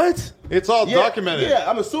did What? It's all yeah, documented. Yeah,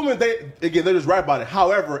 I'm assuming they're just rap about it.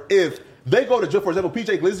 However, if they go to jail, for example,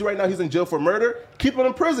 PJ Glizzy right now, he's in jail for murder, keep him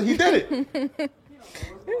in prison. He did it.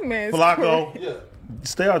 Man, Flacco,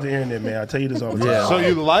 stay out the internet, man. I tell you this all the time. Yeah. So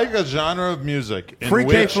you like a genre of music Free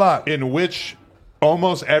K-Flock. in which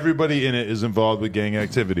almost everybody in it is involved with gang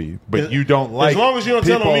activity, but you don't like. As long as you don't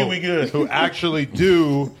tell people them we good. who actually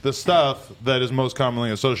do the stuff that is most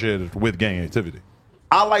commonly associated with gang activity.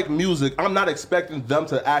 I like music. I'm not expecting them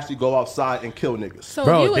to actually go outside and kill niggas. So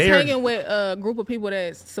Bro, if you was they're- hanging with a group of people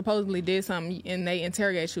that supposedly did something and they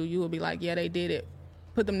interrogate you, you would be like, yeah, they did it.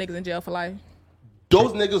 Put them niggas in jail for life.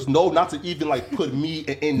 Those niggas know not to even like put me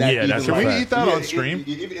in that. Yeah, that's even, a like, Can we eat that yeah, on stream?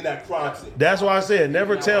 Even in that crime scene. That's why I said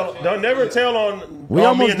never tell on. We on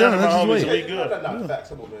almost me and none of done. my Let's homies. just We wait. good. Nah, facts.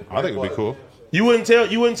 Come on, man. I think it'd be cool. You wouldn't tell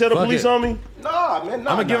the Fuck police it. on me. Nah, man. I'm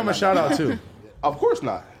gonna give him a shout out too. Of course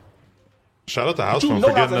not. Shout out to House You Phone know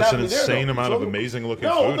for not getting to us have an me there, insane though. amount of So- amazing looking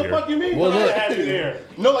No, what food the here. fuck you mean? Well, Well, look. have you there.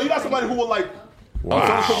 No, you got somebody who would like.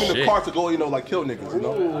 Wow. Put me in the Shit. car to go, like kill niggas. You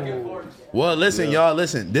know. Well, listen, y'all.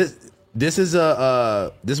 Listen, this is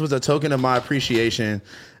this was a token of my appreciation,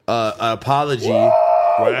 apology,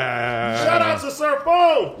 Wow. Shout out to Sir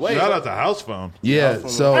Phone. Shout out to House Phone. Yeah.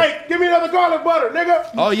 So. Hey, give me another garlic butter, nigga.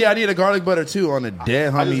 Oh yeah, I need a garlic butter too on the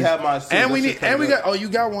dead I just homies. had mine. And we got. Oh, you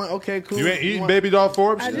got one. Okay, cool. You ain't eating Baby Doll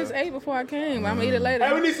Forbes? I just ate before I came. I'm gonna eat it later.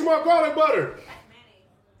 Hey, we need some more garlic butter.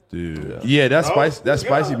 Dude. Yeah, that's spicy. That's good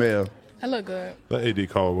spicy God. mayo. I look good. Let AD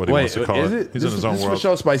call it what he Wait, wants to call is it. it? He's This in his is own for world.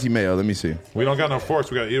 sure spicy mayo. Let me see. We don't got no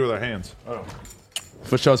forks. We got to eat with our hands.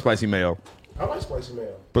 For sure spicy mayo. I like spicy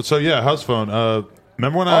mayo. But so, yeah, House Phone.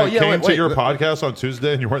 Remember when I came to wait. your podcast on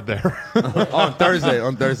Tuesday and you weren't there? On Thursday.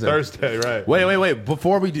 Thursday, right. Wait.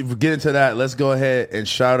 Before we get into that, let's go ahead and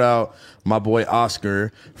shout out my boy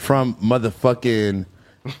Oscar from motherfucking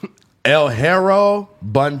El Hero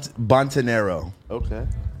Bontanero. Okay.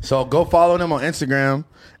 So go follow them on Instagram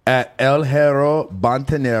at El Hero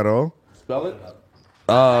Bontanero. Spell it.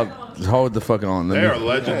 Hold the fuck on. They are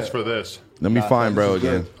legends for this. Let me find bro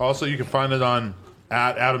again. Also, you can find it on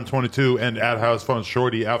at Adam22 and at House Phone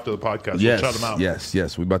Shorty after the podcast. Yes, We'll shout them out.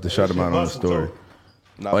 yes. We about to shout them out on the story.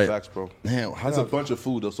 Not Wait. facts, bro. Man, That's a bunch of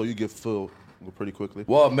food though, so you get filled pretty quickly.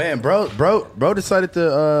 well, man, bro decided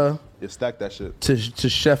to Yeah, stack that shit. to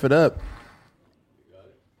chef it up.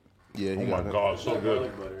 Yeah, he Oh my got it. God, so good.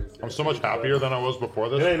 I'm so much happier than I was before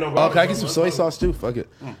this. There ain't no Oh, garlic can I get some butter. soy sauce too? Fuck it.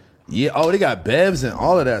 Yeah. Oh, they got bevs and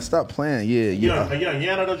all of that. Stop playing. Yeah. Yeah,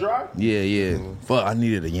 Yana to dry. Yeah. Fuck, I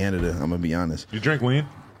needed a Yanada. I'm gonna be honest. You drink lean?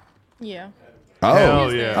 Yeah. Oh,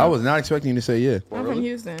 Hell yeah. I was not expecting you to say yeah. I'm from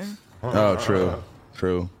Houston. Oh, true.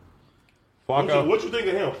 Flocko. What you think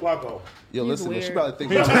of him, Flacco? Yo, He's listen, man, she weird. probably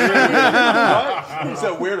think what? He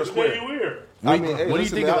said weird or Say square? you weird. I mean, hey, What do you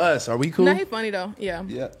listen, think man, of us? Are we cool? No, he funny though. Yeah.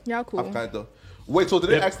 Yeah. Y'all cool. I'm kind of. Wait, so did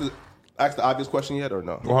they ask the obvious question yet or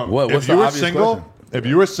no? What- what's if the you were obvious single, question? if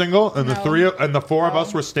you were single, and No. the four of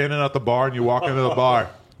us were standing at the bar, and you walk into the bar,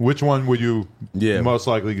 which one would you most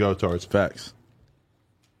likely go towards? Facts.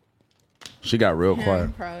 She got real quiet.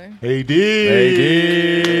 Him, probably. AD.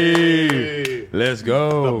 Let's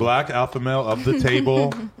go. The black alpha male of the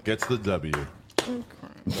table gets the W.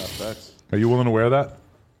 Are you willing to wear that?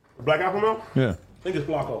 Black apple milk? Yeah. I think it's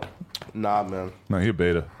Flacco. Nah, man. No, he a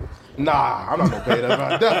beta. Nah, I'm not no beta.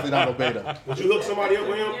 Man. Definitely not no beta. Would you hook somebody up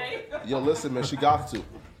with him? Yo, listen, man, she got to.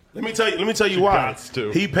 Let me tell you why. gots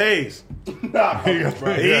to. He pays. Nah, He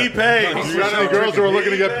pays. You got any girls who are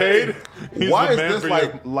looking to get paid? He's why the is man this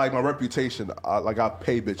for like my reputation? Like I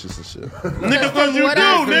pay bitches and shit. Nigga, what you What do,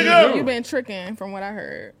 I nigga? you been tricking from what I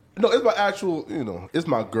heard. No, it's my actual. It's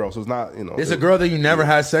my girl, so it's not. It's a girl that you never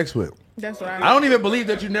had sex with. That's what I heard. I don't even believe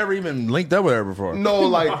that you never even linked up with her before. No,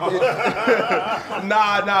 like,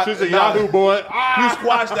 nah. She's a Yahoo boy. You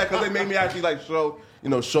squashed that because they made me actually like show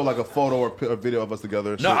like a photo or a video of us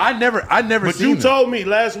together. And No, shit. I never But seen you that. told me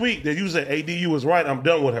last week that you said ADU was right. I'm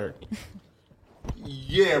done with her.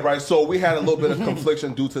 Yeah, right. So we had a little bit of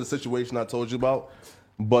confliction due to the situation I told you about,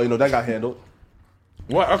 but that got handled.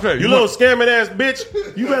 What? Okay, You little scamming ass bitch.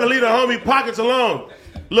 You better leave the homie pockets alone.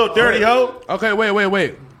 Little dirty hoe. Okay,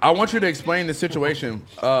 wait. I want you to explain the situation.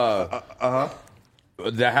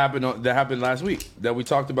 That happened last week that we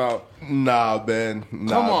talked about. Nah, man.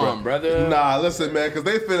 Nah, Come on, brother. Nah, listen, man, because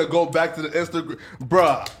they finna go back to the Instagram.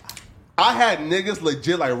 Bruh, I had niggas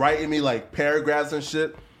legit like writing me like paragraphs and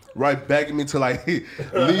shit. Right, begging me to like leave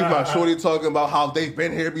my shorty talking about how they've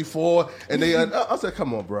been here before, and they. I said,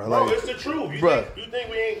 "Come on, bro." Bro, Like, it's the truth. bruh. You think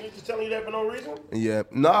we ain't just telling you that for no reason? yeah,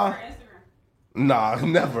 nah,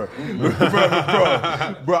 never,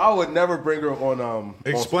 bro. I would never bring her on.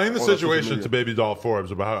 Explain the on social situation media. to Baby Doll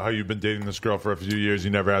Forbes about how you've been dating this girl for a few years,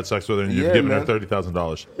 you never had sex with her, and you've Yeah, given man. her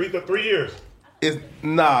 $30,000. 3 years. It's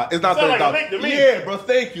not Sound like a $30,000. lick to me. Yeah, bro.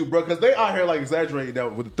 Thank you, bro. Because they out here like exaggerating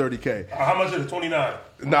that with the $30K. How much is it? 29.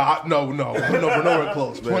 Nah, no, we're nowhere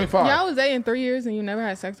close, man. 25. Y'all was dating 3 years and you never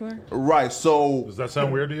had sex with her? Right, so Does that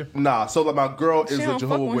sound weird to you? nah, so like my girl is She a don't fuck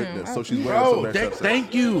Jehovah's with him. Witness, so she's wearing Bro, some extra.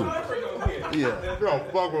 thank you. Yeah, Yo,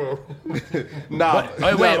 fuck with her. nah.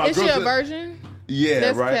 wait, my Is she girl's a virgin? Yeah,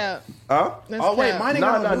 That's right. cap. Huh? That's Oh wait, cap. mine ain't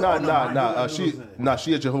Nah, got nah.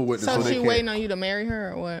 She a Jehovah's Witness, So so they she can't. waiting on you to marry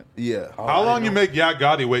her or what? Yeah. How long you make Yak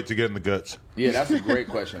Gotti wait to get in the guts? Yeah, that's a great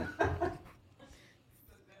question.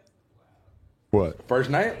 What? First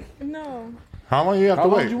night? No. How long you have How to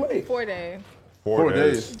long wait? did you wait? 4 days. 4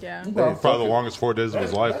 days. Yeah. Probably the longest 4 days of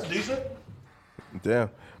his life. Decent? Damn.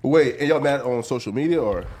 Wait, and y'all met on social media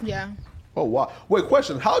or? Yeah. Oh wow. Wait,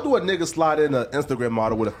 question: how do a nigga slide in an Instagram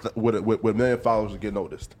model with a million followers to get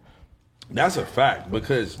noticed? That's a fact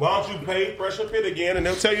because Why don't you pay Pressure Fit again and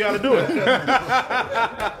they'll tell you how to do it?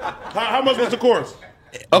 how much was the course?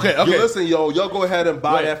 okay. Yo, listen, y'all go ahead and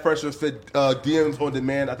buy Wait. that Fresh and Fit DMs on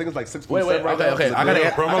demand. I think it's like 6.7 Wait. right now. Okay. I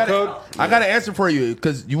got to answer for you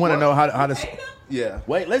because you want to know how to. Yeah.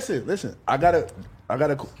 Wait, listen. I gotta I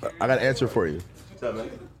got an answer for you.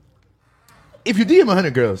 If you DM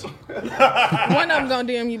 100 girls, One of them gonna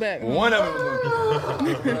DM you back. one of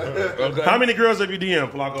them. Okay. How many girls have you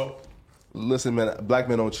DM, Flacco? Listen, man, black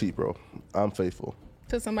men don't cheat, bro. I'm faithful.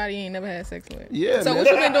 To somebody you ain't never had sex with. Yeah, So man.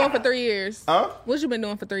 what you been doing for 3 years? Huh? What you been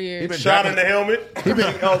doing for 3 years? Shot in the helmet.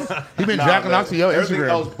 Everything else. He been jacking off to your Everything Instagram.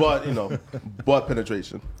 else but, butt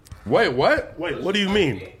penetration. Wait, what? Wait, what do you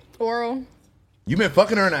mean? Oral. You been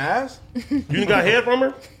fucking her in the ass? You done got head from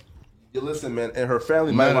her? You listen, man, and her family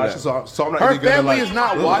None might of watch that. it, so I'm not Her even gonna, family like, is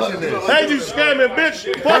not watching this. Hey, you scamming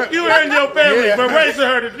bitch. Fuck you and your family Yeah. for raising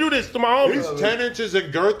her to do this to my homies. He's 10 inches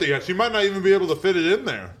in girthy. She might not even be able to fit it in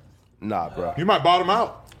there. Nah, bro. You might bottom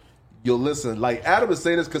out. Yo, listen, like Adam is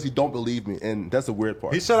saying this because he don't believe me, and that's the weird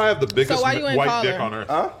part. He said I have the biggest So why you ain't white call dick her? on earth.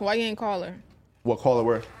 Huh? Why you ain't call her What, call it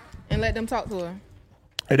where? and let them talk to her?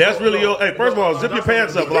 Hey, that's really your. Hey, first of all, zip your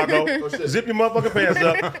pants up, Flacco. Zip your motherfucking pants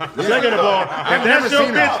up. Second of all, if that's your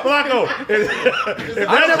seen bitch, Flacco. If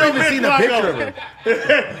I've that's never your even bitch, seen a picture of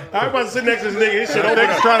her. I'm about to sit next to this nigga. His shit open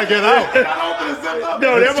Dick's up. trying to get out.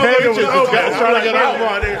 No, that motherfucker was open. It's trying to get out. Come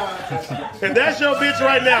on, nigga. If that's your bitch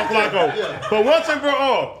right now, Flacco. But once and for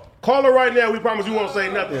all, call her right now. We promise you won't say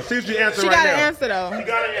nothing. See if she answers She right got now. an answer though. She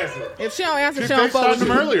got an answer. If she don't answer, She she don't fuck FaceTimed with him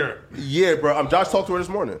you. earlier. Yeah, bro. Josh talked to her this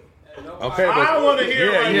morning. Okay, I want to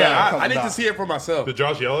hear right now. I need to see it for myself. Did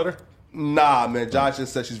Josh yell at her? Nah, man. Josh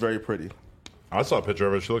just said she's very pretty. I saw a picture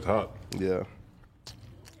of her. She looked hot. Yeah.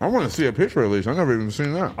 I want to see a picture at least. I've never even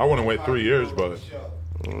seen that. I wouldn't wait 3 years, but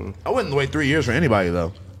I wouldn't wait 3 years for anybody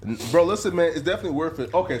though. Bro, listen, man. It's definitely worth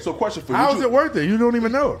it. Okay, so question for you. How Would is you- it worth it? You don't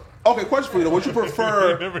even know. Okay, question for you. Would you I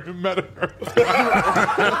prefer, never even met her.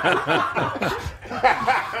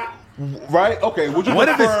 right? Okay, would you What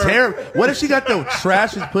if prefer... it's terrible? What if she got the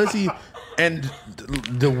trashiest pussy and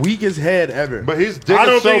the weakest head ever? But his dick I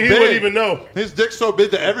don't is so think he big. would even know. His dick's so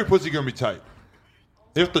big that every pussy gonna be tight.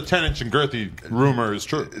 If the 10-inch and girthy rumor is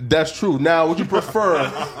true. That's true. Now, would you prefer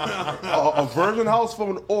a virgin house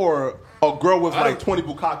phone or a girl with like 20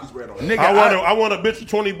 bukakis ran on it? Nigga, I want a bitch with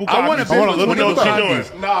 20 bukkakis. I want a bitch with let me 20 know what she bukkakis.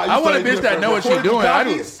 doing. Nah, I want a bitch that know what she doing.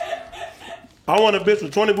 I want a bitch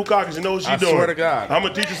with 20 bukkakis and know what she I doing. swear to God. I'm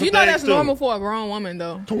gonna teach you some You know things that's too. normal for a grown woman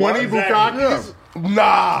though. 20 bukkakis?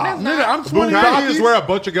 Nah. Nigga, I'm 20. Bukkake is where a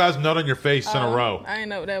bunch of guys nut on your face in a row. I didn't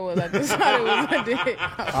know what that was. I just thought it was a dick.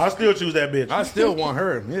 I still choose that bitch. I still want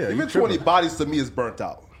her. Yeah, you Even tripping. 20 bodies to me is burnt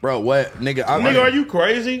out. Bro, what? Nigga, Nigga, are you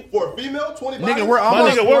crazy? For a female, 20 bodies? Nigga, we're My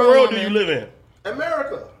almost. nigga, what world do you live in?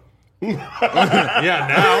 America. Yeah,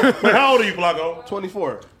 now. Wait, how old are you, Flacco?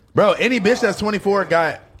 24. Bro, any bitch that's 24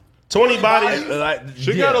 got 20 bodies. like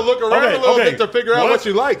She yeah. gotta look around Okay, a little okay. bit to figure out what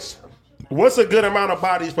she likes. What's a good amount of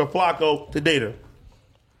bodies for Flacco to date her?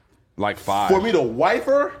 like 5. For me to wife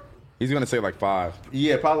her? He's gonna say like 5.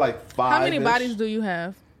 Yeah, probably like 5. How many bodies do you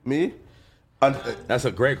have? Me? That's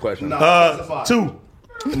a great question. Nah, unclassified. 2.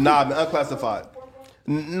 Nah, man, unclassified.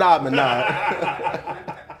 Nah, man, nah.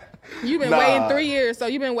 You've been Nah. waiting 3 years, so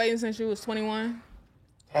you've been waiting since you was 21.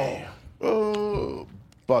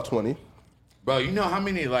 About 20. Bro, you know how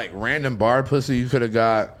many like random bar pussy you could have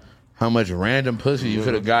got? How much random pussy you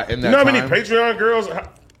could have got in that You know how time? many Patreon girls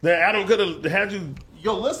that Adam could have had you?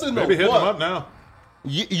 Yo, listen, though. Maybe hit them what? up now.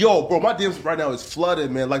 Yo, bro, my DMs right now is flooded,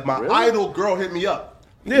 man. Like, my idol girl hit me up.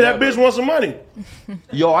 Yeah, that bitch wants some money.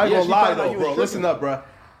 Yo, I ain't Yeah, gonna she lie, found out though, you bro. was Listen up, bro.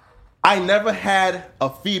 I never had a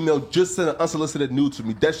female just send an unsolicited nude to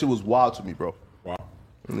me. That shit was wild to me, bro. Wow.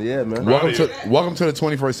 Yeah, man. Welcome to the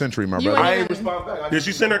 21st century, my You brother. I ain't respond back. Did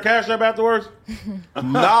she send her cash up afterwards?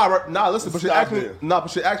 Nah, listen, but she Stop asked me. it. Nah, but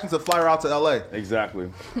she asked me to fly her out to LA.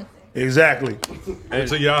 Exactly. Exactly.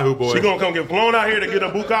 It's a Yahoo boy. She gonna come get flown out here to get a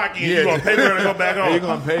bukkake, and you Yeah. gonna pay her to go back You're home.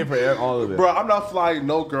 gonna pay for all of it, Bro, I'm not flying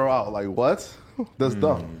no girl out. Like, what? That's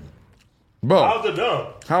dumb. bro. How's it done?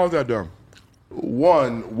 How is that done?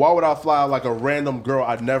 One, why would I fly out like a random girl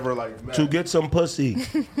I'd never like met? To get some pussy.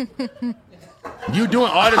 You doing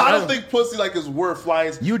all this? I don't think pussy like is worth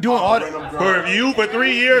flying. You doing all random this? girl. For you for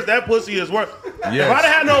 3 years, that pussy is worth. Yes. If I'd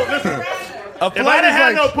had no listen, A if flight I'd is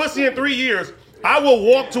had like, no pussy in 3 years, I will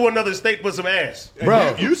walk to another state for some ass.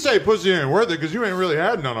 bro. You say pussy ain't worth it because you ain't really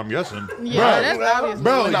had none, I'm guessing. Yeah, that's obvious.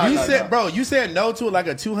 Bro, Nah, you nah, said, nah. bro, you said no to like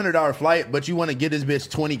a $200 flight, but you want to get this bitch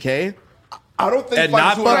 $20K I don't think And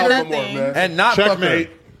flights not are $200 no fuck- more, man. and not fuck her. Checkmate.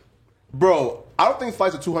 Bro, I don't think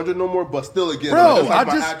flights are 200 no more. But still, again, Bro, that's like I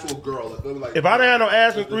my just- actual girl. Like, If I'd had no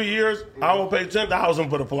ass in 3 years, I will pay $10,000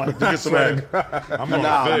 for the flight to get some ass. I'm going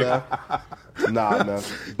nah, to Fig. man. Nah, man.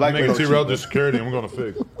 Black men Making don't T-Rail cheat, do security. I'm going to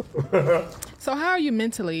Fig. So how are you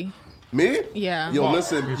mentally? Me? Yeah. Yo,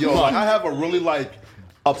 listen, yo, like, I have a really like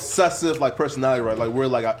obsessive like personality, right? Like where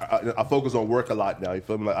like I focus on work a lot now. You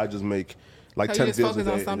feel me? Like I just make like So 10 you just videos a focus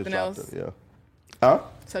day on and something just drop else? them. Yeah. Huh?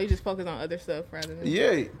 So you just focus on other stuff rather than.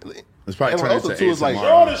 Yeah. It's probably And turning also, into too, is like- ASMR.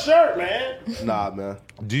 Show on the shirt, man. Nah, man.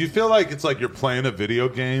 Do you feel like it's like you're playing a video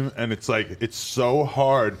game and it's like it's so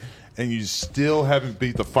hard and you still haven't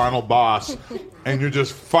beat the final boss and you're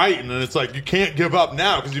just fighting and it's like you can't give up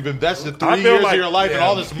now because you've invested 3 I feel years like- of your life and yeah.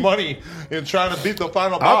 all this money in trying to beat the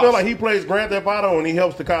final boss? I feel like he plays Grand Theft Auto and he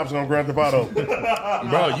helps the cops on Grand Theft Auto.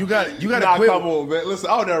 Bro, you got to Nah, quit. come on, man. Listen,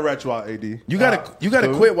 I'll never rat you out, AD. You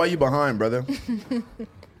gotta quit while you behind, brother.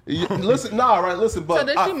 Listen, listen, but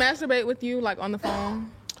So does she masturbate with you like on the phone?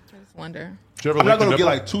 I just wonder. Did you ever I'm not lick gonna the get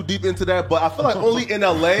nipple? like too deep into that, but I feel like only in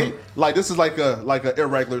LA, like this is like a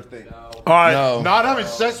irregular thing. All right. No. Not having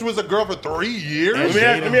sex with a girl for 3 years?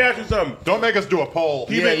 Let me ask you something. Don't make us do a poll.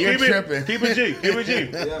 Keep Yeah, it, you're keep tripping. it, keep it G. Keep it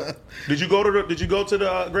G. Did you go to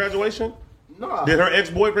the graduation? Nah. Did her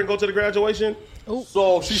ex-boyfriend go to the graduation?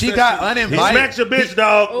 So She said got He uninvited. smacked your bitch,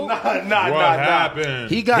 dog. What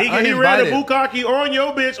happened? He got He ran a uninvited. bukkake on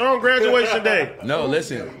your bitch on graduation day. No,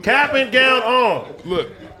 listen. Cap and gown on. Look,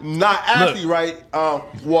 Not actually, right?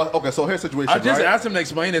 Well, okay. So here's the situation. I just right? asked him to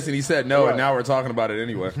explain this, and he said no, and now we're talking about it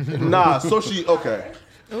anyway. Nah. So she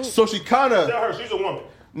So she kind Tell of her she's a woman.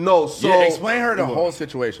 no. So Yeah, explain her the whole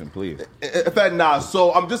situation, please. In fact, nah.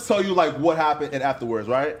 So I'm just telling you like what happened and afterwards,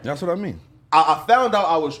 right? That's what I mean. I found out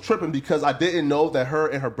I was tripping because I didn't know that her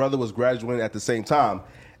and her brother was graduating at the same time,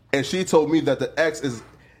 and she told me that the ex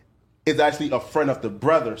is actually a friend of the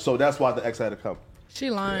brother, so that's why the ex had to come. She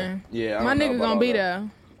lying. Yeah, I My don't know nigga about gonna all be that. there.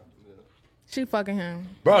 She fucking him.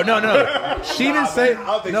 Bro, no. She didn't say. I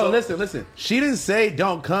don't think No, so. listen. She didn't say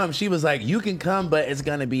don't come. She was like, you can come, but it's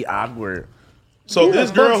gonna be awkward. So Who this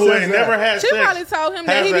the girl fuck who says ain't that? never had She sex probably told him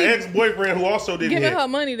that has he an be ex-boyfriend who also didn't giving hit. her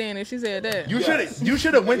money then if she said that. You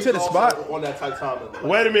should have went to the spot. on that tight timeline.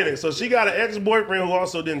 Wait a minute. So she got an ex-boyfriend who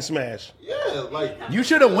also didn't smash. Yeah, like You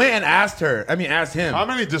should have went and asked her. I mean, asked him. How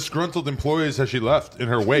many disgruntled employees has she left in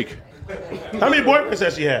her wake? How many boyfriends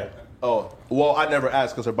has she had? oh well, I never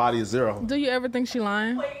asked because her body is 0. Do you ever think she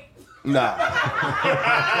lying? Nah.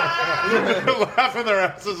 Laughing their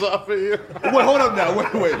asses off at you. Wait, hold up now.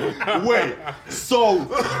 Wait. So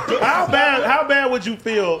How bad would you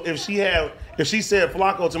feel if she said,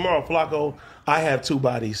 Flacco, tomorrow, Flacco, I have 2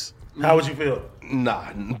 bodies? How would you feel?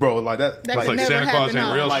 nah, bro, like that. That It's like never Santa Claus happened, ain't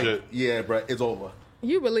huh? real like, shit. yeah, bro, it's over.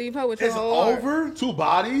 You believe her with your It's whole heart. over. 2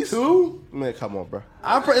 bodies. 2? Man, come on, bro.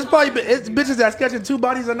 It's probably it's bitches that's catching 2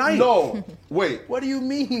 bodies a night. No, wait. What do you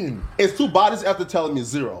mean? It's 2 bodies after telling me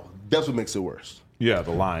 0. That's what makes it worse. Yeah,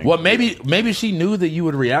 the lying. Well, maybe she knew that you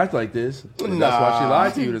would react like this. That's why she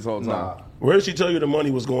lied to you this whole time. Where did she tell you the money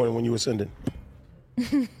was going when you were sending?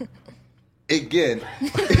 Again,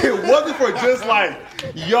 it wasn't for just like,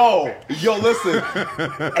 yo, listen,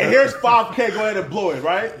 and here's $5K, go ahead and blow it,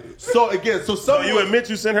 right? So again, so So someone, you admit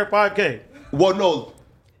you sent her 5K? well, no,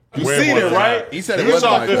 you Where seen was it, it? right? He said it You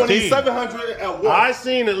wasn't saw like 2,700 at what? I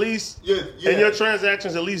seen at least Yeah. in your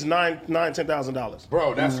transactions at least $10,000.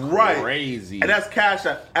 Bro, that's Right. crazy. And that's cash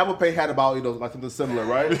that Apple Pay had about, like something similar,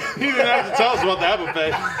 right? He didn't have to tell us about the Apple Pay.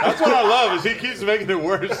 That's what I love is he keeps making it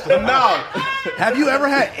worse. Now, Have you ever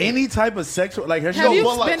had any type of sexual like? Has she, Have you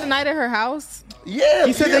but, like- spent the night at her house? yeah.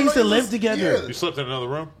 He said yeah, they used to like, live just- together. You slept in another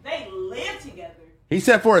room? They live together. He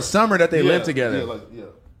said for a summer that they Yeah, lived together. Yeah, like, yeah.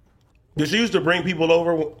 Did she used to bring people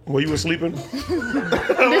over while you were sleeping? Did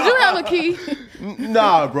you have a key?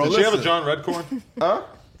 Nah, bro. Did she have a listen. John Redcorn?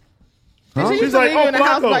 Did she She's used to like, leave you in the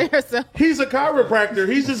house by Flacco, yourself? he's a chiropractor.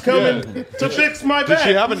 He's just coming to fix my back. Did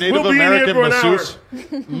she have a Native We'll be in here American for an hour.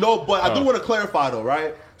 masseuse? No, but I do want to clarify though,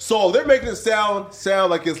 right? So they're making it sound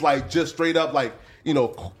like it's like just straight up like,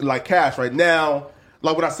 like cash right now.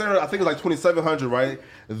 Like when I sent her, I think it was like 2,700, right?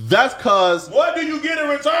 That's cause What do you get in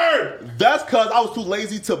return? I was too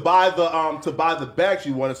lazy to buy the bag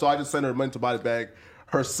she wanted, so I just sent her money to buy the bag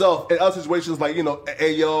herself. In other situations, like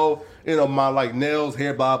hey yo, my like nails,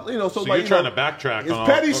 hair, bob, so, So like you're trying to backtrack it's on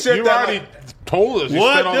petty all, shit You that, already like- told us you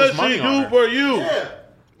What spent all does this money she on do her. for you? Yeah.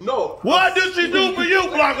 No. What does she do for you,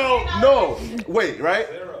 Flacco? No. Wait, right?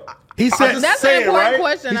 He said just That's saying, an important right?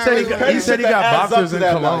 question. He said he already. got- he said he got boxers and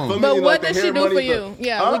cologne. Like, for me, But like, what the does she hair do money, for you? the-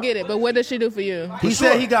 Yeah, Huh? we get it. But what does she do for you? he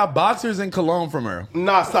said he got boxers and cologne from her.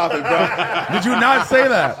 Nah, stop it, bro. Did you not say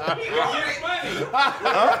that?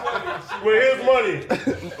 With his money.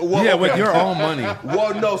 Well, Yeah, okay. with your own money.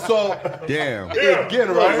 Well, no, so Damn. again,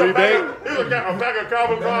 right? He's a pack of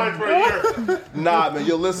Calvin Klein for a year. Nah, man,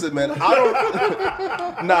 yo, listen, man. I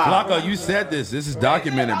don't. Nah, Flacco, you said this. This is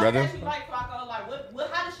documented, brother. She like Flacco.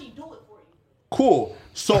 Like, how does she do it for you? cool.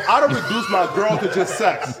 So I don't reduce my girl to just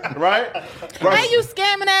sex, right? Hey, you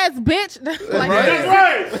scamming ass bitch. Like, That's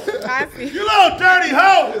right. I see. You little dirty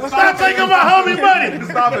hoe. Stop taking my homie money.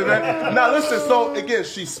 Stop it, man. Now listen. So again,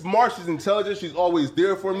 she's smart. She's intelligent. She's always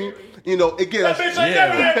there for me. You know, again, That bitch ain't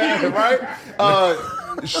never had you. right?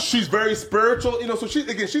 She's very spiritual. You know, so she's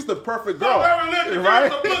the perfect girl,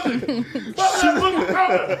 Right?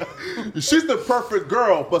 She's the perfect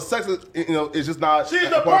girl, but sex is, you know, it's just not. She's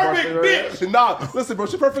the perfect bitch. Nah, listen, bro,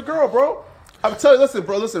 she's a perfect girl, bro. I'm telling you,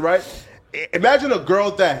 listen, right? Imagine a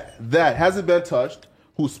girl that hasn't been touched,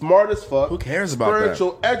 who's smart as fuck. Who cares about that?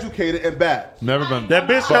 Spiritual, educated, and bad. Never been. That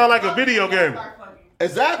bitch sound like a video game.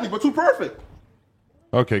 Exactly, but too perfect.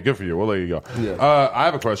 Okay, good for you. We'll let you go. Yeah. I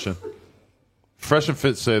have a question. Fresh and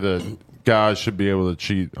Fit say that guys should be able to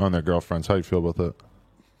cheat on their girlfriends. How do you feel about that?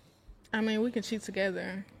 I mean, we can cheat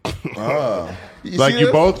together. Like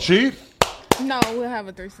you both cheat? No, we'll have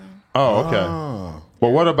a threesome. Oh, okay. But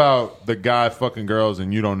what about the guy fucking girls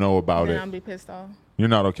and you don't know about Then it? I'll be pissed off. You're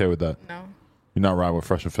not okay with that? No. You're not riding with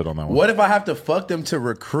Fresh and Fit on that one? What if I have to fuck them to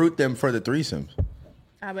recruit them for the threesomes?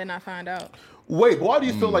 I better not find out. Wait, but why do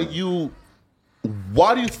you feel like you?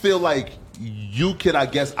 Why do you feel like you can, I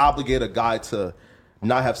guess, obligate a guy to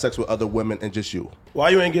not have sex with other women and just you? Why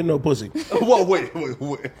you ain't getting no pussy? Well, wait.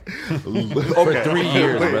 Okay. For 3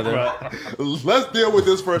 years, brother. Let's deal with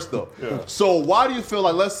this first, though. Yeah. So why do you feel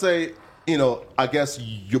like, let's say, you know, I guess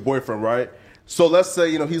your boyfriend, right? So let's say,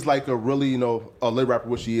 you know, he's like a really, you know, a lit rapper,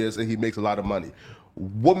 which he is, and he makes a lot of money.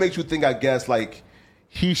 What makes you think, I guess, like,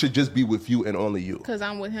 he should just be with you and only you? Because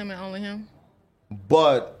I'm with him and only him.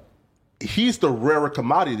 But he's the rarer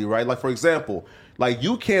commodity, right? Like, for example, like,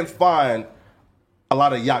 you can't find a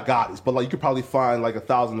lot of Yacht Gottis, but like you could probably find like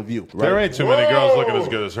 1,000 of you. Right? There ain't too many girls looking as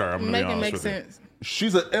good as her. I'm gonna Make be it honest make with sense.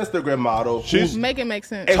 She's an Instagram model. Make it make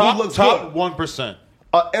sense. And who looks top good. 1%.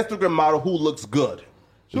 An Instagram model who looks good.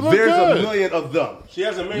 look There's good. a million of them. She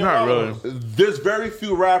has a million Not followers. really. There's very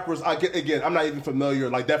few rappers. I get again. I'm not even familiar,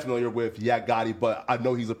 like that familiar with Yacht Gotti, but I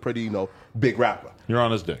know he's a pretty, you know, big rapper. You're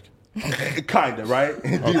on his dick. Kinda, right?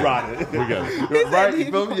 D-Rod. We got it. Right? You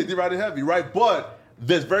feel me? Yeah, D-Rod heavy, right? But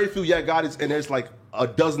there's very few Yacht Gottis, and there's like a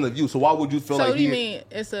dozen of you. So why would you feel So like what do you mean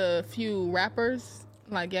it's a few rappers?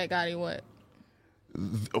 Like Yacht Gotti what?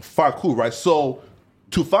 Fine, cool, right? So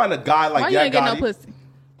to find a guy like Why you Yacht ain't getting no Gotti, pussy?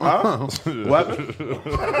 huh? What?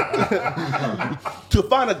 To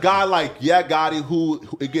find a guy like Yacht Gotti who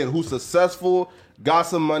again, who's successful, got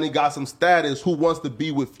some money, got some status, who wants to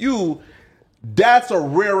be with you, that's a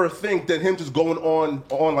rarer thing than him just going on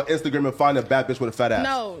like Instagram and finding a bad bitch with a fat ass.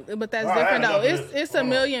 No, but that's All right, different I though. know It's a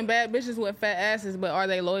million bad bitches with fat asses, but are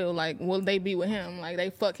they loyal? Like, will they be with him? Like,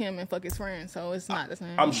 they fuck him and fuck his friends, so it's not the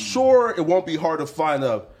same. I'm sure it won't be hard to find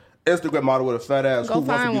a Instagram model with a fat ass Go who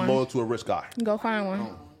wants to find be one. loyal to a rich guy. Go find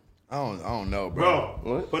one. I don't know, bro.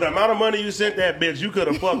 Bro, for the amount of money you sent that bitch, you could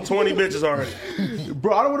have fucked 20 bitches already.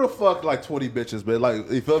 Bro, I don't want to fuck like 20 bitches, but like,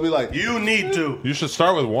 you feel me? Like, You need to. You should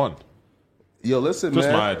start with one. yo, listen, Just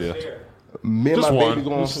man. my idea. Me and Just my one. baby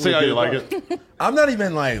going. See how you like it. I'm not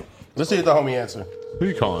even like. Let's see if the homie answer. Who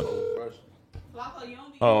you calling?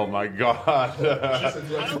 Oh my god.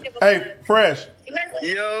 Hey, Fresh.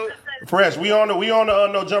 Yo, Fresh, we on the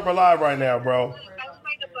No Jumper Live right now, bro.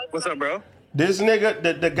 what's up, bro? This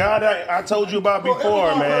nigga, the guy that I told you about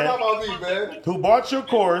before, man, who bought your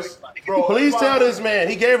course. Please tell this man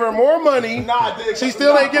he gave her more money. Nah, dick. She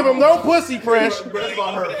still ain't give him no pussy, Fresh. Bro, it's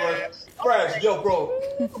about her, Fresh. Fresh, yo,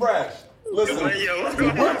 bro. Fresh. Listen, Yo, what's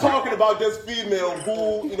going we're talking about this female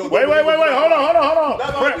who, you know. Wait. Hold on.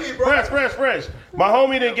 That's my beat, bro. Fresh. My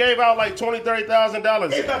homie done gave out like $20,000,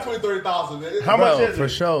 It's $30,000. not 20,000, man. How much Bro, is for it?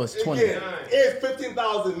 sure, it's 20. Again, it's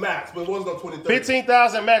 15,000 max, but it wasn't on 20,000.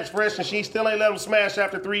 15,000 max, Fresh, and she still ain't let him smash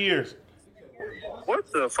after 3 years. What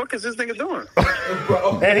the fuck is this nigga doing?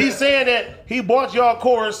 And he's saying that he bought y'all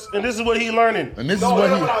course, and this is what he learning. And this is what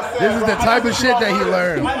he. This is the type of shit that he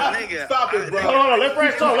learned. Nigga, Stop it, bro. Hold on, let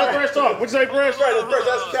Fresh talk. What you say, Fresh? Fresh,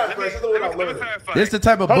 that's cap, Fresh. That's what I'm let me learning. clarify. This the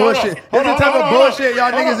type of Hold on, bullshit. hold This on, the type hold of on, bullshit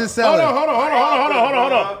y'all hold on, niggas is selling.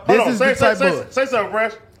 Hold on. This is the type say, of- say something,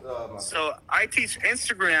 Fresh. So I teach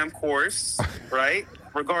Instagram course, right,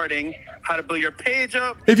 regarding how to build your page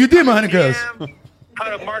up. If you DM 100 girls. DM,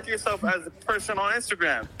 how to market yourself as a person on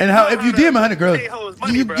Instagram. And how if you DM 100 girls, Pay hoes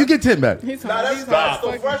money, you bro. get 10 back. He's Nah, that's he's facts. So,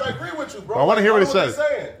 fucking- Fresh, I agree with you, bro. I wanna hear what he Like, said.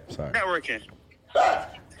 saying. Sorry. Networking.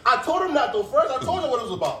 Facts. I told him that, though, Fresh. I told him what it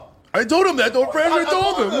was about. I told him that, though, friends. I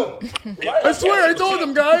told him. I swear, I told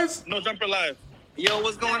him, guys. No Jumper Live. Yo,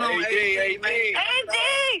 what's going on? Hey, Hey,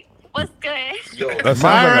 G! What's good? That sounds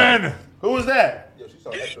like Myron. Who was that?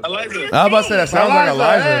 Eliza. I was about to say that sounds like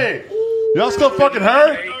Elijah. Hey. Y'all still fucking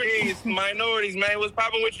her? Hey, Minorities, man. What's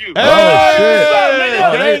poppin' with you?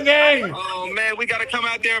 Hey, gang. Oh, man, we gotta come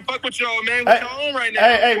out there and fuck with y'all, man. What y'all on right now?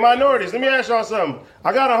 Hey, minorities, let me ask y'all something.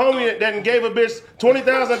 I got a homie that gave a bitch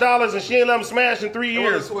 $20,000 and she ain't let him smash in 3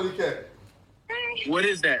 years. What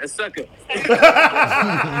is that? A sucker.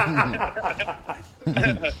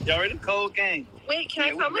 Y'all ready? Cold game. Wait, can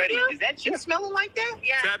I come with you? Is that shit smelling like that?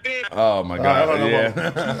 Yeah. Tap in. Oh my god!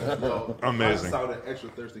 Amazing. I sounded extra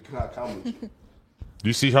thirsty. Can I come with you? Do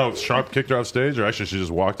you see how Sharp kicked her off stage, or actually she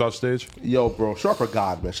just walked off stage? Yo, bro, Sharp or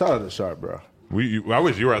God, man. Shout out to Sharp, bro. I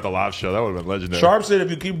wish you were at the live show. That would have been legendary. Sharp said if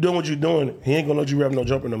you keep doing what you're doing, he ain't gonna let you rap no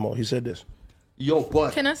jumper no more. He said this. Yo,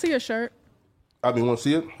 but Can I see your shirt? I mean, want to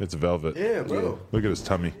see it? It's velvet. Yeah, bro. Look at his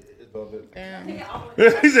tummy. Damn. He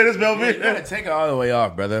said it's velvet. You gotta take it all the way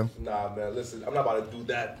off, brother. Nah, man. Listen, I'm not about to do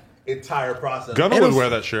that entire process. Gunna would wear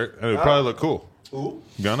that shirt, and it would probably look cool. Who?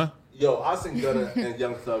 Gunna? Yo, I seen Gunna and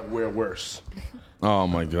Young Thug wear worse. Oh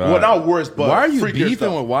my god! Well, not worse, but why are you freakier beefing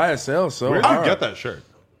stuff. with YSL so Where did you hard? get that shirt?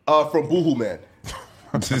 From Boohoo Man.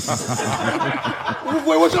 Wait,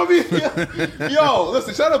 what y'all mean? Yo,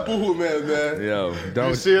 listen, shout out Boohoo Man, man. Yo, You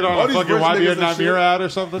don't see it All on a these fucking rich niggas YBN and shit. Namir ad or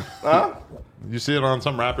something? Huh? You see it on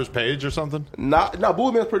some rapper's page or something? Nah,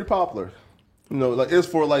 Boohoo Man's pretty popular. You know, like it's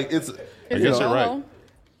for like it's. I guess you're right.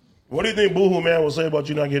 What do you think Boohoo Man will say about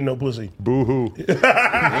you not getting no pussy? Boo-hoo.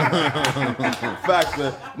 Facts,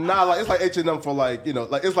 man. Nah, like it's like H&M for like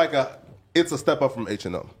like it's a step up from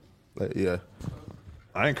H&M. Like, yeah.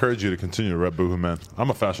 I encourage you to continue to rep Boohoo Man. I'm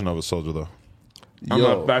a Fashion Nova soldier though. I'm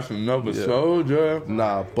a Fashion Nova soldier.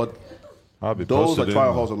 Nah, but I'll be those posted like trial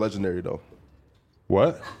in. halls are legendary though.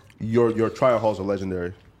 What? Your trial halls are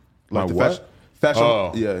legendary. My the what? Fashion.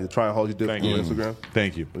 Oh. Yeah, the trial halls you did Thank on you. Instagram.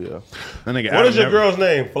 Thank you. Yeah. That nigga What is your Adam girl's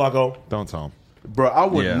name, Flacco? Don't tell him. Bro, I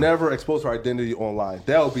would Yeah. never expose her identity online.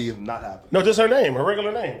 That would be not happening. No, just her name, her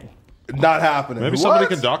regular name. Not happening. Maybe What? somebody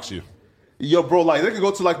can dox you. Yo, bro, like they can go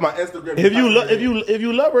to like my Instagram. If you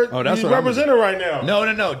love her, Oh, that's you what I'm represent her right now.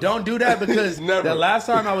 No, don't do that because Never. the last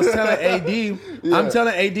time I was telling AD, I'm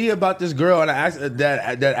telling AD about this girl and I asked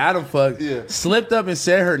that Adam fucked, slipped up and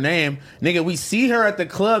said her name. Nigga, we see her at the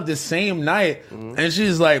club the same night, and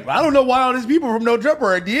she's like, I don't know why all these people from No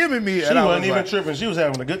Jumper are DMing me. She And I wasn't was even like, tripping. She was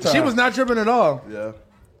having a good time. She was not tripping at all. Yeah.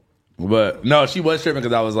 But no, she was tripping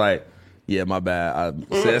because I was like, yeah, my bad.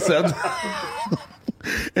 I said something.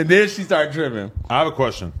 And then she started tripping. I have a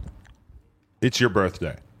question. It's your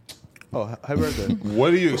birthday. Oh, happy birthday. What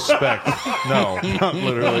do you expect? No, not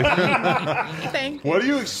literally. Thank you. What do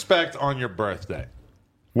you expect on your birthday?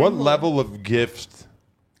 What level of gift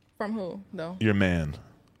From who, though? your man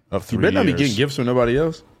of 3 You better not be years? getting gifts from nobody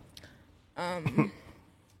else.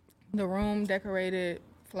 The room decorated,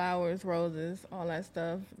 flowers, roses, all that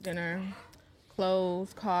stuff. Dinner,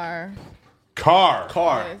 clothes, car. Car.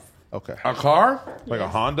 Yes. Okay. A car? Like a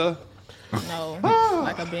Honda? No,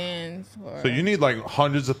 like a Benz. Or, So you need like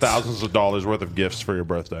hundreds of thousands of dollars worth of gifts for your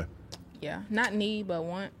birthday. yeah, not need, but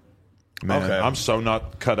want. Man, Okay. I'm so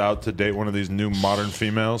not cut out to date one of these new modern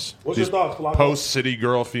females. What's these your thoughts, Flacco? post-city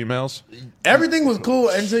girl females. Everything was cool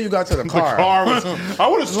until you got to the car. The car was. I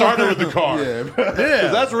would have started with the car. Yeah.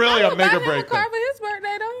 'Cause that's really a make or Buy him a break car thing. for his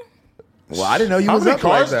birthday, though. Well, I didn't know you How was many up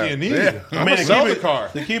like cars that. do you need? Yeah. I'm gonna sell the car.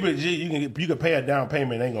 To keep it G, you can pay a down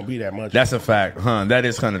payment. It ain't gonna be that much. That's a fact, huh? That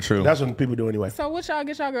is kind of true. That's what people do anyway. So what y'all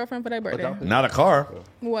get y'all girlfriend for their birthday? Not a car.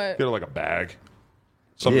 What? Get her like a bag,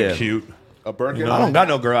 something Yeah. cute. A Birkin. I don't got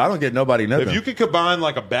no girl. I don't get nobody nothing. If you could combine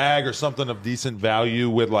like a bag or something of decent value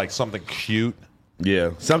with like something cute,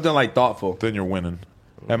 yeah, something like thoughtful. then you're winning.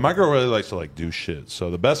 And my girl really likes to like do shit. So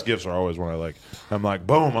the best gifts are always when I'm like,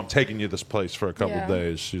 boom, I'm taking you this place for a couple Yeah.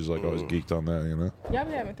 days. She's like always geeked on that, you know, Y'all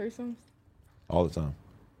be having threesomes? all the time.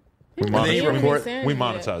 He We was then he really record- saying we that.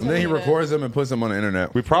 monetize And then he Tell me records them and puts them on the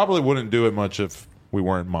internet. We probably wouldn't do it much if we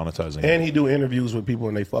weren't monetizing it. And he do interviews with people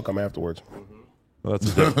and they fuck him afterwards.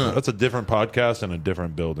 That's a different podcast and a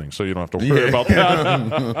different building, so you don't have to worry about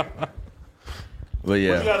that. But What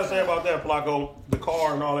you yeah, got to say about that, Flacco? The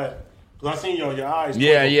car and all that. Because I seen your eyes.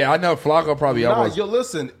 yeah. I know Flacco probably Nah, almost. yo,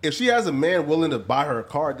 listen. If she has a man willing to buy her a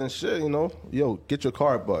car, then shit, yo, get your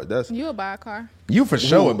car. But that's You would buy a car. You for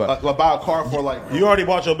sure, but buy a car for like. You already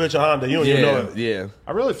bought your bitch a Honda. You don't even know yeah, it. yeah.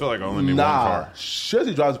 I really feel like I only need one Nah, car.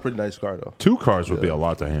 Shizzy drives a pretty nice car though. 2 cars would be a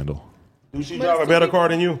lot to handle. Do she drive a better car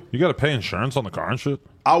than you? You got to pay insurance on the car and shit.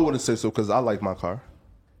 I wouldn't say so because I like my car.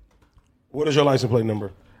 What is your license plate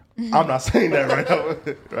number? I'm not saying that right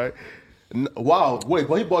now, right? Wow, wait,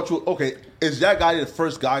 but he bought you. Okay, is that guy the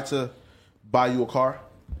first guy to buy you a car?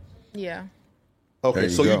 Yeah. Okay, There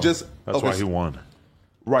you so go. you just That's okay, why he won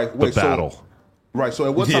right. the Wait, battle. So, right. So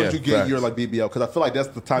at what time Yeah, did you get facts. your like BBL? Because I feel like that's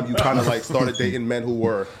the time you kind of like started dating men who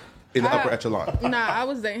were in the upper echelon. Nah, I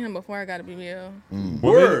was dating him before I got a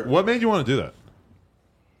BBL. What made you want to do that?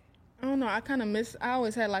 I don't know. I kind of missed. I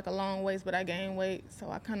always had like a long waist, but I gained weight, so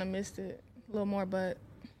I kind of missed it a little more. But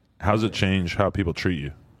How's it change how people treat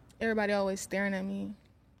you? everybody always staring at me.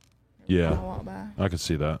 Yeah, when I walk by. I could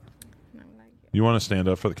see that. You want to stand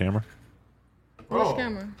up for the camera? Which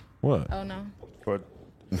camera? What? Oh no.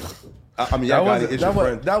 I mean, y'all got it. It's your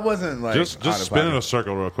friend. That wasn't like Just out of spin in pocket. a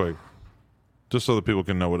circle real quick, just so that people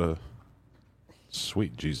can know what a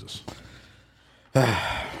sweet Jesus.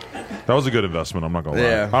 That was a good investment. I'm not gonna lie.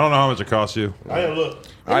 Yeah. I don't know how much it cost you. I didn't look.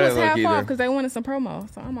 I It didn't was half look off either. because they wanted some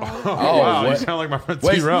promo, so I'm all. Oh, wow, what? you sound like my friend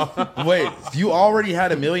Wait, T-Rail. wait, you already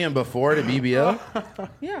had $1 million before the BBL?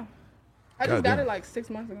 Yeah, I just got it like 6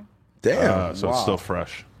 months ago. Damn. So it's still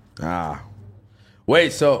fresh.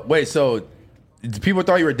 Wait, so people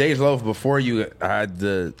thought you were Dej Loaf before you had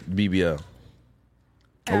the BBL?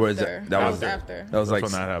 Or was After. that was after. That was That's like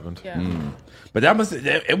when that happened. Yeah. But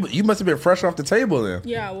you must have been fresh off the table then.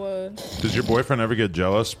 Yeah, I was. Does your boyfriend ever get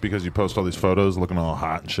jealous because you post all these photos looking all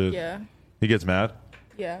hot and shit? Yeah. He gets mad?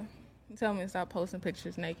 Yeah. He told me to stop posting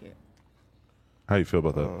pictures naked. How you feel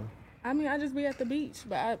about that? I mean, I just be at the beach,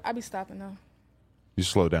 but I be stopping though. You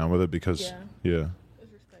slow down with it because, yeah.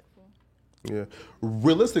 It's respectful. Yeah.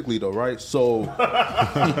 Realistically, though, right? So, Jack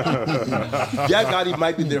Gotti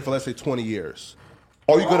might be there for, let's say, 20 years.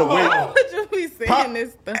 Are you going to wait? Why would you be saying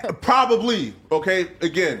this stuff? Probably. Okay?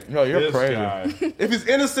 Again. No, you're This crazy. guy. If he's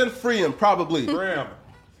innocent, free him. Probably. Free him.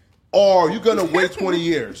 Or are you going to wait 20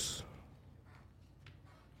 years?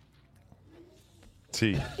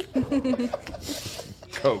 T.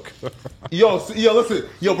 Coke. Yo, listen.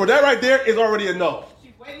 Yo, bro, that right there is already a no.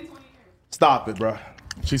 Stop it, bro.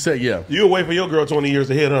 She said, yeah. You'll wait for your girl 20 years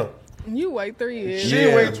to hit, huh? You wait 3 years. She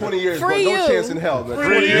ain't waiting 20 years, Free bro. No you. chance in hell, man.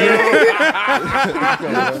 Free you.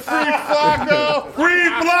 Free Flacco. Free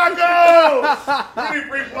Flacco.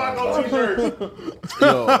 Free Flacco t-shirts.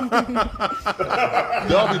 Yo.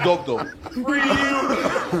 That'll be dope, though. Free you.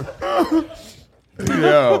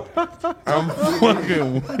 Yo. I'm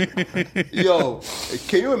fucking Yo,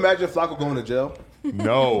 can you imagine Flacco going to jail?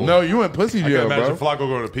 No. No, you went pussy I can jail, imagine bro. Flacco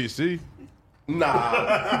going to PC.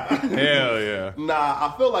 Nah. Hell yeah. Nah,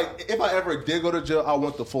 I feel like if I ever did go to jail, I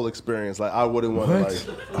want the full experience. Like, I wouldn't want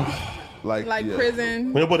to, like yeah.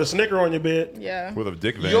 Prison. We'll put a Snicker on your bed. Yeah. With a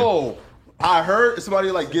dick van. Yo, I heard if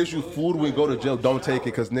somebody like gives you food when you go to jail, don't take it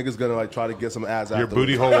because niggas gonna like try to get some ass out. Your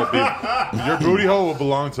booty hole will be. Your booty hole will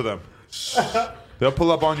belong to them. They'll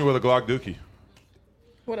pull up on you with a Glock dookie.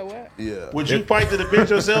 What a what? Yeah. Would you fight to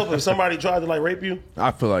defend yourself if somebody tried to like rape you?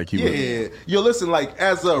 I feel like he would. Yeah. Yo, listen, like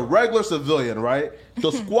as a regular civilian, right?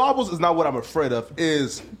 The squabbles is not what I'm afraid of.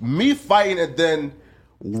 Is me fighting and then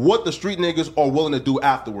what the street niggas are willing to do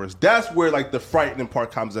afterwards. That's where like the frightening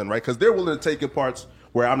part comes in, right? Because they're willing to take it parts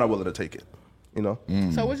where I'm not willing to take it. You know?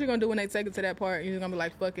 So what you gonna do when they take it to that part? You're gonna be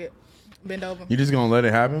like, fuck it, bend over. You just gonna let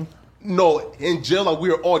it happen? No, in jail, like we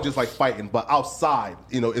are all just like fighting, but outside,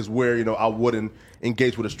 is where I wouldn't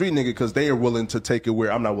engage with a street nigga because they are willing to take it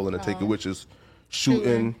where I'm not willing to take it, which is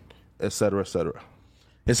shooting, et cetera, et cetera.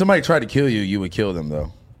 If somebody tried to kill you, you would kill them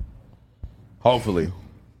though. Hopefully.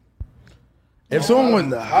 If someone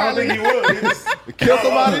would, I don't think you would. Kill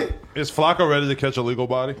somebody? Is Flacco ready to catch a legal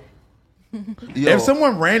body? Yo, if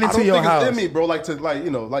someone ran I into don't your think house, it's in me, bro. Like to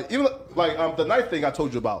even the knife thing I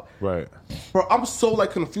told you about. Right. Bro, I'm so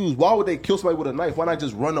confused. Why would they kill somebody with a knife? Why not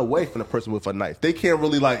just run away from the person with a knife? They can't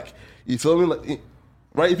really you feel me? Like,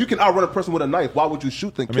 right? If you can outrun a person with a knife, why would you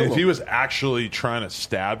shoot them? I mean, if he was actually trying to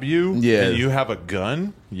stab you, Yeah. and you have a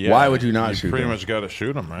gun, Why would you not shoot pretty him? much got to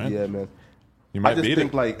shoot him, right? Yeah, man. You might I just beat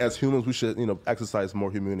think it. as humans we should exercise more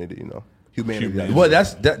humanity. Humanity. well,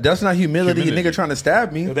 that's not humility. Humility. Nigga trying to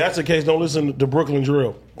stab me. If that's the case, don't listen to Brooklyn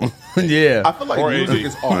Drill. Yeah. I feel like Or music AD.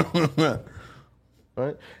 is art.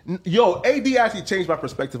 Right? Yo, AD actually changed my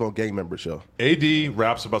perspective on gang members, yo. AD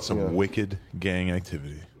raps about some wicked gang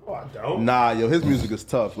activity. Oh, I don't. Nah, yo, his music is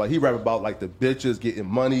tough. Like he rap about the bitches getting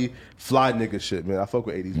money, fly nigga shit, man. I fuck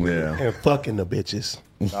with 80s music. Yeah. And fucking the bitches.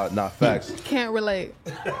 Not facts. Can't relate.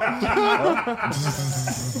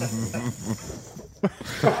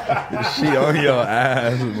 She on your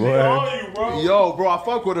ass, boy. Yo, bro, I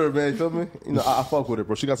fuck with her, man. You feel me? I fuck with her,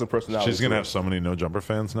 bro. She got some personality. She's gonna have so many No Jumper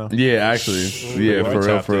fans now. Yeah, actually. Yeah, Right, for real,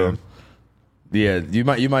 tapped for real. in. Yeah, you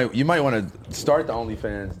might want to start the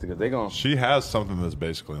OnlyFans because they gonna. She has something that's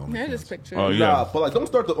basically on. They're just pictures. Oh Nah, yeah, but don't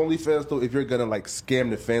start the OnlyFans though if you're gonna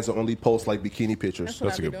scam the fans and only post bikini pictures. That's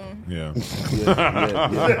what that's I a be good. doing.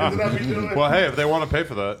 Yeah. Well, hey, if they want to pay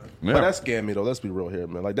for that, Yeah. But that's scammy though. Let's be real here,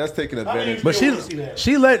 man. That's taking advantage. But she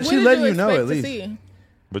let What you did know expect at to least. see?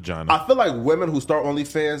 vagina. I feel like women who start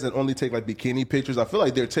OnlyFans and only take like bikini pictures, I feel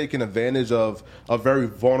like they're taking advantage of a very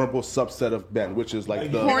vulnerable subset of men, which is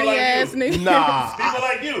like the Horny ass niggas. Nah, People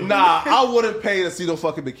like you. nah, I wouldn't pay to see no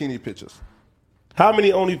fucking bikini pictures. How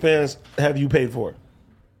many OnlyFans have you paid for?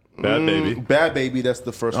 Bad baby. Bad baby, that's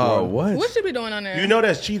the first Oh, one. what? What you be doing on there? You know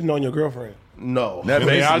that's cheating on your girlfriend. No. That In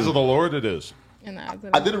the eyes basically- of the Lord, it is. In the eyes of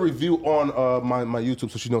I the- did a review on my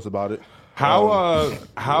YouTube, so she knows about it.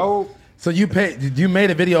 How So you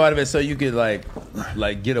made a video out of it so you could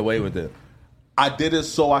like get away with it. I did it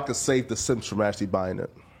so I could save the Sims from actually buying it.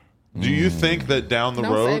 do you think that down the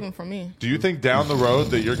Don't road? save him for me. Do you think down the road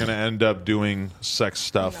that you're going to end up doing sex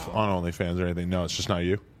stuff on OnlyFans or anything? No, it's just not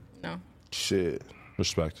you. No. Shit.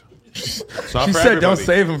 Respect. It's not She for said, "Don't everybody.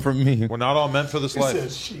 save him from me." We're not all meant for this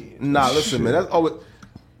life. Nah, listen, man. That's always,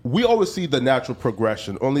 we always see the natural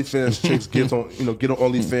progression. OnlyFans chicks get on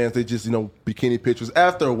OnlyFans. They just bikini pictures.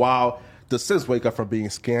 After a while, the Sims wake up from being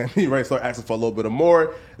scammy, right? Start asking for a little bit of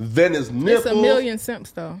more. Then his nipples. It's a million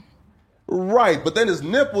simps though. Right, but then his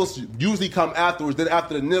nipples usually come afterwards. Then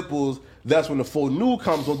after the nipples, that's when the full nude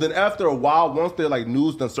comes on. Then after a while, once they're like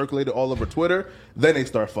nudes done circulated all over Twitter, then they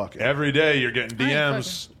start fucking. Every day you're getting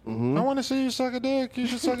DMs. Mm-hmm. I want to see you suck a dick. You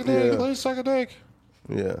should suck a dick. Yeah. Please suck a dick.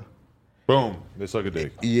 Yeah. Boom. They suck a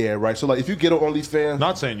dick. Yeah, right. So like, if you get on OnlyFans,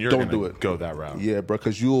 Not saying you're don't going do to it. go that route. Yeah, bro,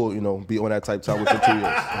 because you'll be on that type time within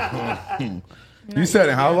 2 years. You said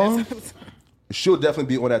in how long? She'll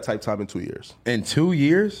definitely be on that type time in 2 years. In 2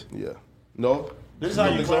 years? Yeah. No. This is how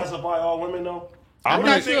you think so? classify all women, though. I'm What do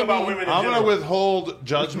gonna you think about women in I'm going to general? withhold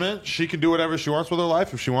judgment. She can do whatever she wants with her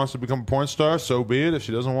life. If she wants to become a porn star, so be it. If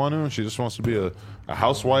she doesn't want to and she just wants to be a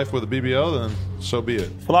housewife with a BBL, then so be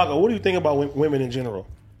it. Flocka, what do you think about women in general?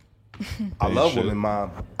 I love shit. women,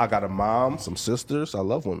 mom. I got a mom, some sisters. I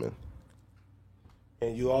love women.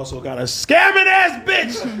 And you also got a scamming ass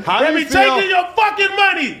bitch. How do Let you me feel- taking your fucking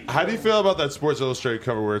money. How do you feel about that Sports Illustrated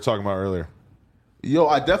cover we were talking about earlier? Yo,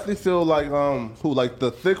 I definitely feel like like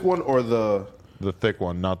the thick one or the thick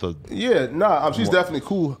one, not the she's definitely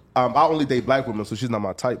cool. I only date black women, so she's not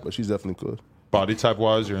my type, but she's definitely good. body type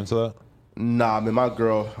wise. You're into that? Nah, I mean my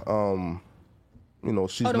girl,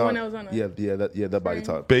 she's Oh, the not. one that was on the that body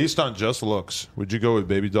type. Based on just looks, would you go with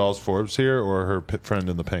Baby Dolls Forbes here or her friend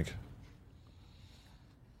in the pink?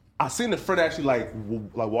 I seen the friend actually like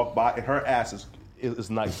walk by, and her ass is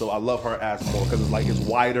nice. So I love her ass more because it's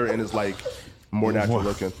wider and it's like more natural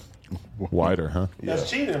looking. Wider, huh? That's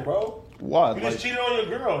cheating, bro. Why? You just cheated on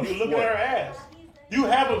your girl. You looking at her ass. You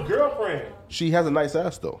have a girlfriend. She has a nice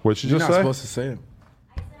ass though. What'd you You're just not say? supposed to say it.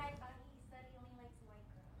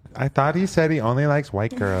 I thought he said he only likes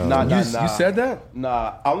white girls. Nah, You said that?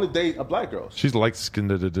 Nah, I only date a black girl. She's light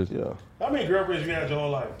skinned. Yeah. How many girlfriends you had your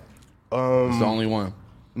whole life? It's the only one.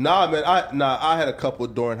 Nah, man. I had a couple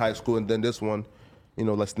during high school, and then this one,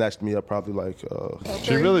 snatched me up probably like.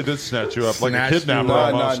 She really did snatch you up like a Snatched kidnapper you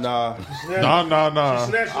up. almost. Nah. Nah.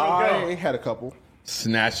 She snatched your I girl. had a couple.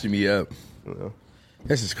 Snatched me up.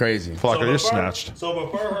 This is crazy. Flocker, you're before- snatched. So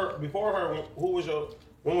before her,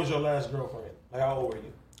 when was your last girlfriend? Like how old were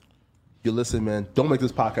you? You listen, man. Don't make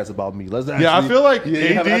this podcast about me. Let's actually. Yeah, I feel like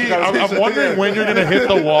have a AD, I'm conversation. wondering when you're going to hit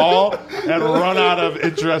the wall and run out of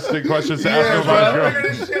interesting questions to ask about your girl. Figure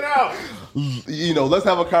this shit out. Let's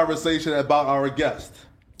have a conversation about our guest.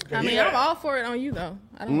 I mean, I'm all for it on you though.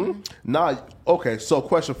 I don't know. Nah, okay. So,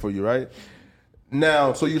 question for you, right?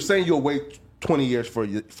 Now, so you're saying you'll wait 20 years for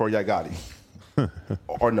Yagati,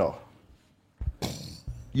 or no?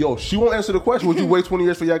 Yo, she won't answer the question. Would you wait 20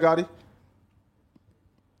 years for Yagati?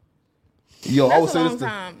 Yo, I would That's a say long this.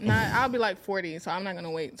 time. I'll be like 40, so I'm not gonna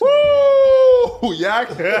wait. Woo, Yak!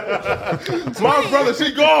 My brother,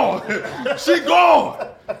 she gone. She gone.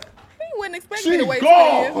 You wouldn't expect She me to wait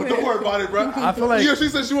gone. 20 years. Don't worry about it, bro. I feel like- she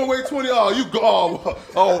said she won't wait 20. Oh, you gone.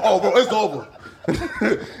 Oh, bro, it's over.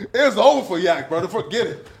 It's over for Yak, brother. Forget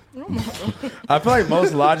it. I feel like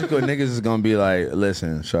most logical niggas is gonna be like,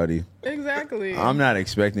 listen, shawty, Exactly. I'm not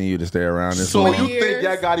expecting you to stay around this So long. you think years.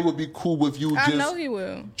 Yak Gotti would be cool with you I know he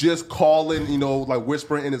will. just calling, like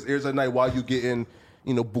whispering in his ears at night while you getting,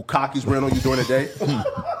 bukakis ran on you during the day?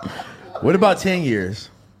 What about 10 years?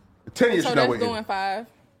 10 years So you're not that's waiting. doing 5.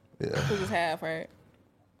 Yeah. Which is half, right?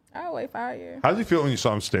 I'll wait 5 years. How did you feel when you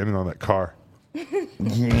saw him standing on that car? We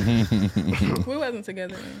wasn't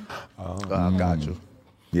together then. I got you.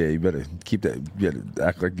 Yeah, you better keep that. You better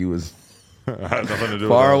act like you was Had nothing to do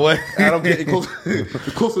far with away. Adam getting close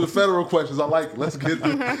to the federal questions. I like it. Let's get to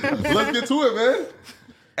it, man.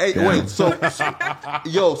 Hey, Yeah. wait. So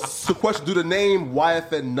question: do the name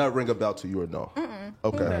YFN Nut ring a bell to you or no?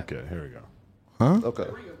 Okay. that. Okay, here we go. Huh? Okay.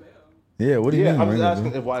 Yeah, what do you mean? I'm just ring a asking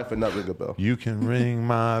bell? if why if it not ring a bell. You can ring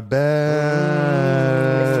my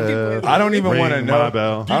bell. I don't even want to Ring know. my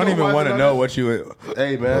bell. I don't know even why want it's to not- know what you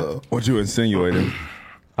Hey man, what you insinuated.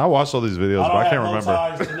 I watched all these videos, but I can't remember.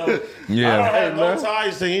 Ties to no, Yeah. I don't have Hey, no man.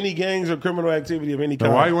 ties to any gangs or criminal activity of any kind.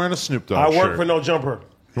 Then why are you wearing a Snoop Dogg I shirt? work for no jumper.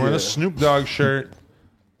 You're wearing a Snoop Dogg shirt.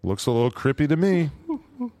 Looks a little creepy to me.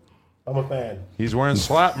 I'm a fan. He's wearing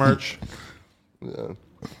slap merch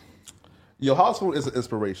Yo, Household is an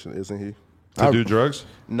inspiration, isn't he? to do drugs.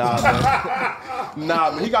 Nah, man.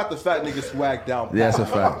 Nah, man. He got the fat nigga swag down. Yeah, that's a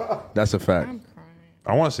fact. That's a fact.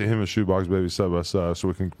 I want to see him and Shoebox Baby side by side so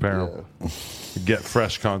we can compare them. Get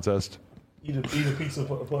fresh contest. Eat a pizza.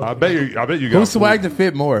 I bet you got Who swagged to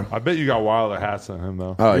fit more? I bet you got wilder hats than him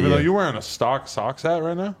though. Oh, Even yeah. though you're wearing a stock Sox hat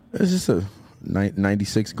right now. It's just a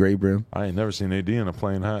 96 gray brim. I ain't never seen AD in a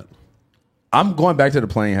plain hat. I'm going back to the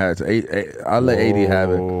plain hats. I'll let AD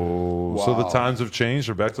have it. Oh, so the times have changed.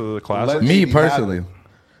 We're back to the classic. Let- Me AD have personally. it.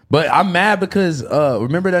 But I'm mad because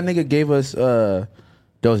remember that nigga gave us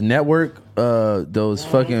those network those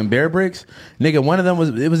fucking bear bricks? Nigga, one of them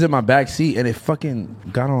was in my back seat and it fucking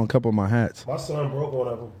got on a couple of my hats. My son broke one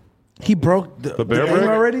of them. He broke The bear thing brick?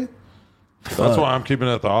 already? That's why I'm keeping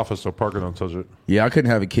it at the office so Parker don't touch it. Yeah, I couldn't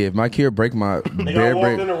have a kid. If my kid break my Nigga, I bear walked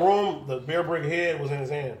in brick. the room, the bear brick head was in his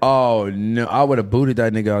hand. Oh no, I would have booted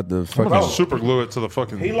that nigga out the fucking. Bro, super glue it to the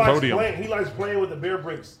fucking He likes podium. playing. He likes playing with the bear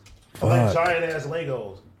bricks, like giant ass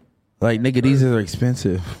Legos. Like nigga, these are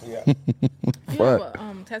expensive. Yeah. You Fuck.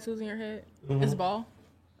 have tattoos in your head? It's ball?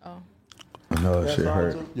 Oh. No, shit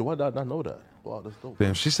hurt. Yo, why did I not know that? Wow, that's dope.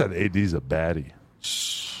 Damn, she said AD's a baddie.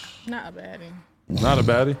 Not a baddie. Not a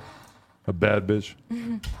baddie. A bad bitch.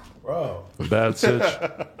 Bro. A bad sitch.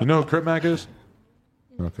 You know who Crip Mac is?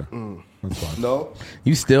 Okay. That's fine. No.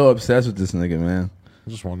 You still obsessed with this nigga, man.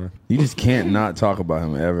 I'm just wondering. You just can't not talk about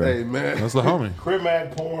him ever. Hey man. That's the homie. Crib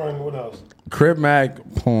Mag porn. What else? Crib Mac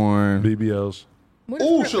porn. BBLs. What is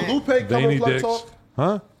Ooh, Crip Mac? Chalupe come on Veiny Plug dicks. Talk.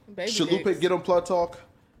 Huh? Baby Chalupe dicks. get on Plug Talk.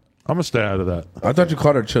 I'm going to stay out of that. I thought you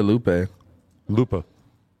called her Chalupe. Lupa.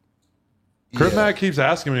 Crip Yeah. Mac keeps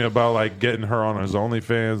asking me about like getting her on his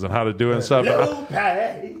OnlyFans and how to do it and stuff. but Little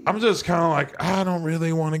Pay. I'm just kind of like, I don't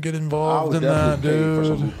really want to get I involved would in that,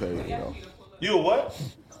 definitely pay for dude. Chalupe, you know. You a what?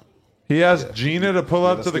 He asked Gina to pull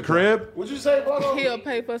up let's to the get crib. What'd you say, Blanco? He'll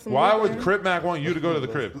pay for some Why liquor. would Crip Mac want you to go to the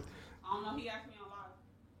crib? I don't know. He asked me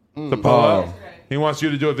on live. To pull Oh. up? He wants you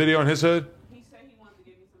to do a video in his hood? He said he wanted to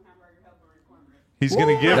give me some hamburger helper and cornbread. He's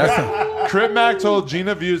going to give That's Crip Mac told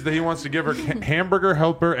Gina Views that he wants to give her hamburger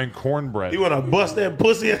helper and cornbread. You want to bust that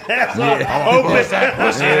pussy ass off? Open that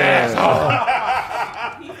pussy ass.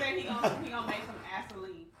 He said he gonna make some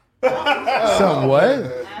Asaline. Some what?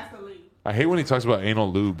 Asaline. I hate when he talks about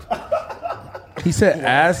anal lube. He said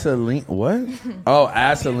Asaline. What? Oh,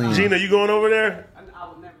 Asaline. Gina, you going over there? I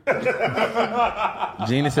would never.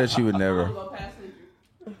 Gina said she would never. Go past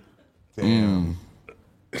Century.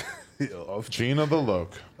 Gina the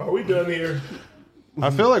Loke. Are we done here? I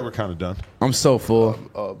feel like we're kind of done. I'm so full.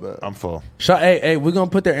 Oh man. I'm full. Hey, we're gonna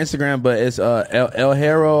put their Instagram, but it's El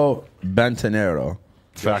Hero Bantanero.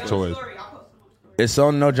 Factoid. Story, I'll post it. It's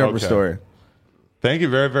on No Jumper Okay. Story. Thank you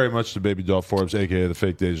very, very much to Baby Doll Forbes, a.k.a. the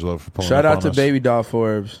fake Dej Love, for pulling Shout up out on to us. Baby Doll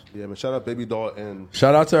Forbes. Yeah, man. Shout out Baby Doll and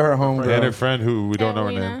Shout out to her And her homegirl. friend who we don't know her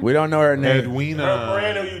Edwina. name. We don't know her name. Her Edwina.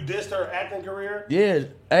 brand who you dissed her acting career? Yeah.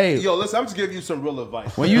 Hey, yo, listen, I'm just giving you some real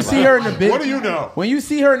advice. when you see her in the big, What do you know? when you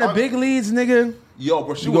see her in the big leads, nigga, Yo,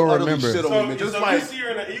 but she You will gonna utterly remember. shit on So, me, man. Just so like you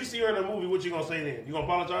see her in the movie, what you gonna say then? You gonna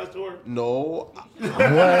apologize to her? no, what?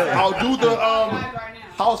 I'll do the Right now.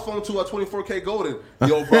 house phone to a 24K golden.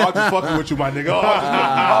 Yo, bro, I'm just fucking with you, my nigga. Oh,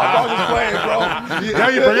 I'm just playing, bro. Now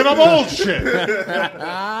you're bringing up old shit.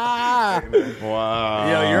 Wow.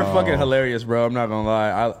 Yo, you're fucking hilarious, bro. I'm not gonna lie.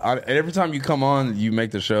 I every time you come on, you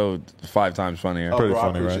make the show 5 times funnier. Oh, Pretty bro,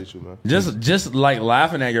 funny, I right? appreciate you, man. Just like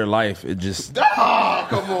laughing at your life, it just Ah,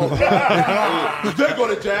 come on, bro. They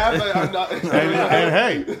go to jazz. Like, I'm not. And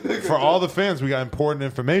hey, for all the fans, we got important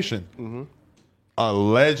information. A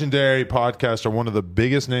legendary podcaster, one of the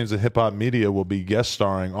biggest names in hip hop media, will be guest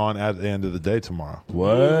starring on At the End of the Day tomorrow.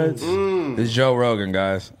 what? It's Joe Rogan,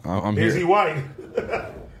 guys. I'm Is he here. white?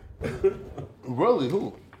 Really?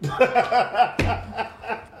 Who? Yo,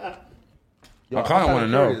 I kinda wanna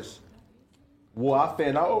know. curious. Will I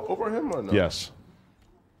fan out over him or no? Yes,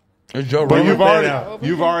 It's Joe but Rogan.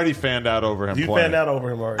 you've already fanned out over him. You playing. found out over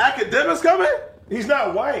him already. Academics coming? He's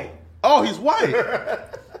not white. Oh, he's white.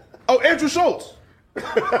 Oh, Andrew Schultz.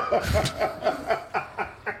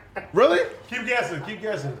 Really? Keep guessing. Keep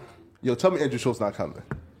guessing. Yo, tell me Andrew Schultz not coming.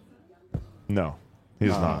 No,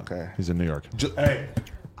 he's not. okay. He's in New York. Hey,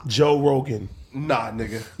 Joe Rogan. Nah,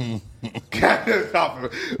 nigga.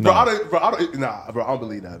 Bro, I don't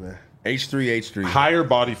believe that, man. H3. Higher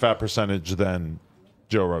body fat percentage than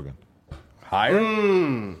Joe Rogan.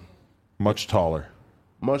 Higher? Much taller.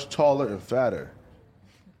 Much taller and fatter.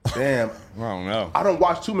 Damn. I don't know. I don't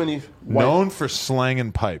watch too many. Known for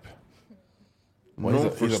slanging pipe. Known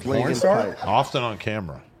for he's a slinging porn star? pipe. Often on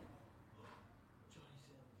camera.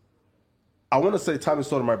 I want to say Tommy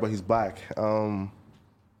Sotomayor, but he's black.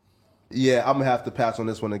 Yeah, I'm gonna have to pass on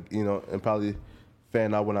this one, you know, and probably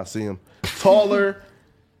fan out when I see him. Taller,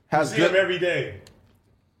 has See him every day.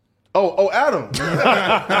 Oh, Adam. Oh,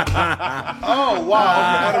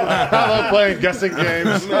 wow. I love playing guessing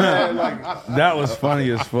games. Man, like, That was funny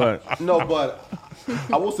as fuck. no, but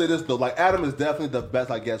I will say this though, like Adam is definitely the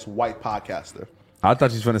best, I guess, white podcaster. I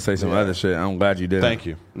thought you was going to say some other shit. I'm glad you did. Thank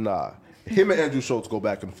you. Nah, him and Andrew Schultz go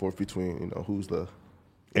back and forth between, you know, who's the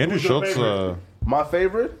Andrew Who's your Schultz. favorite? my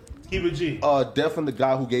favorite. Keep it G. Definitely the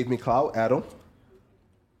guy who gave me clout, Adam.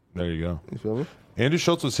 There you go. You feel me? Andrew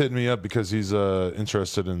Schultz was hitting me up because he's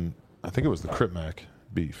interested in, I think it was the Crip Mac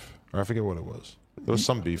beef. Or I forget what it was. There was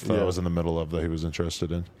some beef that I was in the middle of that he was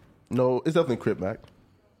interested in. No, it's definitely Crip Mac.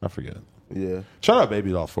 I forget. Yeah. Shout out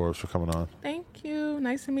Baby Doll Forbes for coming on. Thank you.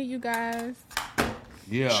 Nice to meet you guys.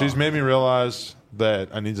 Yeah. She's made me realize that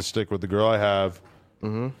I need to stick with the girl I have.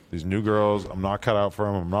 These new girls, I'm not cut out for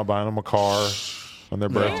them. I'm not buying them a car on their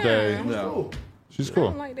birthday. Yeah. She's I cool.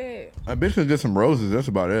 don't like that. I bet you get some roses. That's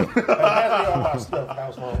about it.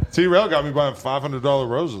 T-Rail got me buying $500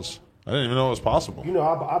 roses. I didn't even know it was possible. You know,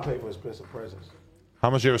 I pay for expensive presents. How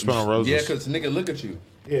much you ever spent on roses? Yeah, because nigga, look at you.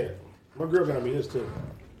 Yeah. My girl got me this too.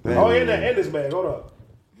 Oh, and this bag. Hold up.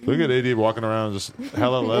 Look at AD walking around just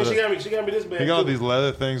hella leather. She got me this bag. He got all too. these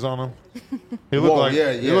leather things on him. He looked like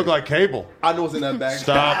he looked like Cable. I know what's in that bag.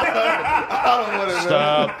 Stop. I don't want it, man.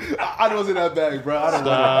 Stop. I know what's in that bag, bro. I don't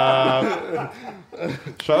Stop.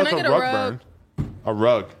 Shout out Can I to get a Rugburn. A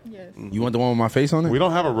rug. Yes. You want the one with my face on it? We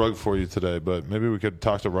don't have a rug for you today, but maybe we could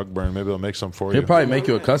talk to Rugburn. Maybe they'll make some for He'll you. probably make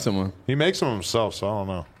you a custom one. He makes them himself, so I don't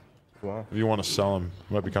know. Wow. If you want to sell them,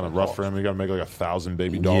 it might be kind of rough for him. You got to make like 1,000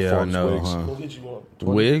 baby doll Yeah, I Forbes know, wigs. huh? Go get you one.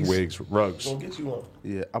 Wigs? Wigs, rugs. Go get you one.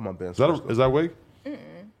 Yeah, I'm on Ben. Is that wig?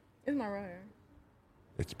 It's my right hair.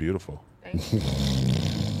 It's beautiful. Thank you.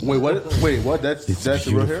 Wait, what? Wait, what? That's the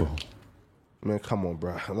real hair? beautiful. Man, come on,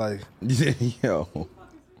 bro. Like, Yo.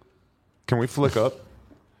 Can we flick up?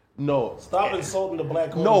 no. Stop insulting the black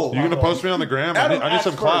woman. No. You gonna post me on the gram? I Adam need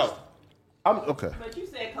some asked clout. first. I'm okay. But you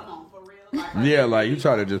said, come on, for real. Like, Yeah, like you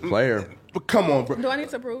try to just play her. But come on, bro. Do I need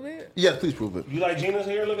to prove it? Yes, please prove it. You like Gina's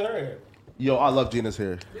hair? Look at her hair. Yo, I love Gina's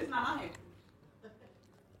hair. this not my hair.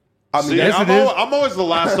 I mean, See, Yes, I'm, it is. I'm always the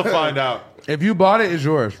last to find out. If you bought it, it's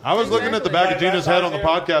yours. I was looking at the back of Exactly. Gina's head on the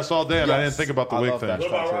podcast all day, and I Yes. didn't think about the I wig love thing. that. What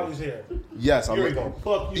about Riley's hair? yes, I'm. Yuri gonna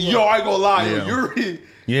fuck you Yo, up. I ain't gonna lie, Yeah. Yuri.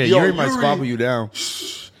 Yeah, Yo, Yuri might squabble you down.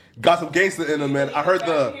 Got some gangster in her, man. I heard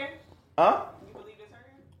the. Hair? Huh? You believe it's her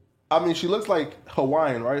hair? I mean, she looks like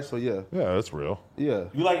Hawaiian, right? So yeah, Yeah, that's real. yeah.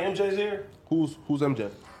 You like MJ's hair? Who's MJ?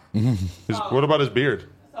 What about his beard?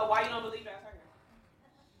 So why you don't believe that's her hair?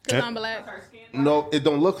 Because I'm black. Her skin? No, it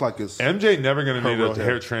don't look like it's. MJ never gonna need real a hair.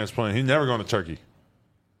 hair transplant. He's never going to Turkey.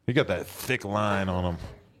 He got that thick line on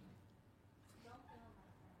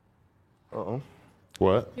him.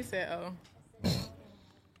 What? He said, oh.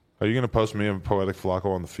 Are you gonna post me and Poetic Flacco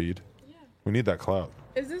on the feed? Yeah. We need that clout.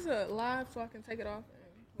 Is this a live so I can take it off?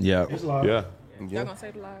 Yeah. It's live. Yeah, Y'all gonna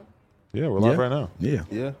say the live? yeah, we're live Yeah. right now. Yeah.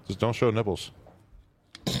 Yeah. Just don't show nipples.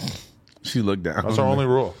 She looked down. That's our only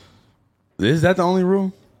rule. Is that the only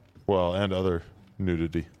rule? Well, and other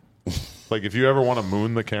nudity. Like if you ever want to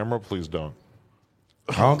moon the camera, please don't.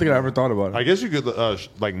 I don't think I ever thought about it. I guess you could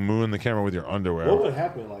like moon the camera with your underwear. What would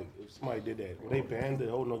happen like if somebody did that? Would they ban the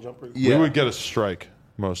hold no jumper? Yeah. We would get a strike,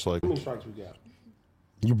 most How likely. many strikes we got?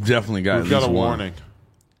 You definitely got We've at got a least one. warning.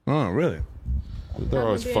 Oh, really? They're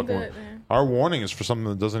always being fucking. good, man. Our warning is for something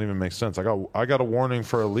that doesn't even make sense. I got a warning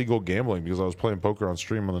for illegal gambling because I was playing poker on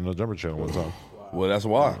stream on the No Jumper channel one time. Well, that's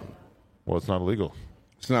why. Well, it's not illegal.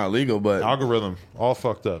 It's not legal, but Algorithm all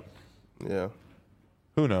fucked up. Yeah.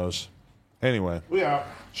 Who knows? Anyway, We out.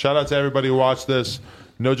 shout out to everybody who watched this.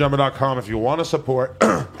 NoJumper.com if you want to support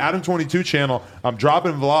Adam22 channel. I'm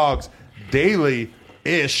dropping vlogs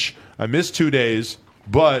daily-ish. I missed 2 days,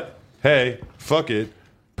 but hey, fuck it.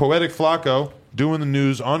 Poetic Flacco doing the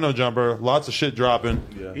news on No Jumper. Lots of shit dropping.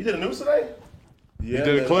 He did a news today? Yeah.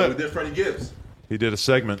 did a clip. We did Freddie Gibbs. He did a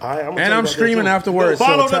segment. All right, I'm gonna and tell you I'm about that streaming too. afterwards.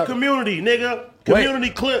 Follow so the community, nigga. Community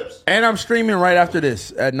clips. And I'm streaming right after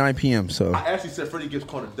this at 9 p.m. So I actually said Freddie Gibbs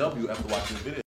called a W after watching the video.